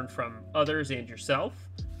concern from others and yourself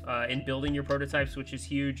in building your prototypes, which is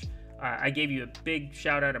huge. I gave you a big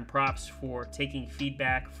shout out and props for taking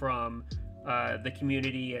feedback from the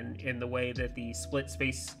community and the way that the split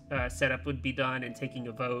space setup would be done, and taking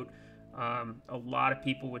a vote. A lot of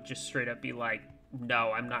people would just straight up be like,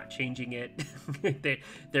 no, I'm not changing it.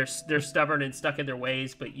 They're stubborn and stuck in their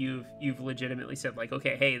ways, but you've legitimately said, like,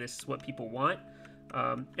 okay, hey, this is what people want.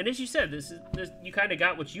 And as you said, this you kind of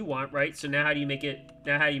got what you want, right? So now how do you make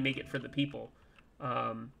it for the people?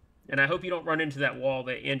 And I hope you don't run into that wall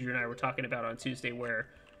that Andrew and I were talking about on Tuesday, where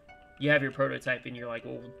you have your prototype and you're like,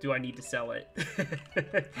 well, do I need to sell it?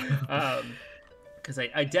 Because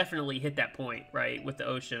I definitely hit that point, right, with the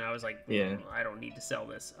Ocean. I was like, yeah, I don't need to sell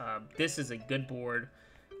this. This is a good board.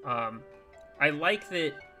 I like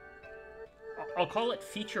that. I'll call it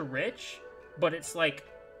feature rich, but it's like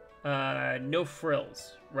no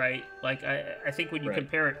frills, right? Like, I think when you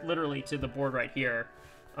compare it literally to the board right here,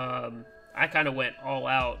 I kind of went all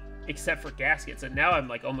out, except for gaskets. And now I'm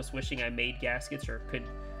like almost wishing I made gaskets, or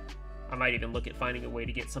I might even look at finding a way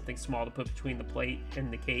to get something small to put between the plate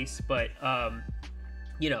and the case. But,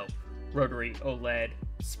 you know, rotary, OLED,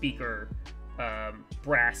 speaker,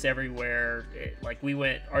 brass everywhere. Like, we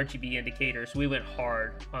went RGB indicators. We went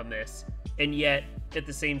hard on this. And yet, at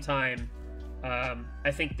the same time,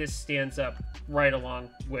 I think this stands up right along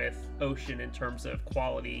with Ocean in terms of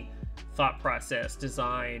quality thought process,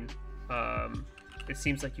 design. It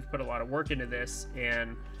seems like you've put a lot of work into this,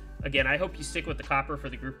 and again, I hope you stick with the copper for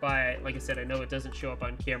the group buy. Like I said, I know it doesn't show up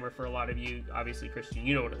on camera for a lot of you. Obviously, Christian,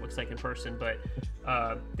 you know what it looks like in person, but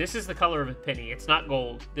this is the color of a penny. It's not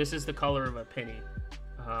gold. This is the color of a penny,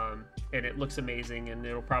 and it looks amazing, and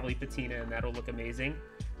it'll probably patina, and that'll look amazing.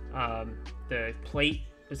 The plate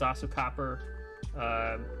is also copper.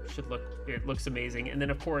 It looks amazing. And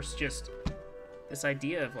then, of course, just this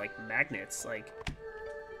idea of, like, magnets. Like,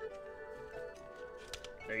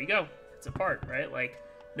 there you go. It's a part, right? Like,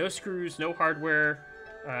 no screws, no hardware,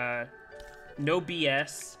 no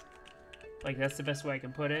BS. Like, that's the best way I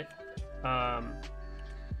can put it.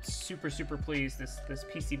 Super, super pleased. This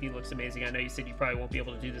PCB looks amazing. I know you said you probably won't be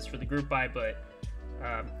able to do this for the group buy, but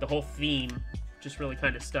the whole theme just really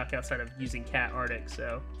kind of stuck outside of using Cat Arctic.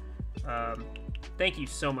 So thank you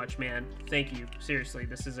so much, man. Thank you. Seriously,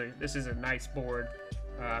 this is a nice board.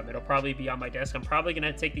 It'll probably be on my desk. I'm probably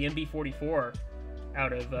gonna take the MB44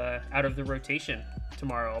 out of the rotation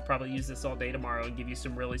tomorrow. I'll probably use this all day tomorrow and give you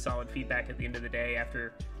some really solid feedback at the end of the day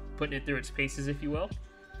after putting it through its paces, if you will.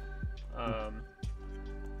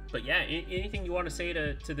 But yeah, anything you want to say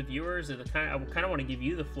to the viewers? Or I kind of want to give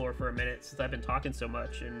you the floor for a minute, since I've been talking so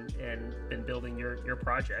much and been building your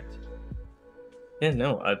project. Yeah,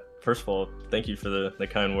 no, first of all, thank you for the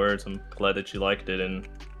kind words. I'm glad that you liked it, and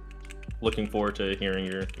looking forward to hearing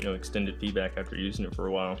your extended feedback after using it for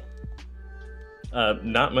a while.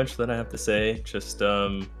 Not much that I have to say, just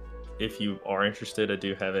if you are interested, I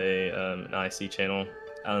do have an IC channel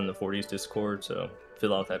out in the 40s Discord, so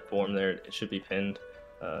fill out that form there. It should be pinned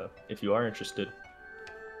if you are interested.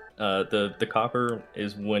 The copper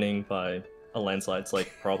is winning by a landslide. It's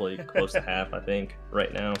like probably close to half, I think,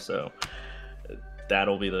 right now, so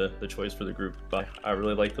that'll be the choice for the group. But I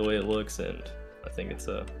really like the way it looks, and I think it's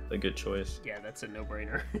a good choice. Yeah, that's a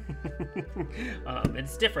no-brainer.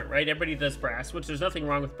 It's different, right? Everybody does brass, which there's nothing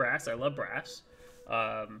wrong with brass. I love brass.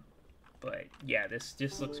 But yeah, this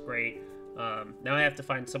just looks great. Now I have to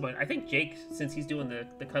find someone. I think Jake, since he's doing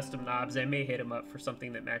the custom knobs, I may hit him up for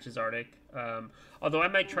something that matches Arctic. Although I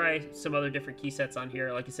might try some other different key sets on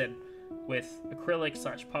here. Like I said, with acrylic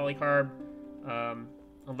 / polycarb,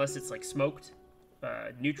 unless it's like smoked,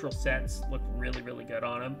 neutral sets look really, really good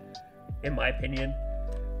on them, in my opinion.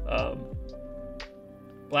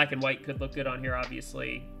 Black and white could look good on here,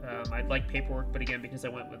 obviously. I'd like paperwork, but again, because I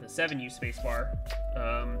went with a 7U spacebar,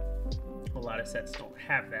 a lot of sets don't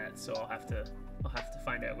have that, so I'll have to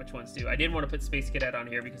find out which ones do. I didn't want to put Space Cadet on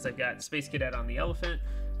here because I've got Space Cadet on the Elephant.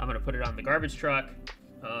 I'm going to put it on the garbage truck.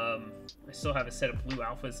 I still have a set of blue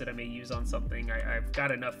alphas that I may use on something. I've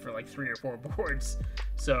got enough for like 3 or 4 boards,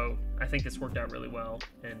 so I think this worked out really well.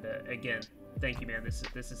 And again, thank you, man.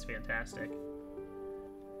 This is fantastic.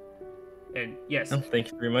 And yes, thank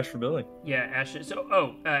you very much for building. Yeah, Ashton.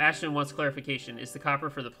 So, Ashton wants clarification. Is the copper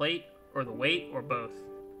for the plate or the weight or both?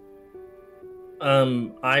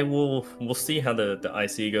 We'll see how the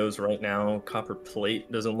IC goes right now. Copper plate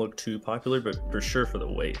doesn't look too popular, but for sure for the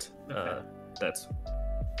weight, Okay.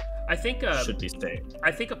 I think should be staying.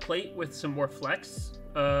 I think a plate with some more flex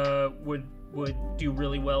would do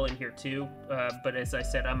really well in here too. But as I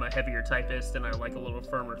said, I'm a heavier typist and I like a little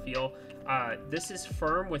firmer feel. This is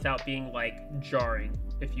firm without being like jarring,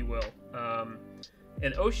 if you will.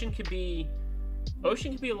 And ocean could be a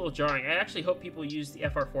little jarring. I actually hope people use the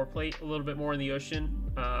FR4 plate a little bit more in the ocean,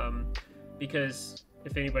 because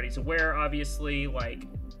if anybody's aware, obviously, like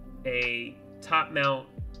a top mount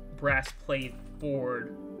brass plate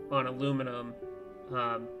board on aluminum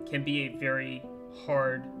can be a very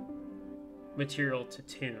hard material to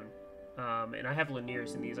tune. And I have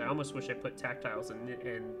linears in these. I almost wish I put tactiles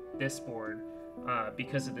in this board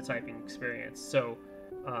because of the typing experience. So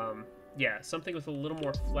yeah, something with a little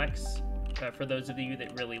more flex for those of you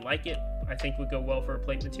that really like it, I think would go well for a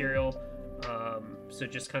plate material. So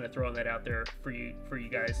just kind of throwing that out there for you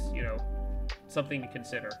guys, something to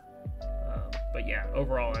consider. But yeah,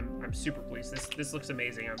 overall, I'm super pleased. This looks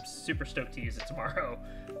amazing. I'm super stoked to use it tomorrow.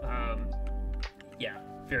 Yeah,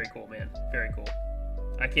 very cool, man. Very cool.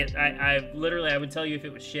 I would tell you if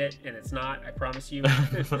it was shit, and it's not. I promise you.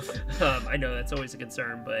 I know that's always a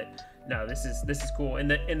concern, but no, this is cool. And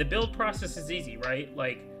the build process is easy, right?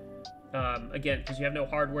 Like, again, because you have no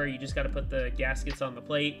hardware, you just got to put the gaskets on the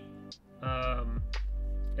plate, and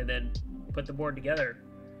then put the board together.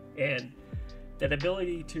 And that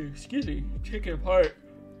ability to, take it apart,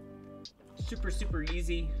 super, super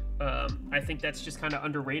easy. I think that's just kind of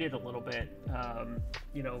underrated a little bit.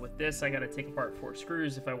 With this, I got to take apart 4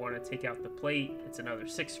 screws. If I want to take out the plate, it's another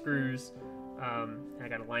 6 screws. I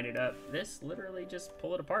got to line it up. This, literally just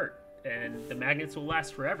pull it apart. and the magnets will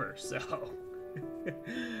last forever. So,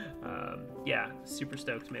 yeah, super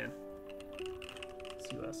stoked, man. Let's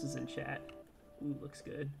see who else is in chat. Ooh, looks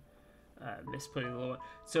good. Missed putting a little.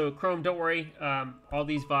 So Chrome, don't worry. All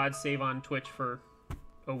these VODs save on Twitch for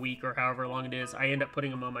a week or however long it is. I end up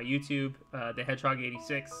putting them on my YouTube, the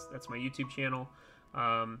Hedgehog86. That's my YouTube channel.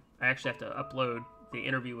 I actually have to upload the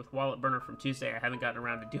interview with Wallet Burner from Tuesday. I haven't gotten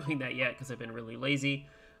around to doing that yet because I've been really lazy.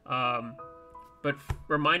 But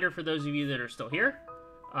reminder for those of you that are still here,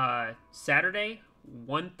 Saturday,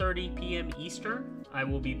 1:30 p.m. Eastern, I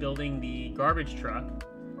will be building the garbage truck.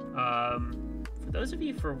 For those of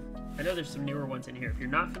you, I know there's some newer ones in here. If you're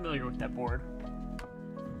not familiar with that board,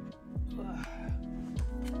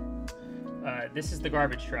 this is the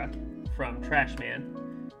garbage truck from Trashman.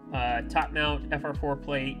 Top mount FR4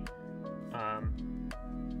 plate,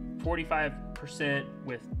 45%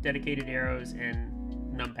 with dedicated arrows and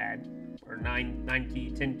numpad, or 9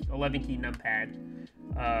 key, 10, 11 key numpad,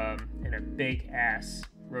 and a big ass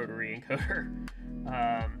rotary encoder.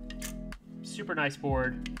 Super nice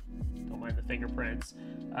board. Don't mind the fingerprints.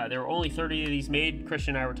 There were only 30 of these made.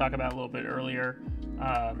 Christian and I were talking about a little bit earlier.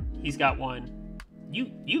 He's got one.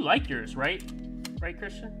 You like yours, right? Right,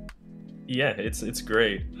 Christian? Yeah, it's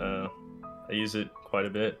great. I use it quite a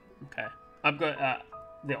bit. Okay. I'm going.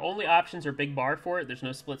 The only options are big bar for it. There's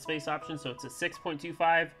no split space option, so it's a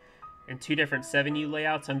 6.25 and 2 different 7U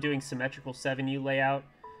layouts. I'm doing symmetrical 7U layout,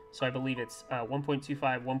 so I believe it's 1.25,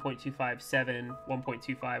 1.25, 7,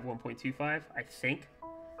 1.25, 1.25. I think.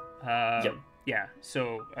 Yep. Yeah.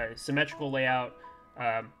 So symmetrical layout.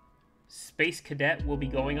 Space Cadet will be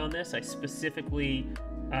going on this. I specifically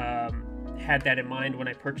had that in mind when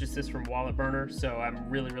I purchased this from Wallet Burner, so I'm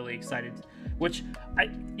really, really excited. Which I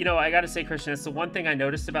gotta say, Christian, it's the one thing I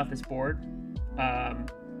noticed about this board,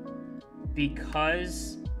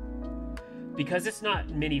 because it's not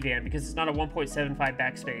minivan, because it's not a 1.75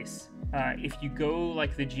 backspace. If you go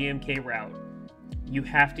like the GMK route, you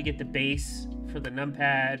have to get the base for the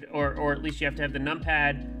numpad, or at least you have to have the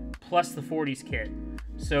numpad plus the 40s kit.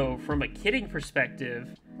 So from a kitting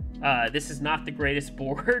perspective, this is not the greatest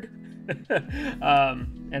board.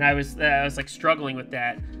 And I was like struggling with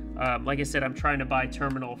that. Like I said, I'm trying to buy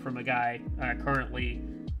terminal from a guy currently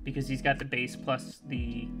because he's got the base plus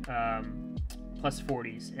the plus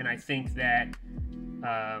 40s, and I think that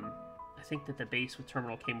the base with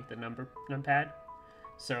terminal came with the numpad.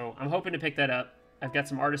 So I'm hoping to pick that up. I've got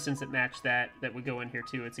some artisans that match that would go in here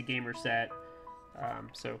too. It's a gamer set.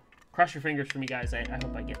 So cross your fingers for me, guys. I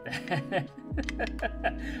hope I get that.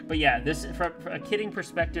 But yeah, this from a kitting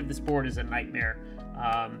perspective, this board is a nightmare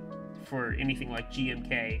for anything like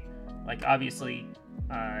GMK. Like obviously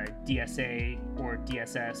DSA or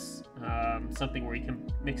DSS, something where you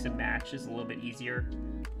can mix and match is a little bit easier.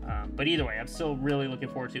 But either way, I'm still really looking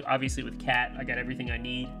forward to. Obviously with Cat, I got everything I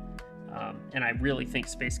need, and I really think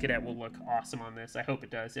Space Cadet will look awesome on this. I hope it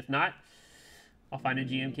does. If not, I'll find a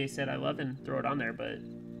GMK set I love and throw it on there. But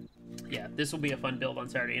yeah, this will be a fun build on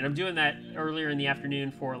Saturday. And I'm doing that earlier in the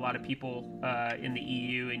afternoon for a lot of people in the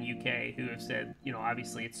EU and UK who have said,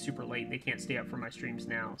 obviously it's super late. They can't stay up for my streams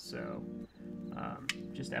now. So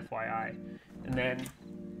just FYI. And then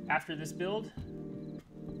after this build,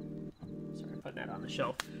 sorry, putting that on the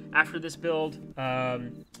shelf. After this build,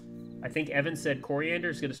 I think Evan said Coriander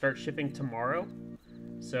is going to start shipping tomorrow.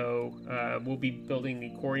 So we'll be building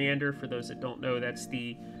the Coriander. For those that don't know, that's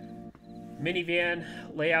the minivan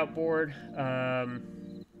layout board.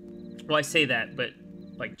 Well, I say that, but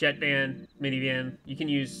like jet van, minivan, you can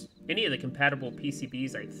use any of the compatible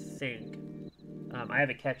PCBs, I think. I have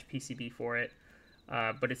a catch PCB for it,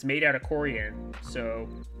 but it's made out of Corian, so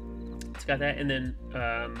it's got that. And then,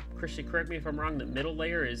 Christian, correct me if I'm wrong, the middle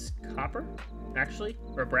layer is copper, actually,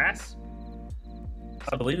 or brass.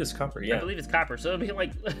 I believe it's copper, yeah. I believe it's copper. So it'll be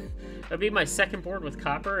like, it'll be my second board with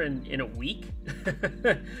copper in a week,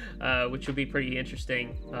 which will be pretty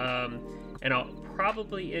interesting. And I'll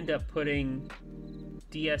probably end up putting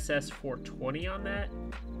DSS 420 on that.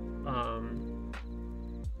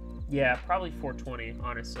 Yeah, probably 420,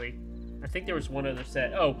 honestly. I think there was one other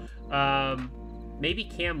set. Oh, maybe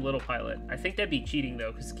Cam Little Pilot. I think that'd be cheating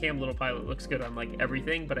though, because Cam Little Pilot looks good on like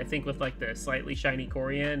everything, but I think with like the slightly shiny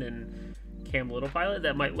Corian and Cam Little Pilot,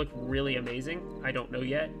 that might look really amazing. I don't know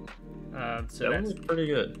yet. So that one's pretty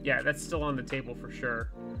good. Yeah, that's still on the table for sure.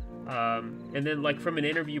 And then like from an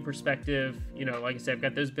interview perspective, like I said, I've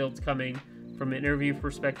got those builds coming. From an interview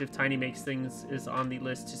perspective, Tiny Makes Things is on the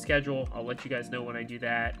list to schedule. I'll let you guys know when I do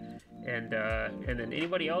that. And then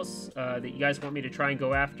anybody else that you guys want me to try and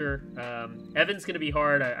go after. Evan's going to be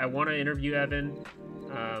hard. I want to interview Evan.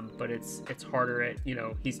 but it's harder at, you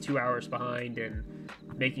know, he's 2 hours behind and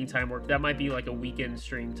making time work. That might be like a weekend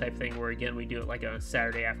stream type thing where, again, we do it like a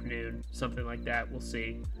Saturday afternoon, something like that. We'll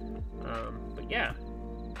see. But yeah,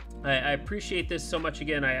 I appreciate this so much.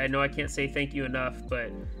 Again, I know I can't say thank you enough,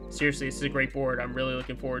 but seriously, this is a great board. I'm really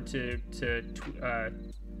looking forward to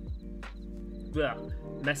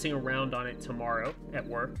messing around on it tomorrow at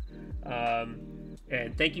work.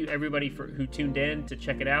 And thank you everybody who tuned in to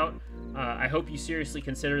check it out. I hope you seriously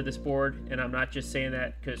consider this board, and I'm not just saying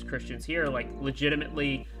that because Christian's here. Like,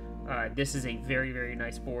 legitimately, this is a very, very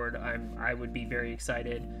nice board. I would be very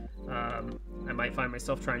excited. I might find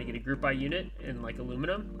myself trying to get a group buy unit in like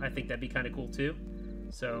aluminum. I think that'd be kind of cool too.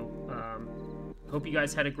 So hope you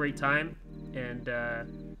guys had a great time, and I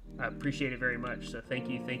appreciate it very much. So thank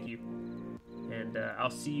you. And I'll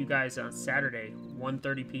see you guys on Saturday,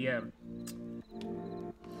 1:30 p.m.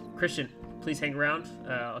 Christian, please hang around.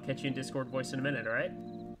 I'll catch you in Discord voice in a minute, all right?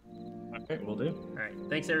 Okay, will do. All right.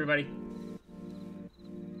 Thanks, everybody.